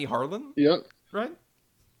versus Rennie Harlan, Yep. right?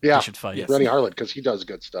 Yeah. they should fight. Yes. Rennie Harlan, because he does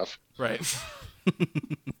good stuff. Right.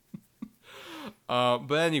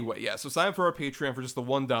 But anyway, yeah, so sign up for our Patreon for just the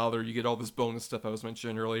 $1. You get all this bonus stuff I was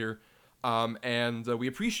mentioning earlier. And we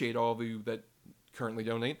appreciate all of you that currently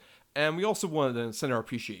donate. And we also wanted to send our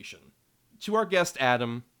appreciation to our guest,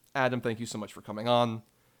 Adam. Adam, thank you so much for coming on.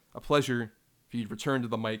 A pleasure for you to return to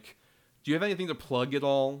the mic. Do you have anything to plug at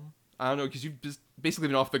all? I don't know, because you've just basically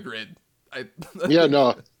been off the grid. Yeah,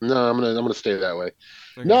 no, I'm gonna stay that way.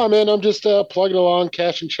 Okay. No, man, I'm just plugging along,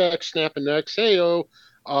 cashing checks, snapping necks. Heyo.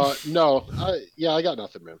 No, I got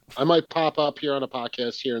nothing, man. I might pop up here on a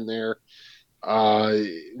podcast here and there.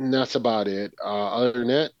 And that's about it. Other than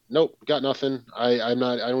that, nope, got nothing. I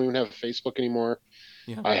don't even have a Facebook anymore.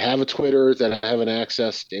 Yeah. I have a Twitter that I haven't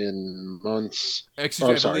accessed in months. Excuse Oh,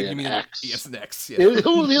 me, I sorry, believe you mean X. Yes, an X. Yeah.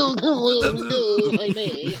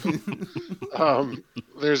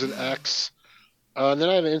 There's an X. And then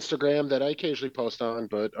I have an Instagram that I occasionally post on,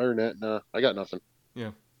 but other than that, no, I got nothing.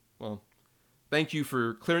 Yeah. Well, thank you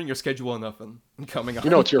for clearing your schedule enough and coming on. You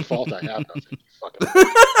know, it's your fault I have nothing.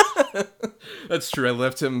 Fucking That's true. I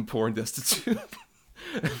left him poor and destitute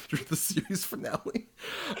after the series finale.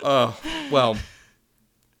 Well,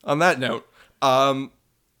 on that note,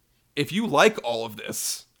 if you like all of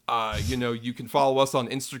this, you know, you can follow us on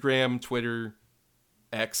Instagram, Twitter,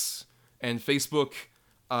 X, and Facebook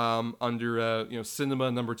under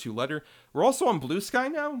Cinema #2 letter. We're also on Blue Sky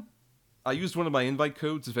now. I used one of my invite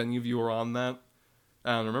codes if any of you are on that.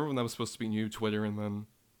 I don't remember when that was supposed to be new Twitter, and then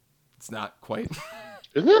it's not quite.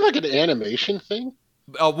 Isn't that like an animation thing?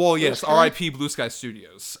 Well, yes, Sky? R.I.P. Blue Sky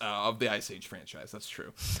Studios of the Ice Age franchise. That's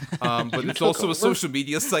true. But it's also over? a social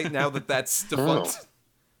media site now that's defunct.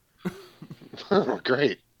 Oh,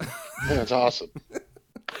 great. Yeah, that's awesome.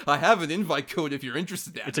 I have an invite code if you're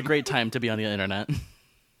interested. It's a great time to be on the internet.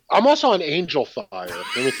 I'm also on Angel Fire.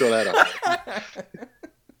 Let me throw that out there.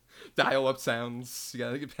 Dial-up sounds. You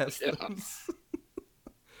gotta get past Yeah. those.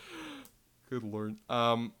 Good lord.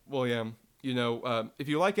 Well, yeah. You know, if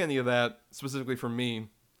you like any of that, specifically for me,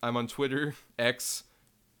 I'm on Twitter, X,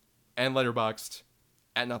 and Letterboxd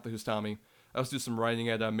at NotTheWho'sTommy. I also do some writing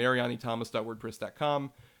at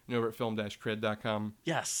marianithomas.wordpress.com and over at film-cred.com.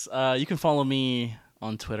 Yes, you can follow me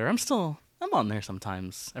on Twitter. I'm on there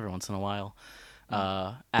sometimes, every once in a while.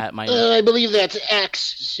 At my I believe that's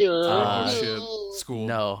X, sir. Oh, shit. School.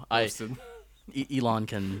 no, Roasted. Elon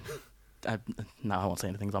can. I won't say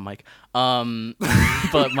anything's on mic.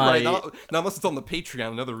 But my Right, not unless it's on the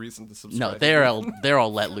Patreon, another reason to subscribe. no, they're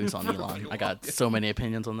all let loose on Elon. I got so many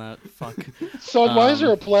opinions on that. Fuck. Son, why is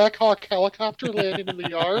there a Black Hawk helicopter landing in the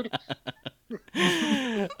yard?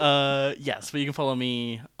 Yes, but you can follow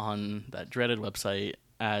me on that dreaded website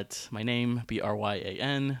at my name,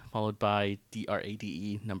 Bryan, followed by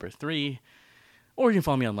DRADE 3. Or you can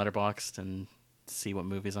follow me on Letterboxd and see what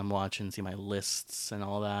movies I'm watching, see my lists and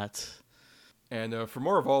all that. And for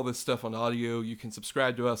more of all this stuff on audio, you can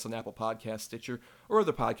subscribe to us on Apple Podcasts, Stitcher, or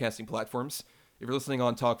other podcasting platforms. If you're listening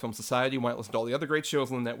on Talk Film Society, you might listen to all the other great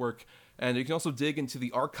shows on the network, And you can also dig into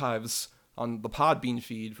the archives on the Podbean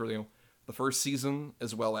feed for the first season,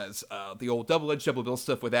 as well as the old Double Edge Double Bill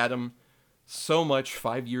stuff with Adam. So much,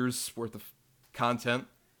 5 years worth of content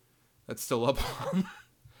that's still up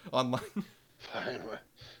online.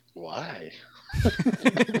 Why?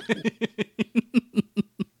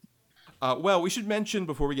 Well, we should mention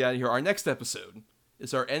before we get out of here, our next episode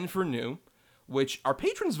is our End for New, which our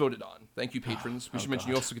patrons voted on. Thank you, patrons. We should mention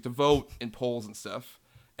you also get to vote in polls and stuff.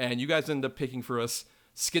 And you guys ended up picking for us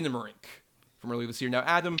Skinamarink from earlier this year. Now,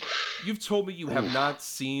 Adam, you've told me you have not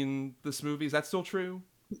seen this movie. Is that still true?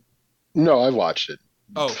 No, I've watched it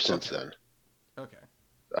since okay. then. Okay.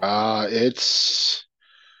 It's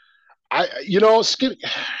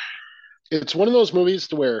it's one of those movies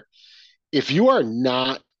to where if you are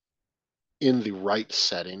not in the right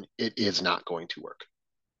setting, it is not going to work.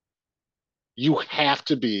 You have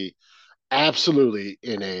to be absolutely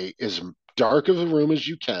in as dark of a room as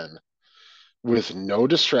you can with no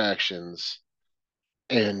distractions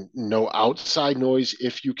and no outside noise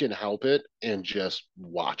if you can help it, and just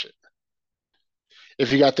watch it.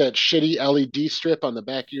 If you got that shitty LED strip on the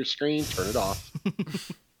back of your screen, turn it off.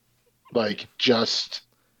 Just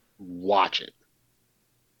watch it.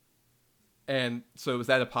 And so is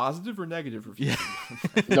that a positive or negative review?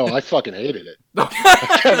 Yeah. No, I fucking hated it. No,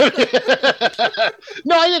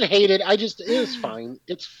 I didn't hate it. It was fine.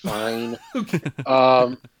 It's fine.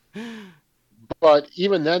 But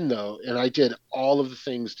even then, though, and I did all of the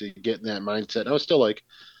things to get in that mindset, I was still like,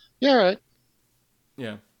 yeah, all right.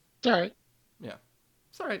 Yeah. It's all right. Yeah.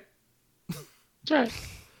 It's all right. It's all right.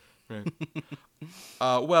 Right.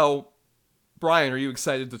 Well, Brian, are you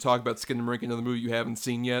excited to talk about Skinamarink, another movie you haven't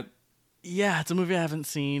seen yet? Yeah, it's a movie I haven't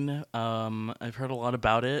seen. I've heard a lot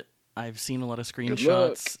about it. I've seen a lot of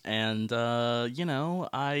screenshots, and in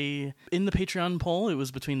the Patreon poll, it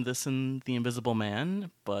was between this and The Invisible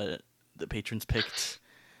Man, but the patrons picked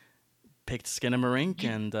Skinamarink,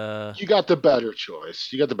 and you got the better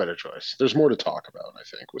choice. There's more to talk about, I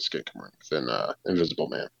think, with Skinamarink than Invisible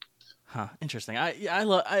Man. Huh? Interesting. I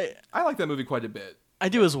like that movie quite a bit. I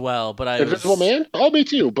do as well, but Invisible Man? Oh, me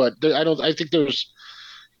too. But I think there's.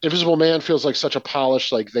 Invisible Man feels like such a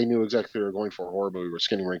polished, like they knew exactly what they were going for a horror movie, where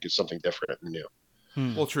Skinamarink is something different and new.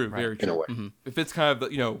 Well, true, right. Very true. In a way. Mm-hmm. If it's kind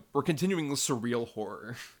of, we're continuing the surreal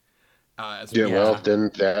horror. Then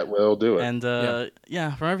that will do it. And,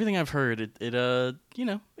 from everything I've heard, it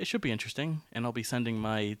should be interesting, and I'll be sending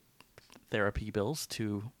my therapy bills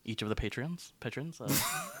to each of the patrons.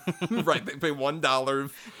 Right, they pay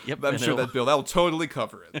 $1. Yep, I'm sure that'll totally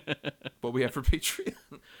cover it. What we have for Patreon.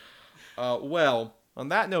 Well, on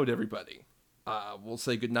that note, everybody, we'll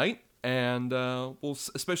say goodnight, and we'll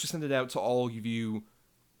especially send it out to all of you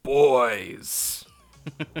boys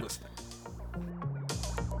listening.